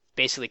they're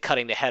basically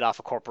cutting the head off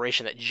a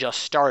corporation that just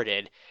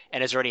started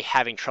and is already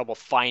having trouble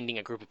finding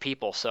a group of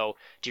people. So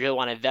do you really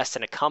want to invest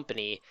in a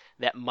company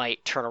that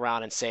might turn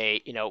around and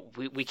say,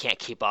 we can't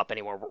keep up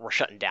anymore, we're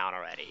shutting down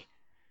already?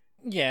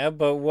 Yeah,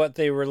 but what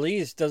they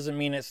released doesn't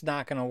mean it's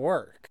not going to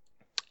work.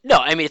 No,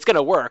 I mean, it's going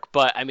to work,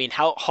 but I mean,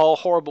 how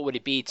horrible would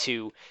it be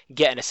to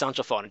get an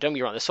Essential phone? And don't get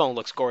me wrong, this phone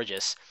looks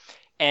gorgeous,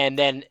 and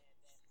then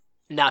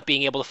not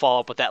being able to follow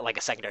up with that like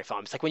a secondary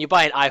phone. It's like when you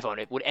buy an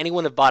iPhone, would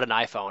anyone have bought an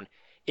iPhone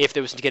if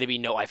there was going to be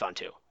no iPhone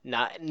 2?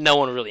 No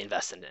one really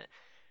invested in it.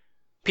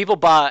 People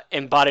bought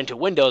into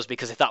Windows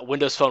because they thought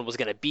Windows Phone was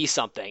going to be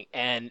something,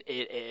 and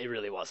it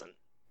really wasn't.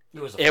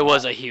 It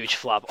was a huge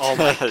flop. Oh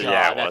my god,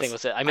 Yeah, that thing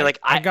was it. I mean,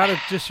 I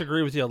gotta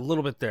disagree with you a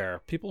little bit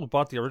there. People who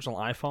bought the original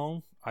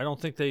iPhone, I don't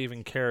think they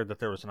even cared that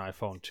there was an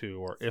iPhone 2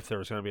 or if there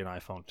was going to be an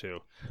iPhone 2.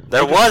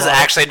 There was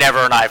actually never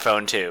an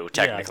iPhone 2,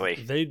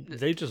 technically. Yeah,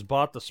 they just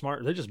bought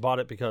They just bought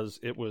it because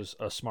it was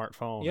a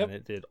smartphone and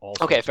it did all.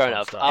 Okay, fair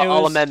enough.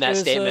 I'll amend that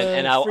statement,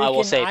 and I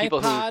will say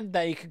people who iPod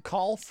that you could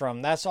call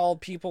from. That's all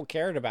people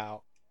cared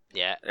about.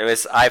 Yeah. It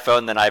was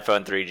iPhone, then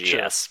iPhone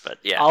 3GS, but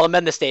yeah. I'll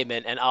amend the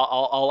statement and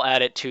I'll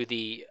add it to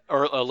the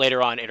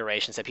later on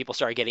iterations that people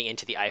started getting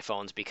into the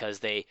iPhones because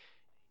they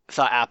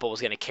thought Apple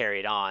was going to carry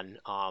it on.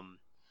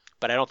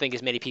 But I don't think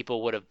as many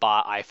people would have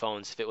bought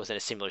iPhones if it was in a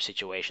similar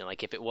situation.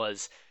 Like if it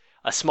was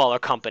a smaller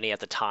company at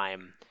the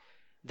time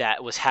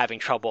that was having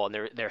trouble and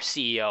their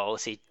CEO,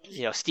 let's see,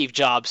 Steve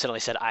Jobs suddenly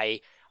said,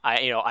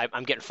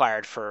 I'm getting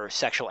fired for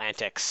sexual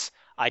antics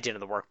I did in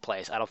the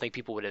workplace. I don't think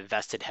people would have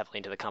invested heavily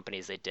into the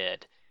companies they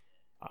did.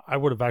 I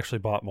would have actually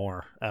bought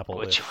more Apple.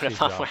 Would you would have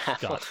bought more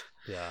Apple?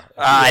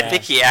 I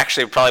think he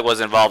actually probably was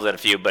involved in a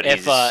few, but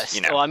he's well,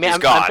 I mean, he's I'm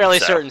gone, fairly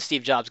so. certain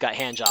Steve Jobs got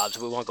hand jobs.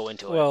 We won't go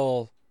into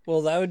it.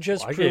 Well, that would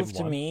just I gave prove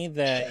to one. me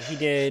that he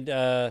did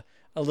a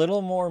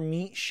little more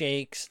meat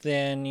shakes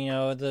than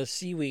the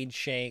seaweed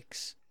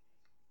shakes.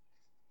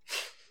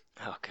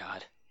 Oh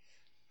God.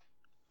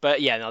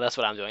 But yeah, no, that's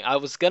what I'm doing. I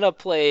was gonna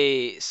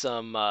play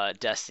some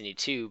Destiny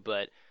 2,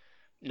 but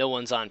no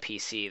one's on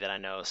PC that I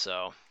know,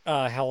 so.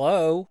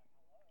 Hello.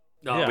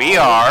 No, We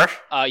are.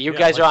 You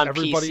guys are on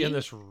everybody PC. in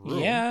this room.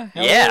 Yeah.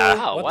 Hello. Yeah.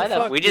 Wow, What why the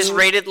the- fuck, We just dude?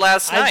 raided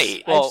last I've,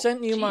 night. I've Well,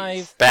 sent you my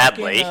geez.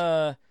 Badly.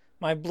 fucking,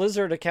 my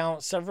Blizzard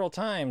account several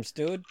times,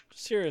 dude.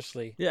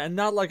 Seriously. Yeah, and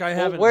not like I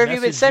haven't. where have you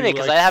been messaged sending?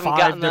 'Cause like I haven't 5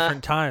 gotten the-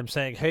 different times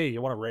saying, "Hey,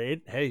 you want to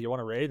raid? Hey, you want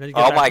to raid?" And then you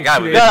get Oh back my to me God,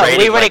 2 we've days been No, later.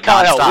 raided we already like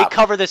covered. We nonstop.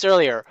 covered this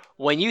earlier.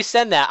 When you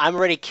send that,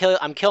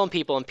 I'm killing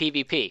people in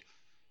PvP.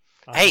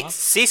 Hey,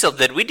 Cecil,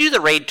 did we do the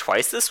raid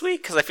twice this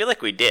week? Because I feel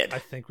like we did. I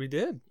think we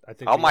did.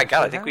 Oh my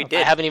God, I think we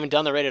did. I haven't even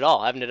done the raid at all.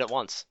 I haven't did it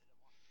once.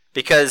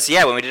 Because,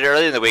 yeah, when we did it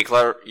earlier in the week,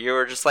 you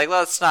were just like,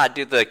 let's not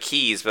do the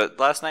keys. But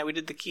last night we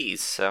did the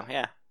keys, so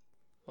yeah.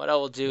 What I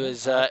will do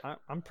is,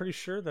 I'm pretty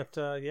sure that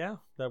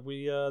that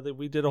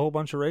we did a whole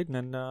bunch of raiding,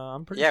 and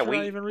I'm pretty Yeah, sure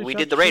I even reached we out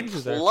did to the raid.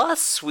 James there.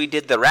 Plus, we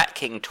did the Rat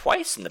King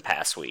twice in the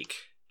past week.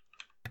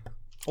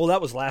 Well,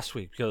 that was last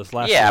week because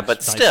last Yeah, week's but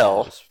night still.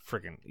 was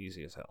freaking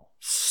easy as hell.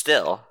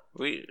 Still,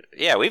 we've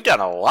done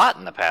a lot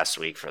in the past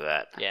week for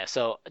that. yeah.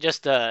 So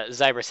just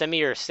Zyber, send me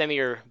your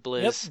Yep,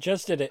 Blizz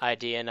just did it.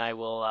 ID, and I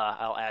will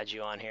I'll add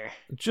you on here.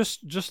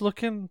 Just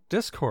look in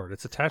Discord.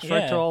 It's attached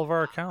right Yeah. to all of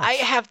our accounts. I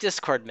have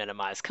Discord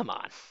minimized. Come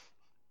on,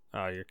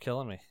 Oh, you're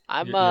killing me.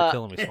 I'm you're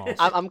killing me, Smalls.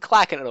 I'm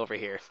clacking it over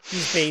here.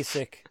 He's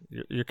basic.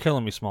 You're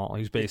killing me, Small.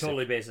 He's basic.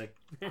 Totally basic.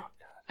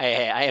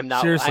 Hey, I am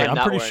not. Seriously, I am I'm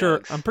not pretty wearing sure.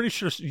 Uggs. I'm pretty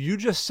sure you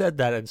just said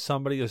that, and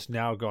somebody is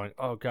now going,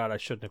 "Oh God, I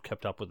shouldn't have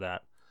kept up with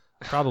that."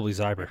 Probably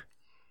Zyber.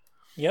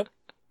 Yep.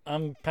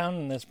 I'm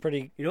pounding this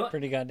pretty You know what?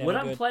 pretty goddamn What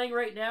I'm good. playing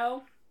right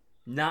now,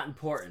 not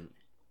important.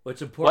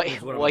 What's important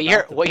is what I'm you're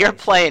about to what you're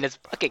play. playing is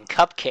fucking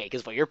Cupcake.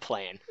 Is what you're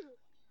playing.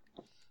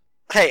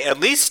 Hey, at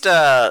least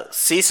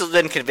Cecil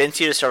didn't convince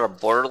you to start a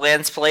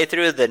Borderlands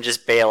playthrough, then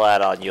just bail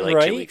out on you like 2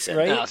 Right, weeks in.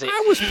 right. No, see,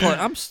 I was playing.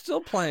 I'm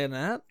still playing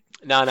that.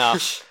 no.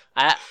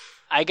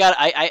 I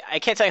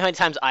can't tell you how many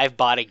times I've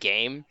bought a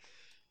game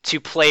to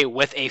play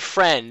with a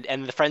friend,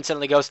 and the friend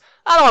suddenly goes,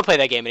 "I don't want to play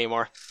that game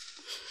anymore."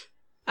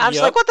 I'm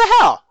just Yep. like, "What the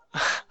hell?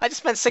 I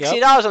just spent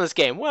 $60 on this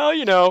game."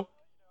 Well,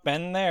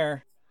 Been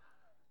there.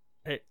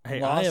 Hey, I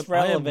Lost am,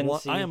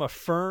 relevancy. I am a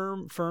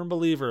firm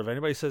believer. If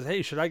anybody says,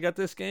 "Hey, should I get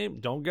this game?"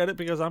 Don't get it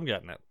because I'm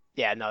getting it.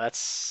 yeah, no,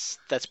 that's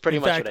pretty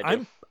In much fact, what I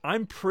do.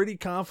 I'm pretty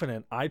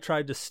confident I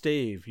tried to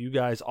stave you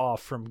guys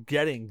off from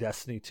getting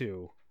Destiny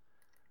 2.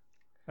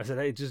 I said,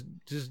 "Hey, just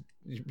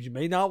you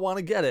may not want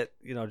to get it.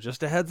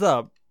 Just a heads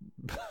up."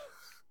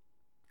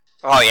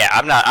 Oh yeah,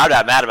 I'm not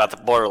mad about the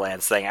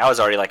Borderlands thing. I was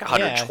already like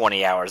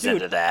 120 hours Dude,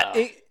 into that.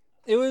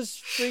 It was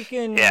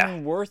freaking Yeah.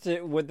 worth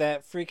it with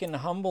that freaking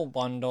Humble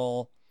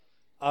Bundle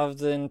of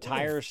the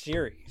entire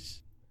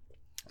series.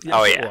 Yes,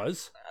 Oh, it yeah.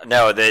 was.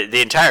 No,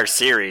 the entire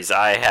series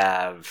I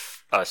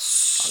have a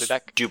be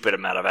back. stupid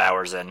amount of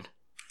hours in.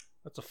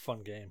 That's a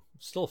fun game.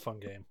 Still a fun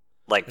game.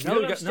 Like And now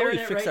know that we, what I'm now we staring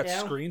at fixed right that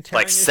now? screen tearing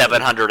like issue-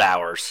 700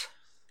 hours.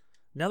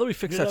 Now that we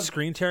fixed You know that what-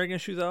 screen tearing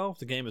issue, though,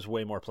 the game is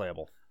way more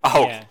playable.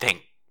 Oh, Yeah.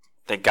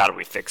 thank God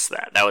we fixed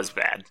that. That was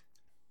bad.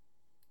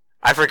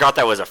 I forgot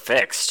that was a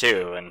fix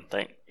too, and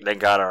thank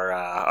God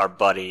our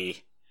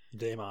buddy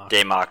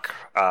Damok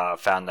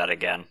found that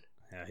again.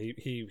 Yeah,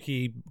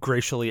 he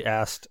graciously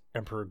asked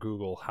Emperor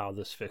Google how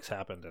this fix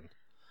happened, and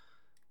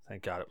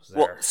thank God it was there.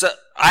 Well, so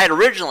I had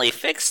originally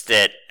fixed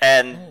it,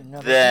 and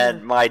never then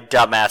did. my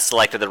dumbass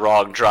selected the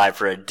wrong drive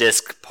for a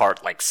disc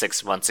part like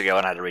 6 months ago,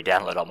 and I had to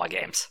re-download all my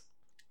games.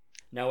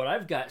 Now, what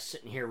I've got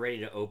sitting here ready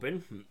to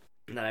open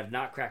that I've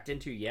not cracked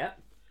into yet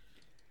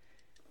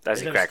As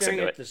is he I'm cracks staring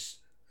into at it. this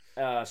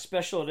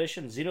special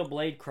edition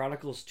Xenoblade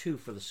Chronicles 2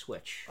 for the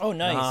Switch. Oh,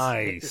 nice.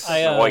 Nice. This is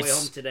I, on my way Nice.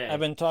 home today. I've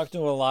been talking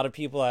to a lot of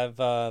people. I've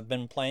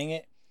been playing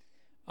it.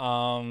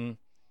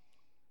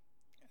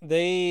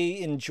 They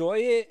enjoy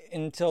it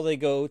until they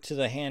go to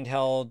the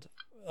handheld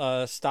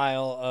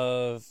style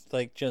of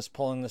like just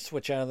pulling the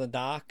Switch out of the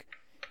dock.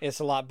 It's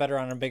a lot better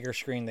on a bigger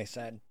screen, they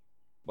said.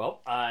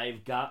 Well,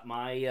 I've got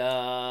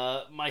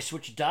my my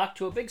Switch docked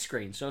to a big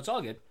screen, so it's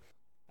all good.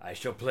 I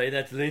shall play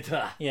that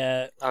later.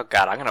 Yeah. Oh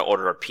God, I'm gonna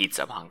order a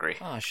pizza. I'm hungry.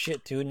 Oh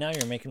shit, dude! Now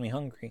you're making me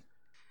hungry.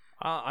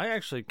 I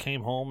actually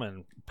came home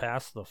and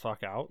passed the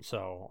fuck out,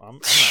 so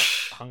I'm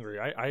hungry.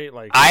 I ate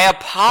like. I 20 White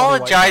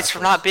apologize for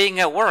Castles. not being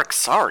at work.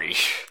 Sorry.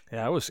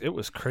 Yeah, it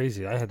was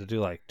crazy. I had to do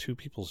like 2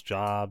 people's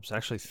jobs,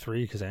 actually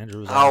 3 because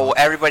Andrew was. Oh, out.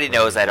 everybody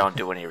knows I don't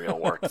do any real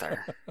work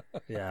there.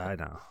 Yeah, I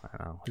know.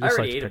 We I just already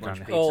like to ate a pick bunch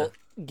on of you. pizza. Well,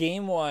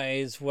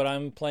 game-wise, what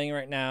I'm playing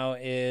right now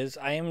is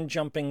I am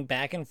jumping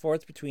back and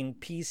forth between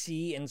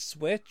PC and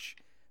Switch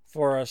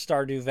for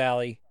Stardew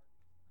Valley.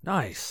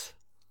 Nice.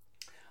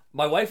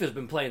 My wife has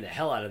been playing the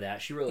hell out of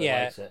that. She really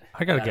Yeah. likes it.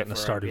 I gotta Got get it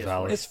into for, Stardew PS4.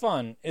 Valley. It's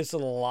fun. It's a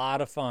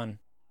lot of fun.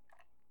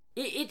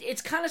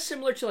 It's kind of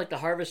similar to like the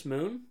Harvest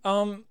Moon,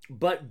 Um,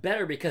 but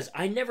better because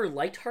I never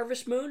liked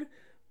Harvest Moon,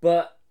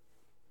 but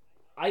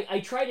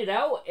I tried it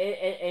out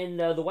and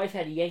the wife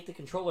had to yank the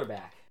controller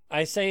back.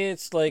 I say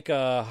it's like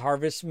a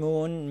Harvest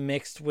Moon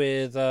mixed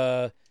with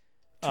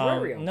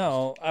Terraria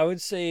no, I would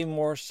say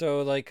more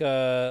so like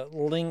a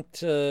Link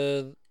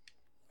to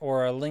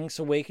or a Link's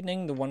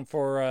Awakening, the one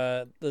for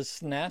the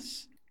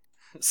SNES.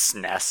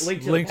 SNES.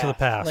 Link to the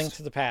Past. Link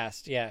to the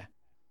Past, yeah.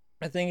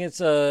 I think it's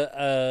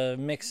a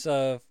mix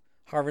of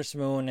Harvest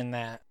Moon and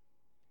that.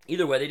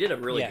 Either way, they did a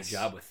really Yes. good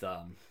job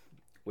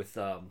with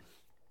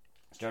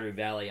Stardew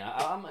Valley.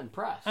 I'm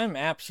impressed. I'm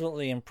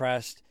absolutely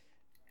impressed.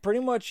 Pretty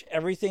much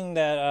everything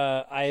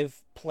that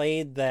I've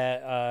played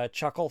that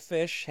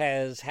Chucklefish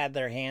has had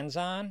their hands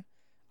on,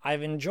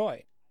 I've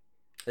enjoyed.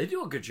 They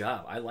do a good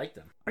job. I like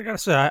them. I gotta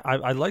say,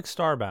 I like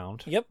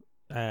Starbound. Yep.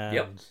 And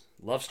Yep,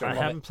 love I Stardew.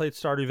 haven't played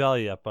Stardew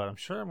Valley yet, but I'm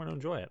sure I'm gonna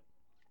enjoy it.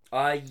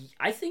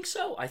 I think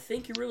so. I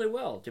think you really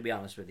will, to be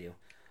honest with you.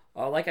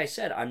 Like I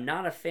said, I'm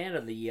not a fan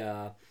of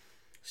the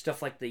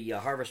stuff like the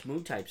Harvest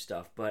Moon type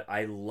stuff, but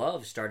I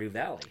love Stardew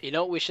Valley. You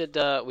know what we should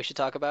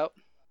talk about?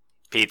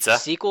 Pizza.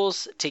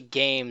 Sequels to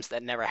games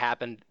that never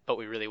happened, but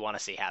we really want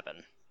to see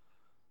happen.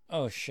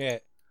 Oh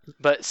shit.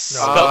 But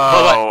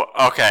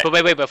Okay. But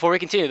wait, before we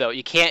continue though,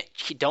 you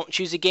don't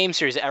choose a game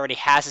series that already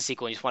has a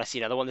sequel and you just want to see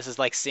another one. This is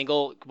like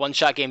single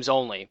one-shot games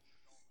only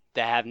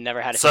that have never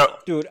had a sequel.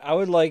 Dude, I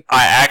would like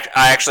I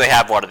actually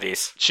have one of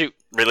these Shoot.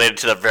 related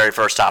to the very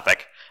first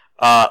topic.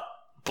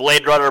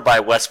 Blade Runner by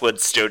Westwood Oh,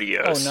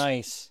 Studios.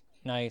 nice.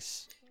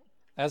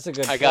 That's a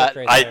good I pick got-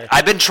 right there.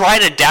 I've been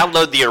trying to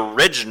download the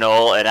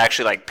original and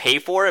actually like pay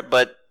for it,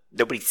 but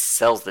nobody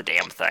sells the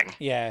damn thing.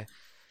 Yeah.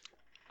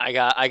 I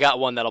got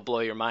one that'll blow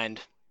your mind.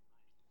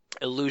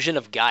 Illusion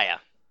of Gaia.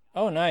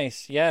 Oh,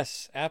 nice.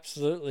 Yes,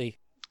 absolutely.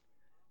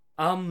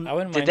 I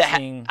wouldn't Did mind that?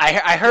 seeing.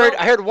 I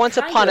heard once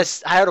kind upon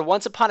of. I heard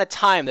once upon a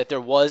time that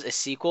there was a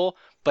sequel,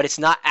 but it's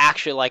not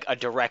actually like a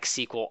direct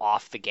sequel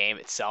off the game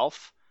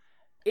itself.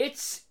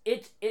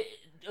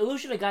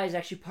 Illusion of Gaia is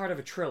actually part of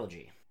a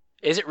trilogy.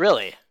 Is it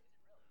really?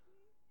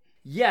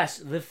 Yes,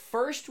 the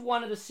first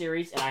one of the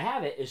series, and I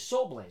have it, is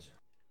Soul Blazer.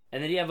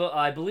 And then you have,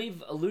 I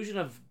believe, Illusion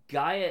of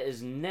Gaia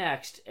is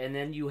next, and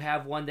then you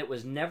have one that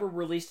was never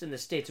released in the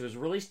States. It was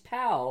released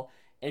PAL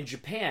in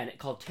Japan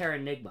called Terra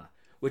Enigma,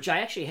 which I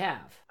actually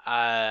have.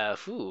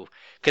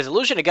 Because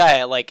Illusion of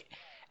Gaia, like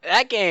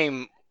that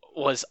game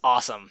was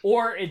awesome.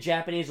 Or in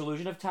Japanese,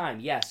 Illusion of Time,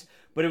 yes.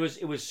 But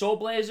it was Soul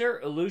Blazer,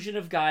 Illusion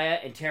of Gaia,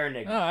 and Terra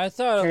Enigma. Oh, I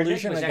thought Terra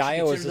Illusion Enigma of actually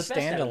Gaia was a considered the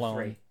best out of the standalone.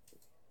 three.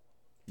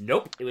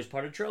 Nope, it was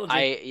part of trilogy.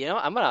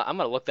 I'm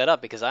gonna look that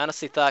up because I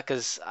honestly thought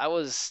because I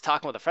was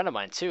talking with a friend of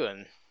mine too,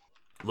 and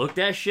Look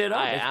that shit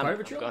up. It's part of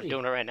a I'm trilogy.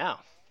 doing it right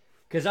now.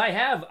 Because I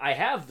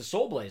have the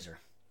Soul Blazer,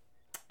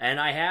 and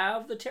I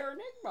have the Terra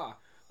Enigma.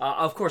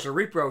 Of course, a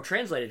repro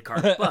translated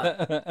card,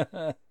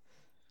 but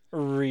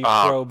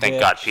Repro Thank bitch.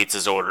 God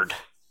pizza's ordered.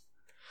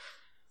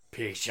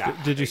 pizza.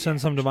 Did you send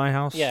some to my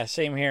house? Yeah,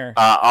 same here.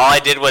 All I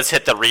did was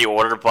hit the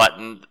reorder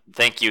button.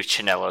 Thank you,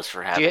 Chinellos,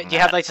 for Do having you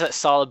have that. like a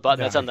solid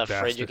button that's Yeah, on the you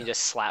fridge you bastard. can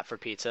just slap for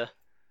pizza?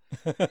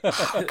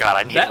 Oh, God,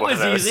 I need That one was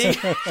of those. easy.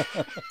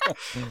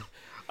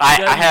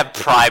 I have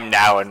Prime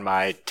now in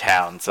my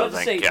town, so Let's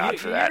thank say, God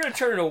for you're that. gonna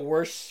turn into a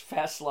worse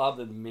fat slob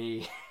than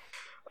me.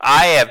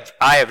 I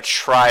have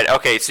tried.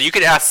 Okay, so you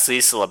could ask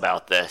Cecil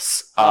about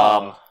this,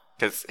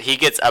 because he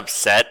gets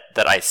upset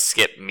that I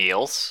skip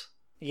meals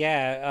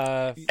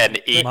Yeah,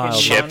 and eat Mild.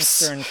 chips.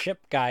 monster and chip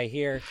guy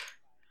here.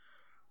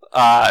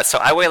 So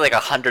I weigh like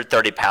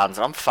 130 pounds,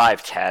 and I'm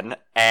 5'10",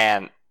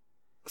 and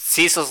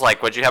Cecil's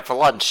like, "What'd you have for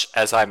lunch?"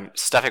 As I'm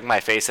stuffing my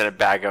face in a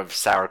bag of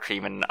sour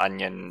cream and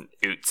onion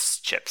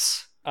Oots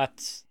chips.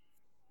 Uts.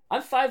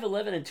 I'm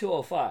 5'11" and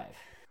 205.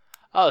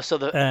 Oh, so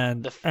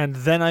And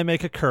then I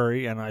make a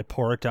curry and I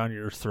pour it down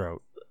your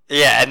throat.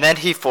 Yeah, and then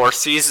he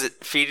feeds me. How is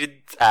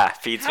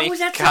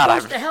that God,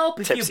 supposed I'm to help?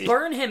 If tipsy. you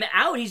burn him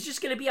out, he's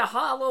just gonna be a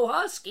hollow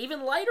husk,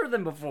 even lighter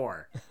than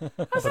before. How's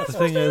that But the supposed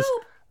thing to is,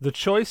 help? the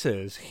choice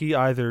is he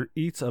either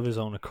eats of his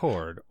own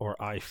accord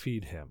or I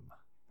feed him.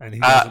 And he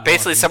doesn't want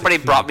Basically, me to somebody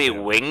feed brought me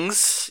him.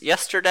 wings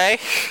yesterday.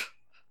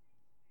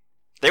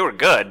 They were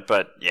good,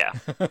 but yeah.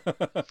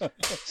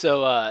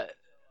 so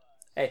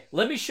Hey,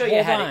 let me show you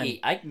Hold how on, to eat.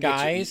 I can get you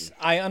guys. eating.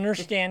 I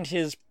understand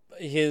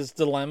his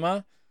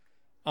dilemma,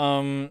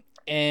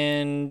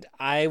 and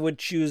I would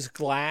choose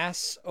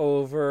glass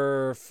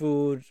over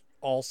food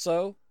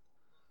also.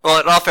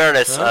 Well, in all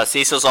fairness, Huh?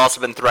 Cecil's also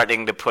been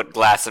threatening to put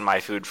glass in my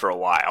food for a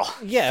while.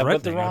 Yeah,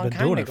 but the Threatening. wrong I've been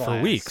kind doing of it glass.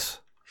 for weeks.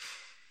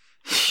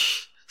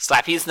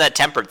 Stop using that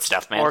tempered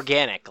stuff, man.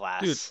 Organic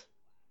glass. Dude.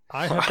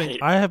 I Right.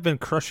 have been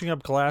crushing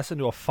up glass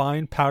into a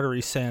fine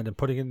powdery sand and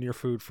putting it in your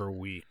food for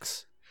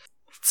weeks.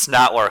 It's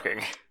not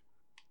working.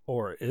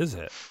 Or is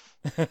it?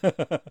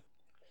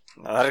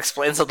 Well, that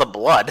explains all the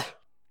blood.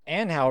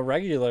 And how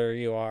regular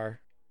you are.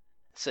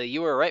 So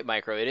you were right,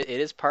 Micro. It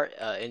is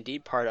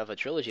indeed part of a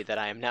trilogy that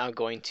I am now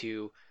going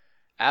to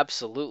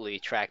absolutely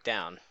track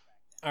down.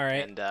 All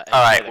right. And All play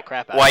right, the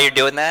crap out while of you're it.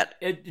 doing that,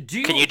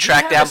 Do can you do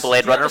track have down a-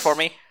 Blade do you have Runner a- for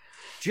me?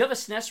 Do you have a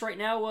SNES right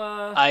now?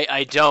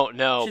 I don't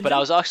know, Should but you? I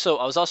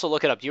was also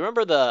looking up. Do you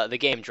remember the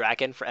game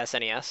Draken for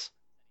SNES?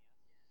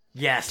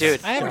 Yes,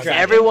 Dude, I have a God,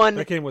 Dragon. everyone.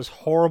 That game was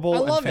horrible I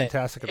love and it.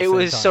 fantastic at the It same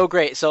was time. so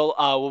great. So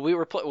when we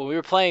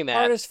were playing that,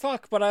 Hard as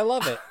fuck, but I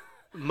love it.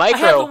 I have the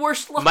Micro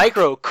worst luck.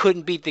 Micro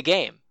couldn't beat the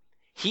game.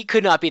 He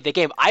could not beat the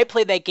game. I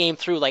played that game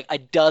through like a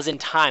dozen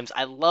times.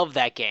 I love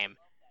that game,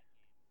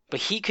 but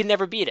he could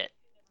never beat it.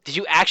 Did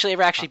you actually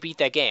beat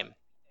that game?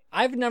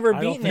 I've never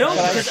I don't beaten think it, No, but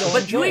I so. still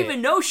but you enjoy even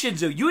it. know,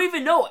 Shinzo. You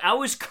even know I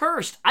was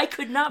cursed. I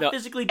could not No,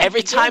 physically beat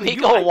Every the time game. he'd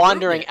You- I go ruined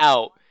wandering it.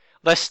 out,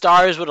 the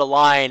stars would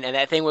align and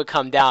that thing would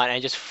come down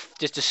and just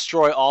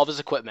destroy all of his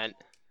equipment.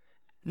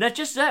 Not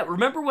just that.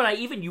 Remember when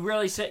you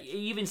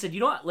even said, you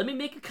know what? Let me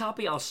make a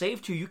copy. I'll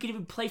save to you. You can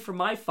even play from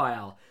my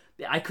file.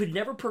 I could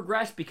never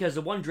progress because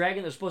the one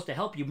dragon that was supposed to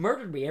help you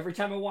murdered me every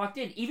time I walked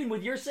in, even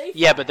with your save.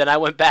 Yeah, file. but then I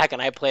went back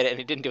and I played it and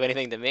it didn't do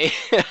anything to me.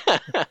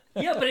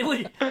 Yeah, but it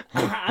would.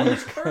 I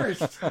was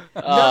cursed. Oh,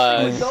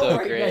 Nothing would it's go so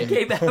right great.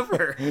 in that game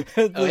ever.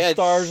 The Oh, yeah,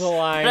 stars it's-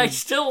 align. But I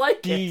still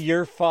like D, it.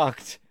 you're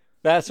fucked.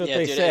 That's what Yeah,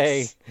 they dude,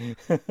 say.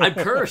 I'm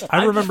cursed. I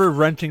I'm remember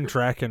renting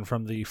Draken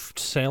from the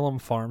Salem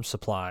Farm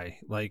Supply,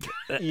 like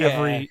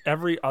Yeah.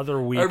 every other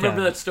weekend.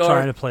 remember that store.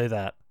 Trying to play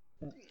that.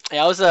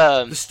 Yeah, I was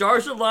The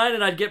stars would line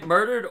and I'd get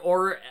murdered,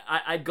 or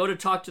I'd go to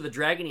talk to the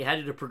dragon. He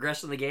had to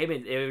progress in the game,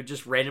 and it would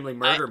just randomly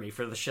murder me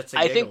for the shits and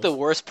I think the giggles.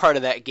 worst part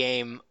of that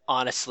game,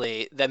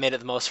 honestly, that made it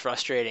the most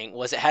frustrating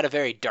was it had a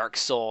very Dark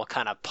Soul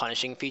kind of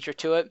punishing feature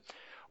to it,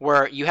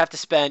 where you have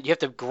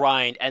to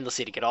grind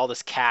endlessly to get all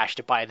this cash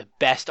to buy the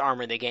best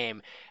armor in the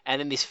game, and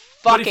then these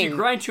But fucking if you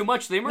grind too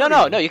much, they murder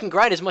no, you. you can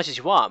grind as much as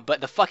you want,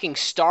 but the fucking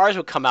stars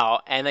would come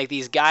out, and like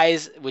these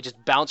guys would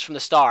just bounce from the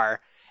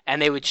star, and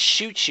they would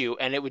shoot you,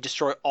 and it would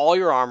destroy all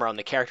your armor on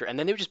the character, and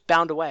then they would just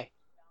bound away.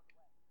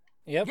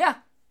 Yep.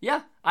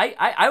 Yeah.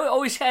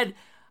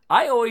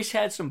 I always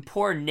had some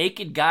poor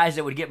naked guys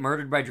that would get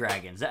murdered by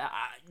dragons.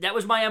 That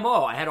was my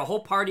MO. I had a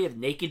whole party of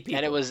naked people.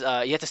 And it was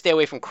you had to stay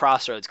away from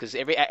crossroads because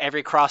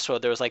every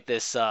crossroad there was like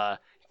this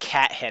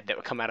cat head that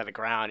would come out of the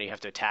ground and you have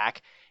to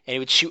attack, and it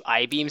would shoot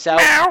eye beams out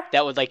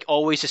that would like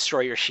always destroy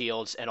your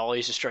shields and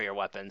always destroy your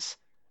weapons.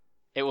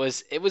 It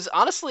was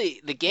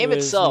honestly the game It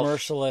was itself.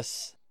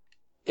 merciless.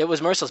 It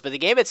was merciless, but the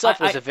game itself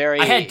was a very.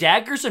 I had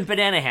daggers and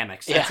banana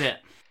hammocks. That's it.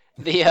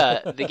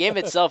 The game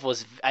itself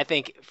was, I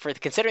think, for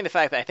considering the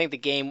fact that I think the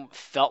game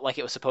felt like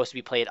it was supposed to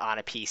be played on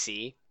a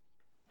PC,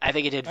 I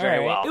think it did very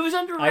Alright. well. It was I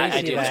underrated.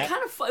 can see It was that.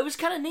 kind of fun. It was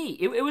kind of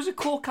neat. It was a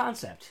cool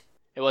concept.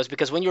 It was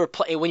because when you're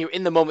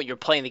in the moment, you're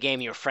playing the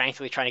game, you're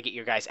frantically trying to get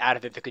your guys out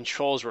of it. The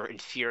controls were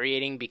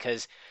infuriating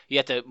because you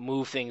had to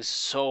move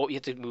things, you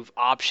had to move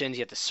options,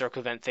 you had to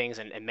circumvent things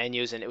and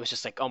menus, and it was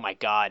just like, oh my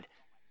god.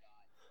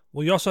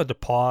 Well, you also had to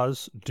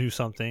pause, do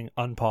something,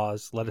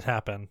 unpause, let it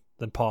happen,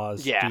 then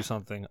pause, Yeah. do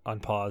something,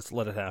 unpause,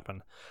 let it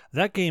happen.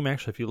 That game,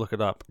 actually, if you look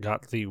it up,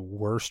 got the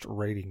worst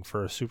rating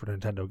for a Super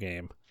Nintendo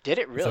game. Did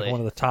it It's really? like one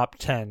of the top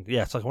 10.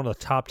 Yeah, it's like one of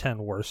the top 10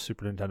 worst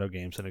Super Nintendo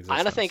games in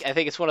existence. I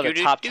think it's one of the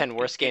top 10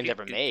 worst games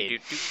ever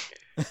made.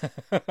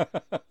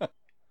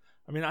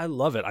 I mean, I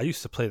love it. I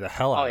used to play the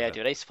hell out Oh of yeah, it.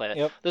 dude, I used to play that.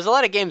 Yep. There's a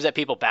lot of games that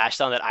people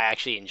bashed on that I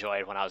actually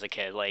enjoyed when I was a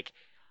kid. Like,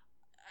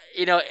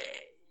 you know,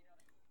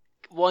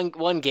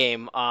 one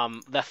game,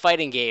 the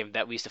fighting game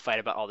that we used to fight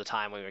about all the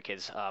time when we were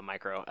kids,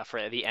 Micro,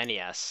 for the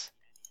NES,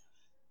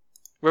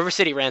 River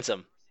City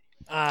Ransom.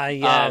 Ah,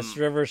 yes,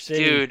 Um, River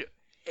City. Dude,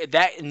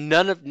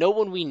 no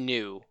one we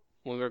knew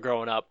when we were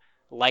growing up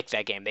liked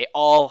that game. They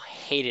all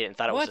hated it and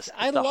thought it what? was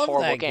I a love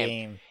horrible that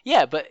game.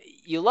 Yeah, but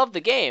you love the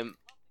game,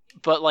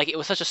 but like it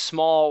was such a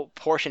small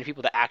portion of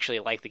people that actually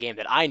liked the game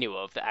that I knew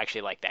of that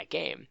actually liked that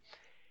game,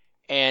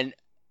 and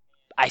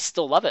I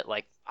still love it.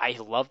 Like I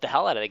love the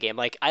hell out of the game.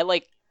 Like I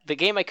like the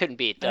game I couldn't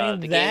beat. I mean,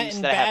 The that games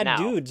and that I have Bad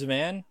now. Dudes,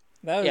 man.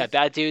 That was, Yeah,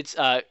 Bad Dudes.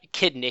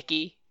 Kid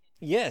Nicky.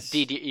 Yes. Do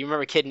you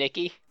remember Kid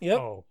Nicky? Yep.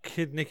 Oh,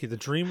 Kid Nicky, the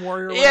Dream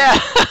Warrior? or Yeah.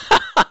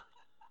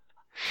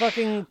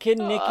 Fucking Kid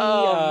Nicky.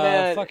 Oh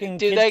man, fucking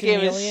dude, Kid that game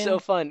Chameleon. is so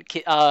fun.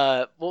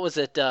 What was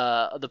it?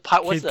 What's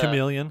Kid the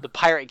Chameleon? the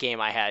pirate game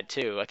I had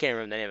too? I can't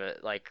remember the name of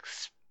it. Like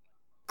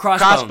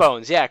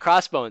Crossbones. Yeah,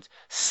 Crossbones.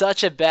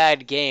 Such a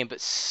bad game, but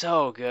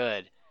so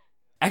good.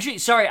 Actually,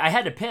 sorry, I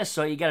had to piss,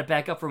 so you got to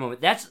back up for a moment.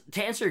 That's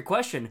to answer your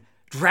question.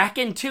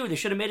 Draken 2. They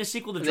should have made a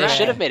sequel to They Draken.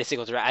 should have made a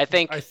sequel to it. I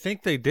think. I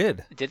think they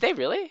did. Did they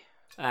really?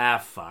 Ah,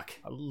 fuck.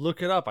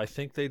 Look it up. I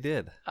think they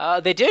did.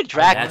 They did.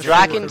 that's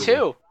Draken true.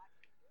 2.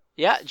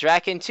 Yeah,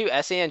 Draken 2.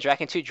 SAN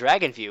Draken 2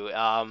 Dragon View.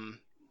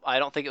 I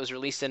don't think it was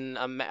released in.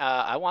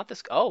 I want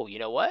this. Oh, you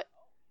know what?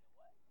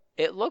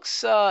 It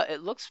looks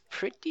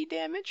pretty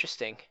damn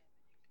interesting.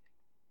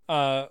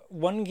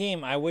 One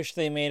game I wish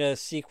they made a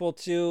sequel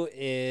to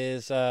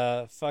is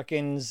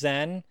fucking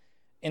Zen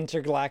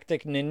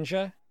Intergalactic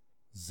Ninja.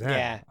 Zen.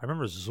 Yeah. I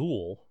remember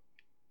Zool.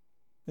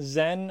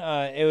 Zen,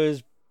 it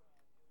was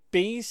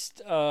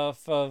based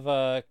off of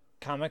a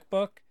comic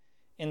book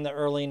in the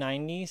early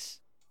 90s.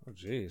 Oh,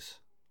 jeez.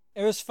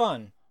 It was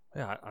fun.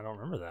 Yeah, I don't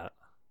remember that.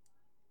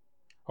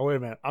 Oh, wait a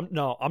minute. I'm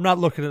not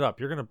looking it up.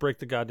 You're gonna break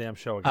the goddamn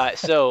show again.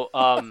 So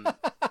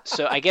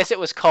I guess it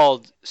was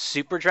called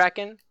Super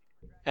Dragon,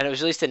 and it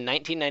was released in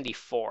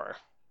 1994.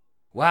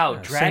 Wow,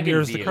 Yeah, same Dragon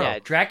year as the View. Crow. Yeah,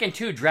 Dragon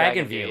 2,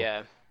 Dragon View.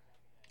 Yeah.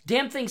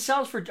 Damn thing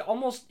sells for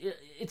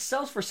it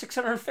sells for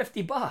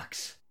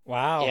 $650.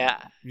 Wow.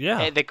 Yeah. Yeah.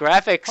 Hey, the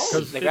graphics.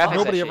 Holy The shit. graphics.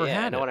 Nobody actually, ever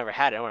yeah, had no it. one ever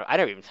had it. I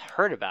never even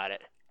heard about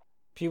it.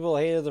 People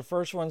hated the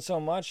first one so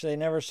much they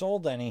never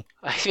sold any.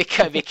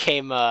 It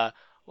became what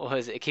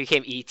was it? It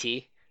became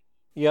E.T.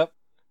 Yep.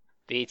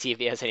 The E.T. of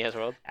the SNES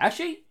world.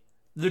 Actually,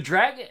 the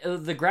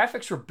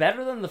graphics were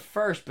better than the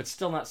first, but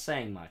still not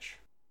saying much.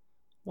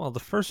 Well, the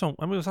first one,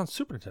 I mean, it was on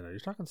Super Nintendo. You're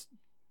talking.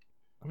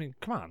 I mean,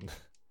 come on.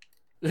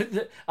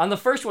 On the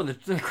first one, the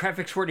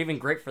graphics weren't even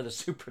great for the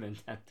Super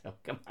Nintendo.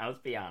 Come on, let's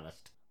be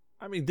honest.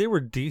 I mean, they were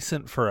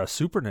decent for a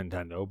Super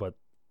Nintendo, but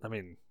I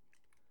mean,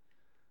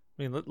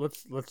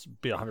 let's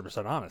be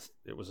 100% honest.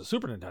 It was a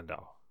Super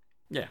Nintendo.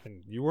 Yeah.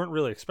 And you weren't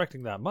really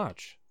expecting that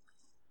much.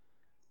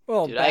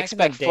 Well, Dude, back I in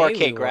expect the day, 4K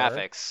we were.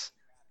 graphics.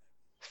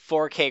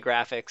 4K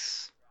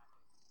graphics.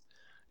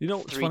 You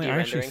know, it's 3D funny. I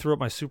actually rendering. threw up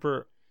my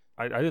Super.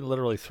 I didn't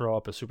literally throw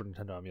up a Super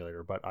Nintendo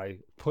emulator, but I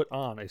put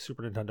on a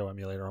Super Nintendo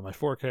emulator on my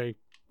 4K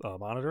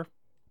monitor.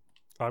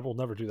 I will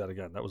never do that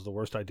again. That was the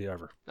worst idea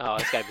ever. Oh,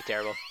 it's gotta be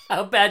terrible.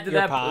 How bad did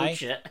Your that pie?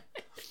 pooch it?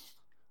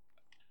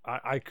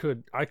 I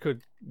could.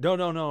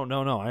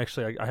 No.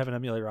 Actually, I have an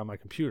emulator on my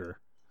computer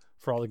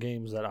for all the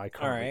games that I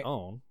currently right.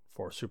 own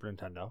for Super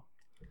Nintendo,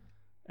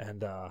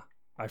 and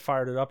I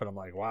fired it up, and I'm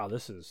like, wow,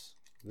 this is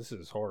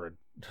horrid.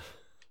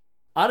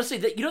 Honestly,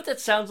 you know what that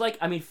sounds like?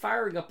 I mean,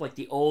 firing up like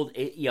the old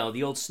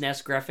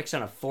SNES graphics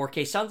on a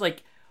 4K sounds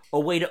like a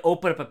way to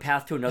open up a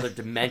path to another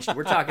dimension.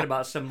 We're talking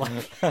about some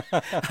like,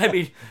 I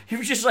mean,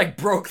 you just like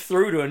broke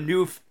through to a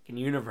new fucking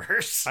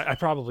universe. I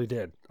probably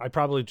did. I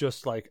probably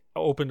just like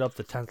opened up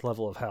the 10th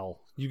level of hell.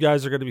 You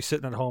guys are going to be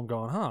sitting at home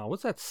going, huh,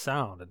 what's that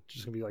sound? It's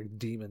just going to be like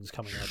demons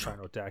coming out trying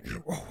to attack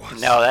you.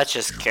 No, that's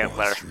just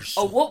Kintler.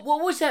 Oh, what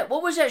was that?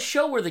 What was that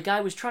show where the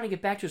guy was trying to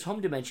get back to his home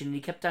dimension and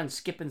he kept on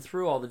skipping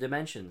through all the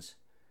dimensions?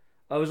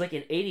 Oh, it was like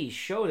an 80s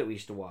show that we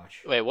used to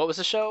watch. Wait, what was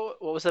the show?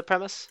 What was the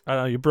premise? I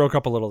know, you broke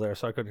up a little there,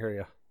 so I couldn't hear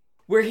you.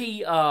 Where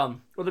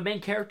the main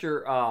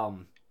character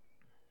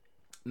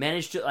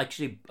managed to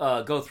actually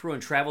go through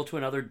and travel to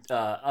other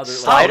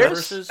Sliders?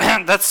 universes.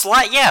 That's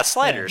sliders. Yeah,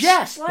 sliders. Yep,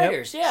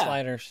 Yeah,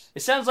 sliders.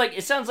 It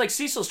sounds like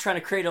Cecil's trying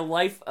to create a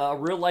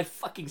real life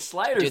fucking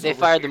sliders. Dude, they over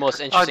fired here. the most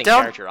interesting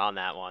don't- character on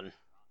that one.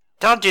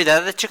 Don't do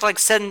that. It took like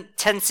 10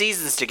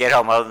 seasons to get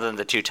home, other than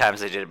the 2 times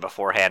they did it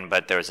beforehand.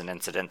 But there was an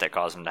incident that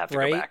caused them to have to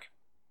Right. go back.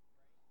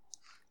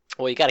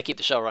 Well, you got to keep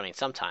the show running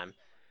sometime.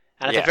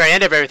 And at Yeah. the very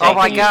end of everything, Oh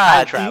my you God.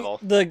 time travel.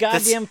 The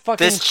goddamn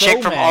fucking This chick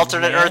from Cro-Mag,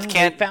 alternate man. Earth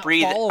can't They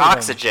breathe followed him.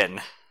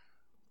 oxygen.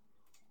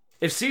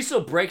 If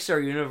Cecil breaks our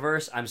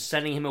universe, I'm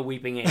sending him a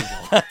weeping angel.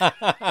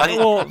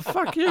 Well,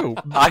 fuck you.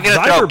 I'm gonna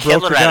Zyber throw broke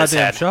Kintler the at his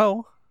goddamn head.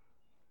 show.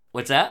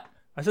 What's that?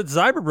 I said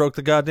Zyber broke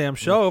the goddamn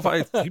show.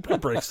 If he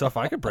could break stuff,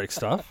 I could break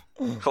stuff.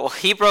 Well,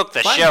 he broke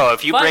the Fine- show.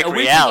 If you fine, break a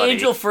weeping reality,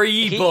 angel for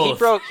ye He both.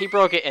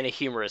 broke it in a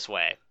humorous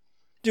way.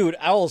 Dude,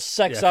 I will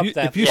sex Yeah, up if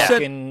that you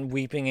fucking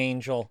weeping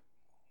angel.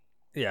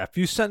 Yeah, if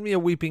you send me a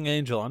weeping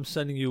angel, I'm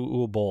sending you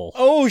a bowl.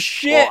 Oh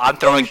shit! Well, I'm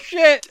throwing- Oh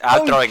shit!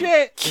 I'm oh, throwing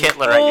shit.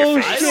 Kintler at your Oh,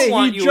 face. I shit. don't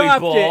want he you,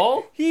 dropped Ebol.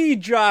 it. He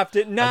dropped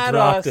it, not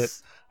dropped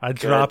us. I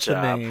dropped the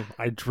job. name.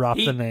 I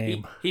dropped the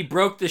name. He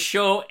broke the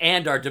show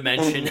and our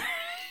dimension.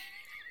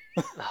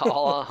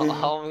 All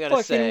I'm gonna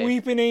Fucking say.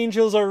 weeping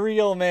angels are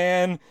real,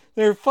 man.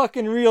 They're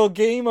fucking real.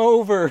 Game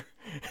over.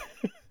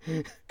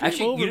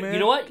 Actually, over, you man.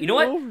 know what? You know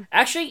Game what? over.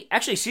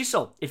 Actually,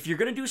 Cecil, if you're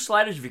gonna do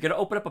sliders, if you're gonna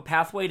open up a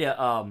pathway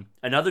to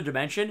another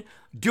dimension,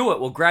 do it.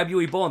 We'll grab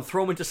you, Ebo, and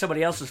throw him into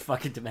somebody else's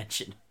fucking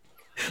dimension.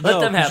 Let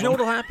them 'cause have you know him.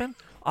 what'll happen?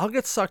 I'll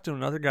get sucked to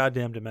another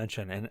goddamn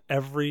dimension, and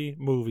every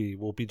movie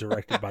will be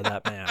directed by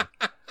that man.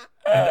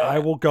 And I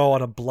will go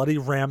on a bloody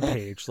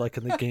rampage like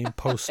in the game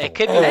Postal. It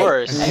could be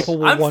worse. People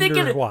will I'm wonder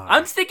thinking. why.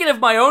 I'm thinking of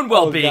my own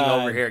well-being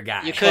God. over here,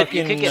 guys. You could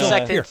Fucking, get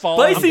sucked in. here,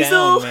 falling Bye,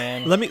 Cecil. down,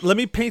 man. Let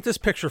me paint this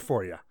picture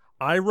for you.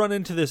 I run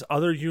into this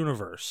other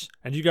universe,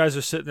 and you guys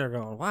are sitting there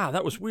going, wow,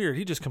 that was weird.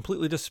 He just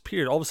completely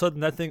disappeared. All of a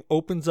sudden, that thing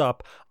opens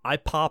up. I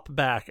pop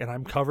back, and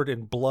I'm covered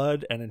in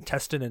blood and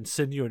intestine and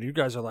sinew, and you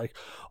guys are like,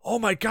 oh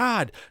my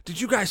God, did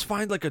you guys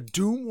find like a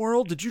Doom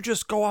world? Did you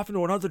just go off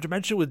into another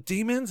dimension with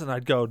demons? And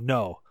I'd go,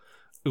 no.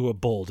 Uwe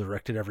Boll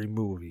directed every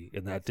movie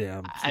in that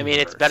damn I mean, it's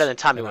universe, better than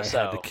Tommy and I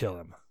Wiseau. had to kill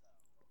him.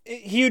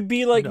 He would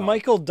be like No.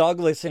 Michael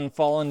Douglas in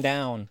Falling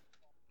Down.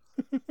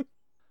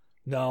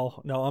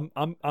 No,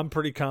 I'm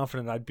pretty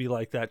confident I'd be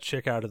like that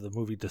chick out of the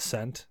movie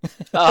Descent.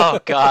 Oh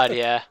God,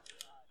 yeah.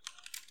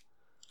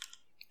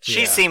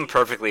 She seemed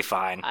perfectly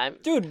fine.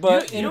 Dude,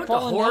 but You know in what the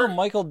Fallen horror- Down,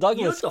 Michael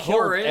Douglas the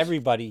horror killed is?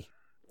 everybody.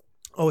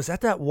 Oh, is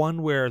that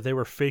one where they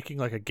were faking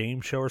like a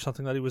game show or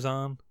something that he was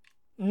on?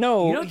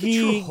 No, You know what the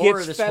true he horror of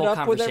gets this fed whole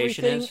up with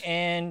conversation everything, is?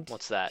 and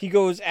What's that? he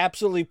goes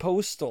absolutely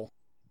postal.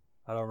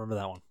 I don't remember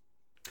that one.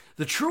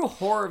 The true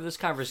horror of this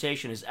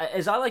conversation is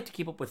I like to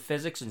keep up with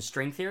physics and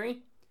string theory.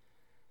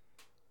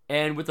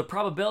 And with the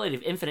probability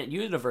of infinite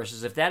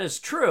universes, if that is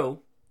true,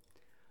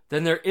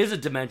 then there is a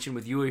dimension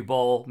with Uwe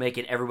Boll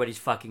making everybody's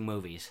fucking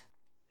movies.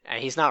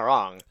 And he's not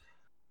wrong.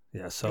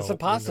 Yeah, so It's a we're never gonna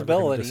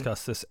possibility.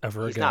 discuss this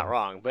ever He's again. not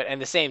wrong. But at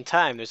the same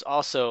time, there's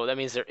also that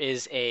means there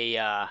is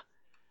a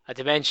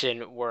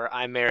dimension where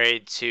I'm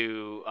married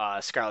to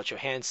Scarlett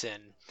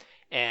Johansson,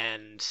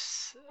 and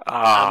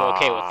I'm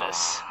okay with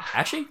this.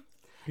 Actually,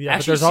 Yeah, but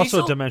Actually, there's also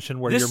Cecil, a dimension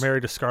where this- you're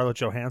married to Scarlett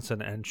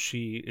Johansson and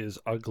she is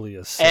ugly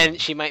as sin.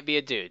 And she might be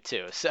a dude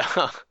too. So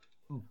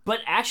but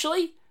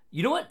actually,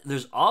 you know what?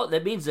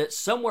 That means that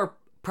somewhere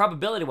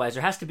probability-wise,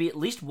 there has to be at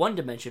least one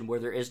dimension where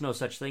there is no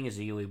such thing as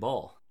a Uwe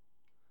Boll.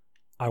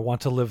 I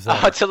want to live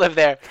there. to live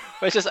there,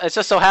 but it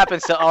just so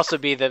happens to also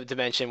be the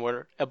dimension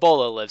where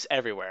Ebola lives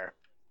everywhere.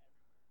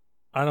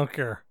 I don't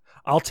care.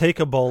 I'll take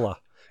Ebola.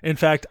 In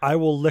fact, I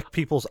will lick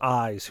people's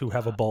eyes who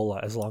have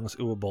Ebola as long as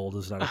Uwe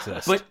does not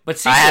exist.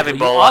 But I have Cecil,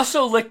 you Ebola.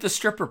 also lick the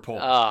stripper pole.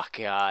 Oh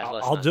God,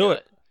 let's I'll not do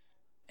it.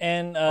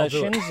 And I'll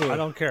do it. Shinzu, I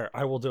don't care.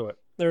 I will do it.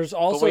 there's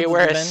also we the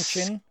wear a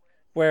dimension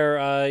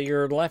where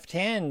your left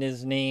hand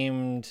is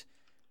named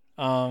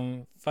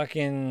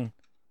fucking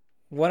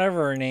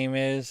whatever her name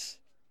is,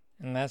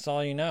 and that's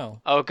all you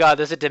know. Oh God,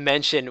 there's a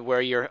dimension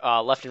where your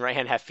left and right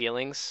hand have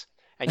feelings,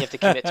 and you have to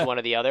commit to one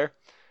or the other.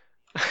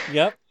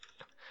 Yep.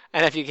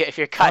 And if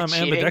you're caught I'm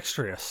cheating,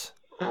 ambidextrous.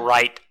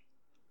 Right.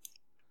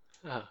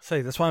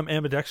 Say, that's why I'm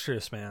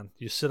ambidextrous, man.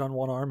 You sit on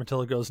one arm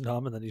until it goes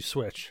numb, and then you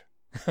switch.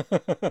 at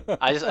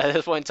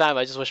this point in time,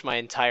 I just wish my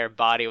entire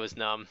body was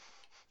numb.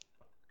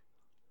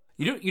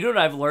 You know what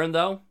I've learned,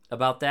 though,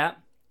 about that?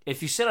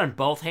 If you sit on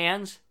both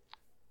hands,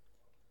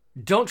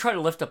 don't try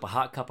to lift up a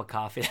hot cup of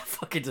coffee. That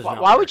fucking does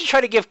not Why work. would you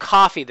try to give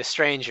coffee the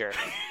stranger?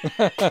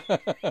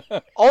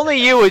 Only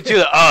you would do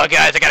that. Oh,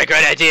 guys, I got a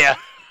great idea.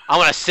 I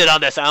want to sit on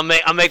this. I'll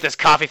make this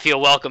coffee feel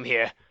welcome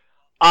here.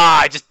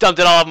 I just dumped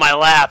it all over my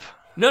lap.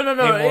 No.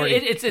 Hey, Morty.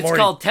 It's Morty.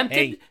 called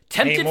tempted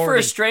Hey, for Morty.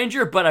 a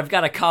stranger, but I've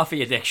got a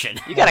coffee addiction.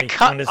 You got a I'm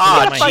cup. gonna sit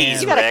on my Oh,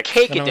 hand. you got a Rick.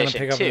 cake Then I'm gonna edition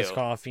pick up too. this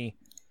coffee.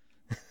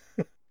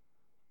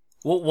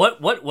 Well,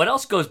 what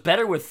else goes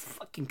better with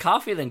fucking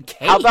coffee than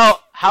cake?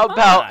 How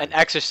about on. an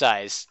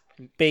exercise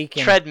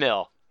Bacon.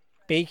 treadmill?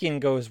 Bacon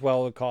goes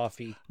well with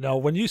coffee. No,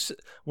 when you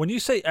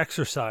say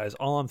exercise,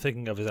 all I'm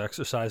thinking of is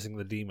exercising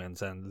the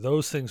demons, and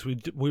those things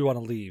we want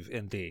to leave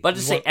in D. But to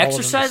We say want all of them to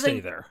exercising? stay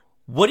there.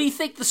 What do you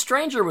think the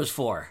stranger was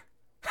for?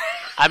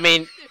 I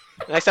mean,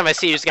 next time I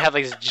see you, you're just gonna have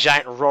like this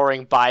giant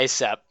roaring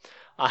bicep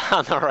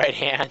on the right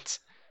hand.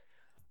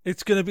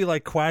 It's gonna be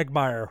like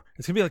Quagmire.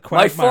 It's gonna be like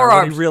My Quagmire when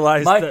forearms he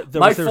realized my, that there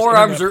my was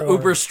forearms are internet porn.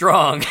 uber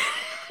strong.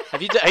 Are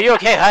you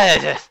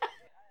okay?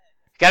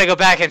 Gotta go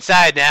back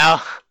inside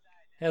now.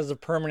 Has a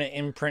permanent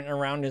imprint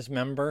around his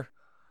member.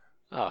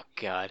 Oh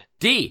God.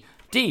 D,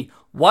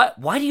 why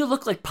do you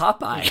look like He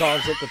Popeye?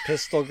 calls it the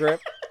pistol grip.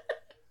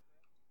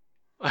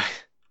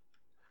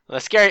 The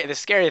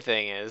scary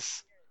thing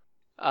is,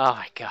 oh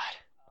my God.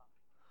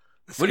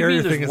 What do you mean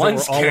Scary thing there's is one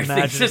that we're all scary thing?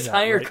 imagining This that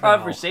entire right now.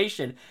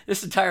 conversation,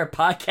 this entire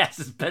podcast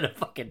has been a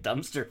fucking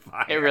dumpster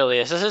fire. It really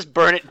is. Let's just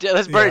burn it.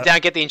 Let's burn it down,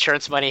 get the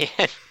insurance money,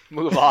 and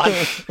move on.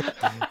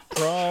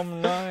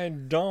 Prom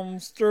night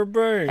dumpster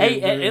baby.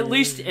 Hey,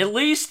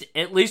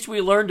 at least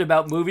we learned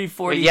about movie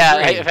 43.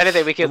 Yeah, if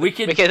anything, we We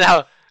can can-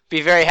 now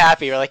be very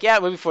happy. We're like, yeah,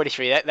 movie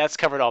 43. That's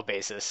covered all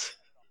bases.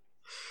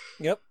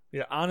 Yep.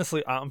 Yeah,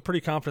 honestly, I'm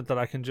pretty confident that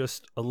I can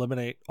just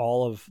eliminate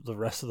all of the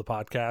rest of the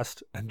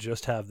podcast and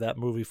just have that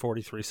movie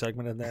 43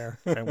 segment in there,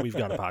 and we've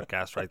got a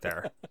podcast right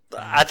there.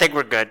 I think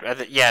we're good.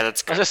 Yeah,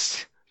 that's I'll good.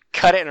 just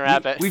cut it and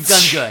wrap it. We've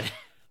done good.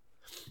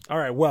 All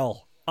right,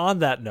 well, on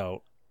that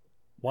note,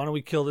 why don't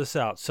we kill this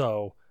out?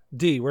 So,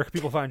 D, where can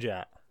people find you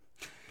at?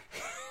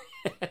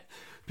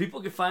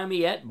 People can find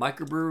me at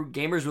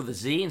microbrewgamers with a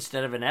Z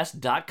instead of an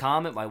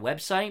S.com at my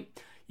website.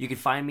 You can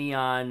find me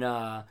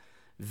on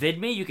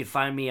VidMe. You can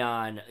find me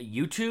on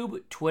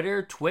YouTube,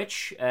 Twitter,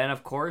 Twitch, and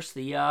of course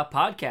the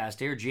podcast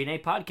here, G.N.A.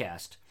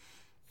 Podcast.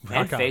 And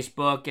Rock on.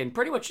 Facebook, and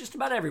pretty much just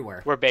about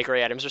everywhere. Where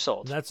bakery items are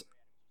sold. That's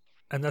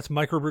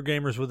Microbrew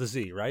Gamers with a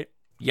Z, right?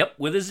 Yep,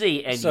 with a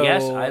Z. And So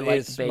yes, I like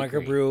it's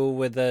bakery. microbrew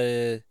with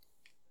a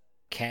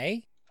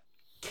K?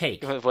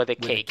 Cake. With a With a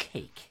cake.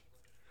 cake.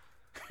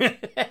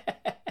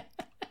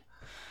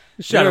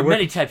 Shadow, there are where,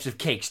 many types of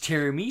cakes.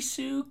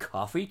 Tiramisu,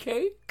 coffee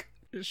cake.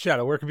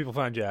 Shadow, where can people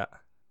find you at?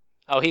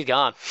 Oh, he's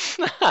gone.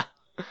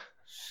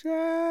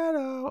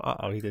 Shadow.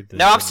 Uh-oh, he did this.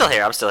 No, I'm still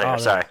here. I'm still here. Oh,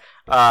 Sorry.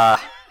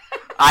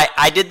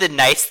 I did the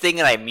nice thing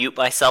and I mute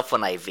myself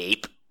when I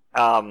vape.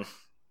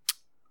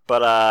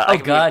 But Oh I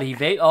can God, he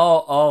vape.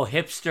 Oh,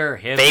 hipster.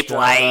 Vape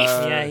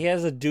life. Yeah, he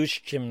has a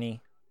douche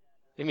chimney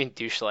You mean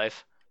douche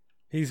life?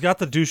 He's got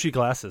the douchey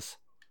glasses.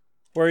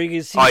 where you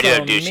can see Oh, I do have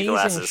some douchey amazing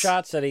glasses.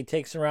 shots that he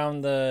takes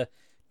around the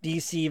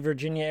D.C.,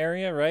 Virginia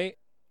area, right?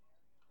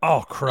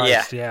 Oh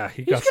Christ! Yeah,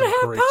 he got He's gonna some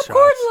have great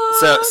popcorn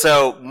shots.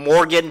 So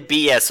Morgan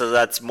BS. So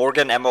that's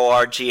Morgan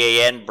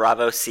Morgan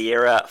Bravo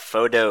Sierra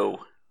photo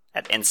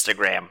at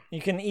Instagram.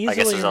 You can guess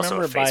easily there's also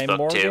a remember by Facebook,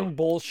 Morgan too.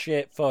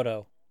 Bullshit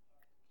Photo.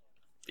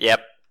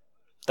 Yep.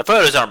 The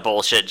photos aren't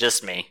bullshit,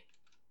 just me.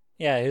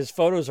 Yeah, his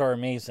photos are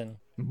amazing.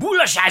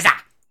 Bullshazza!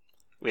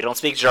 We don't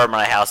speak German in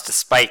my house,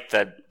 despite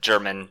the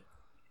German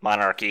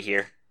monarchy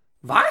here.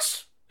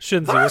 Was?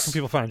 Shinzi, where can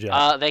people find you?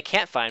 They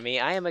can't find me.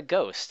 I am a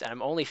ghost.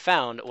 I'm only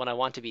found when I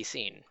want to be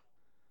seen.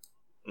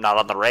 Not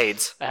on the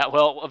raids.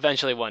 Well,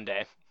 eventually one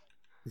day.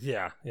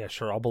 Yeah,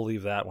 sure. I'll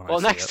believe that when I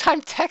Well, see next it.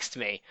 time, text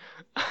me.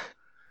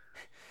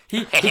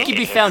 He can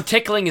be found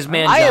tickling his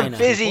mangina. I am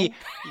busy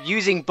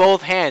using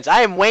both hands. I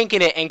am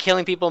wanking it and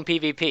killing people in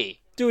PvP.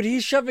 Dude,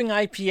 he's shoving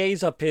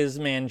IPAs up his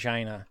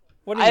mangina.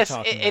 What are you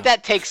talking about?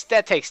 That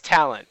takes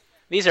talent.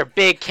 These are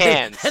big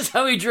cans. That's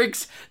how he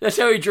drinks. That's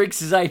how he drinks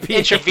his IPA.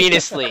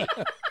 Intravenously.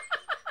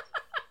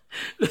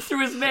 Through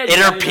his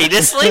mangina.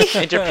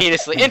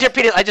 Interpenously?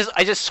 Interpenis.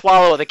 I just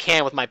swallow the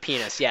can with my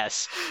penis.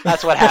 Yes,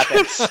 that's what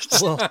happens.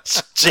 Well,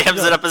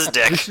 Jams it up his at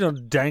dick. least you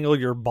don't dangle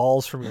your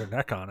balls from your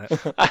neck on it.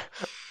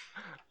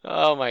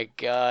 Oh my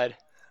god.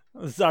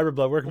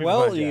 Cyberblood, where can people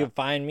Well, find you you? can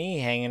find me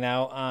hanging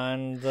out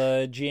on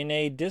the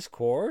G.N.A.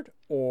 Discord,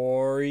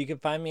 or you can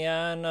find me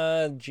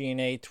on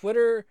G.N.A.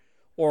 Twitter,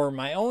 or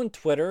my own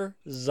Twitter,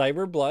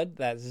 Zyberblood,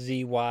 that's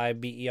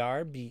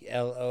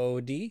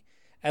ZYBERBLOD,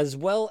 as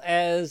well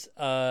as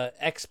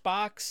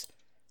Xbox,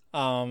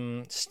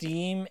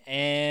 Steam,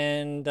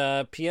 and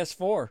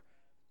PS4.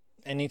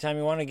 Anytime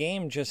you want a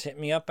game, just hit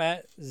me up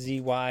at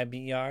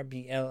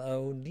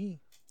ZYBERBLOD.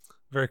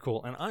 Very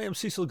cool. And I am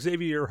Cecil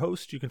Xavier, your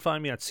host. You can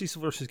find me at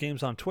Cecil vs.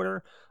 Games on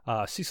Twitter,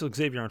 Cecil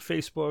Xavier on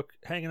Facebook,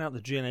 hanging out in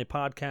the G.N.A.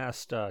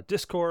 podcast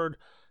Discord,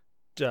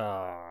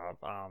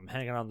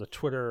 hanging out on the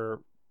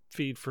Twitter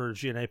feed for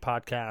G.N.A.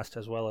 podcast,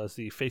 as well as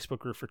the Facebook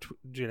group for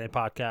G.N.A.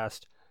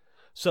 podcast.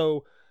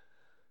 So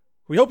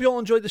we hope you all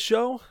enjoyed the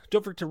show.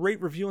 Don't forget to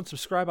rate, review, and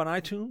subscribe on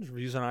iTunes.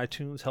 Reviews on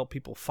iTunes help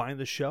people find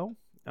the show.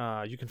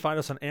 You can find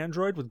us on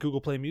Android with Google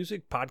Play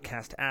Music,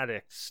 Podcast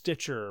Addict,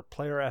 Stitcher,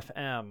 Player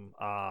FM.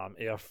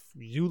 If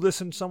you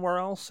listen somewhere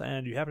else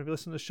and you happen to be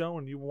listening to the show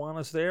and you want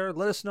us there,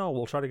 let us know.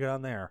 We'll try to get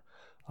on there.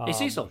 Hey,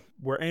 Cecil.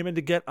 We're aiming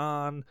to get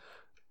on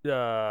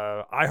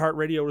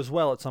iHeartRadio as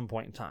well at some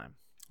point in time.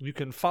 You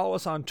can follow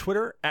us on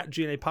Twitter at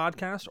G.N.A.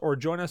 Podcast or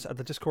join us at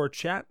the Discord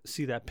chat.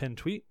 See that pinned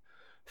tweet.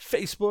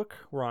 Facebook,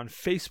 we're on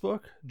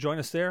Facebook. Join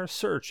us there.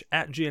 Search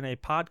at G.N.A.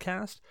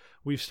 Podcast.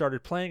 We've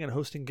started playing and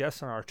hosting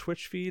guests on our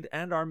Twitch feed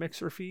and our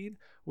Mixer feed,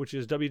 which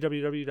is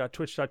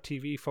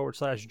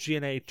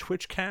www.twitch.tv/GNA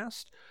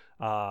Twitchcast.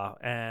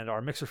 And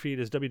our Mixer feed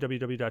is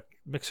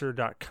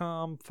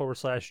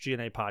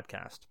www.mixer.com/GNA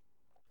Podcast.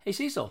 Hey,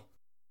 Cecil.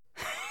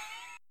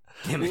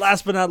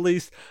 Last but not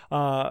least,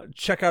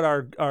 check out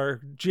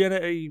our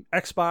G.N.A.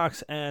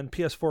 Xbox and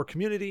PS4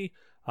 community.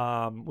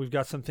 We've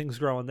got some things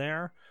growing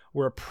there.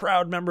 We're a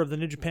proud member of the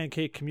Ninja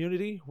Pancake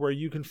community, where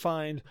you can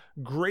find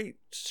great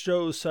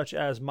shows such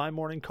as My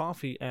Morning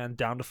Coffee and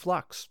Down to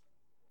Flux.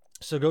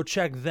 So go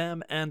check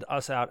them and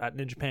us out at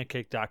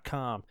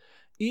ninjapancake.com.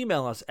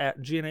 Email us at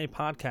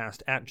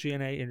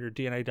GNApodcast@GNA in your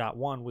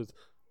DNA.1 with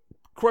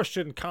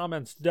question,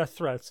 comments, death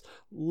threats.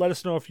 Let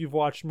us know if you've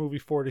watched movie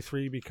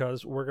 43,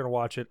 because we're going to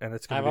watch it and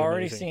it's going to be I've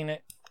already amazing. seen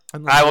it.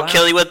 And I will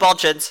kill you with ball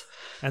chins.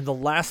 And the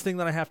last thing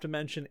that I have to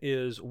mention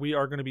is we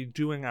are going to be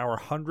doing our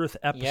 100th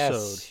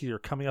episode here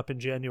coming up in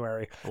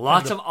January.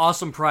 Lots of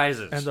awesome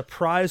prizes. And the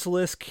prize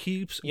list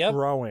keeps Yep.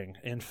 growing.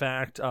 In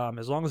fact,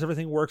 as long as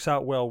everything works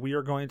out well, we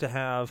are going to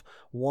have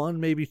 1,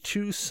 maybe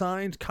 2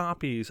 signed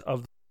copies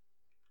of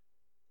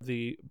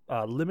the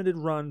limited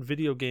run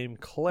video game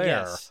Claire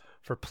Yes.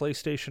 for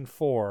PlayStation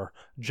 4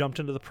 jumped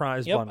into the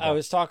prize Yep, bundle. I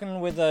was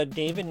talking with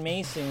David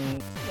Mason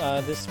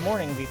this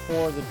morning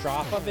before the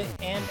drop of it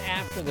and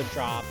after the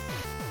drop,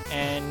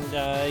 and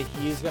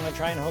he's going to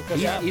try and hook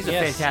us up. He's a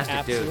Yes,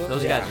 fantastic dude. absolutely.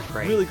 Those guys are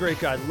great. Really great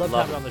guy. Love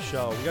Love having him on the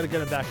show. We got to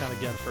get him back on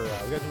again for we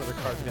got to do another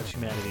Cards Against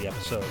Humanity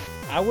episode.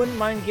 I wouldn't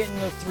mind getting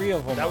the 3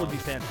 of them. That would on. be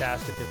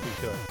fantastic if we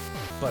could.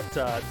 But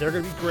they're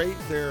going to be great.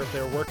 They're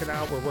working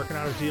out. We're working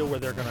out a deal where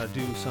they're going to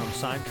do some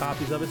signed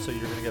copies of it. So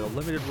you're going to get a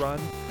limited run.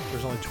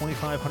 There's only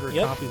 2,500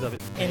 Yep. copies of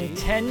it In made.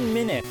 10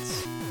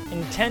 minutes.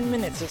 In 10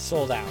 minutes, it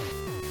sold out.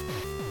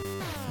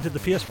 Did the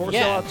PS4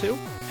 Yeah. sell out too?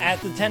 At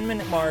the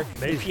 10-minute mark,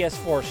 Amazing. the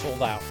PS4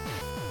 sold out.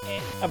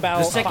 About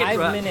The second 5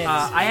 run, minutes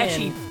I in,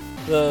 actually-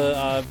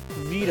 the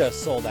Vita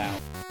sold out.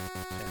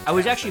 I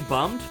was actually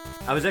bummed.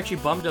 I was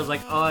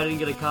like, oh, I didn't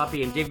get a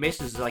copy. And Dave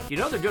Mason's like,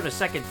 they're doing a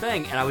second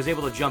thing. And I was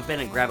able to jump in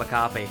and grab a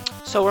copy.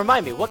 So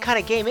remind me, what kind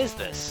of game is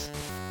this?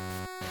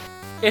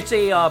 It's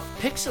a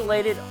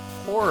pixelated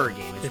horror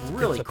game. It's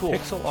really it's a cool.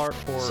 pixel art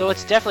horror. So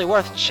it's definitely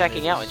worth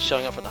checking out and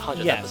showing up for the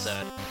 100th Yes.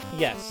 episode.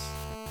 Yes.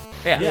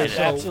 Yeah, Yeah, It's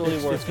so absolutely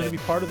it's worth going it. to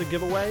be part of the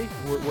giveaway.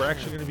 We're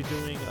actually going to be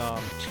doing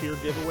tier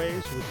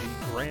giveaways with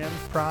the grand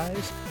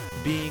prize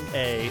being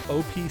a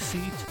OP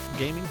seat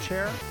gaming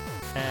chair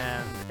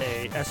and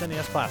a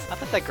SNES Classic. I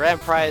thought the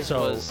grand prize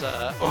So- was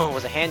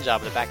a hand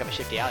job in the back of a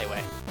shifty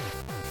alleyway.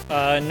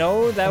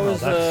 No, that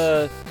was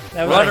that's-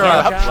 that was Runner a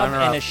up, hand job runner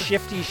and up. a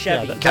shifty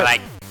Chevy. that- Can I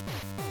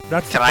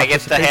That's can I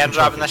get the hand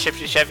job in the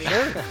trophy. shifty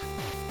Chevy?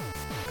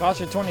 Cost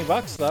you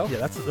 $20 though. Yeah,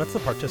 that's the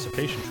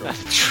participation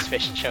trophy.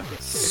 Fish show.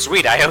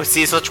 Sweet, I owe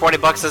Cecil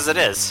 $20 as it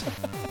is.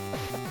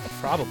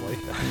 Probably.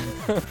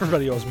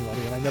 Everybody owes me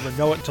money, and I never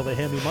know it until they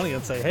hand me money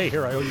and say, "Hey,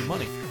 here, I owe you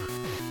money."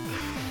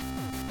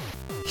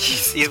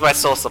 He's my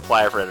sole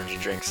supplier for energy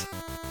drinks.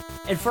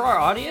 And for our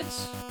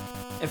audience,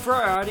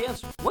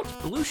 what's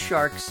Blue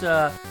Shark's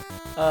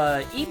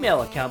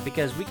email account?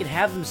 Because we can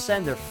have them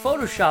send their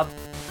Photoshop,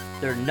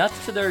 their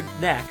nuts to their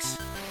necks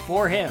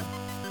for him.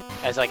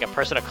 As like a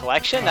personal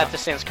collection, that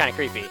just seems kind of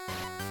creepy.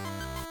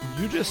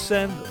 You just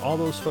send all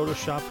those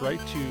photoshops right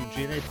to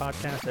G.N.A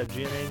podcast at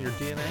G.N.A in your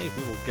DNA.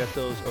 We will get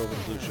those over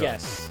to Blue Shark.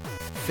 Yes.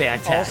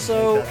 Fantastic.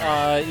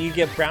 Also, you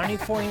get brownie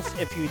points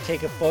if you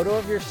take a photo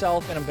of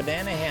yourself in a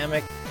banana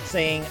hammock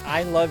saying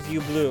 "I love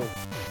you, Blue."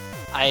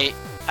 I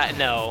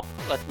no,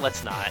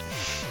 let's not.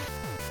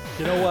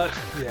 You know what?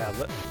 Yeah.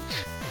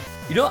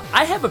 you know,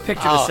 I have a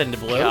picture to send to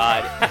Blue.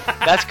 God,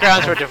 that's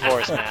grounds for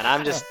divorce, man.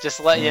 I'm just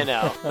letting you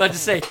know. Let's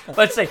say,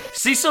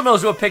 Cecil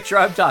knows what picture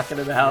I'm talking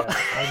about. Yeah,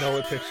 I know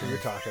what picture you're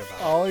talking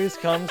about. Always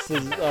comes to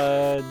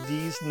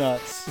these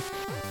nuts.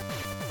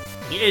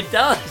 It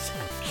does,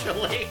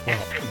 actually.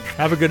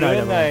 Have a good night, Good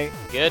everyone. night.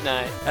 Good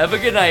night. Have a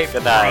good night.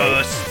 Good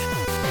night. Prost.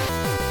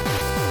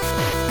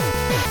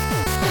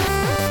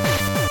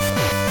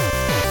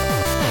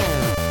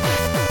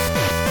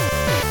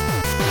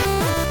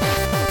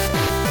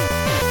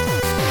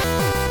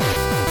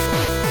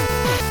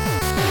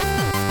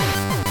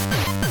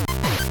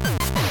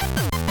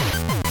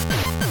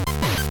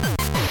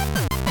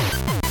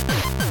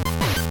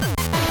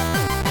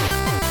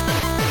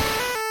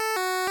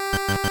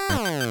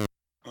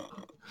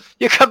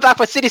 You come back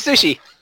with City Sushi.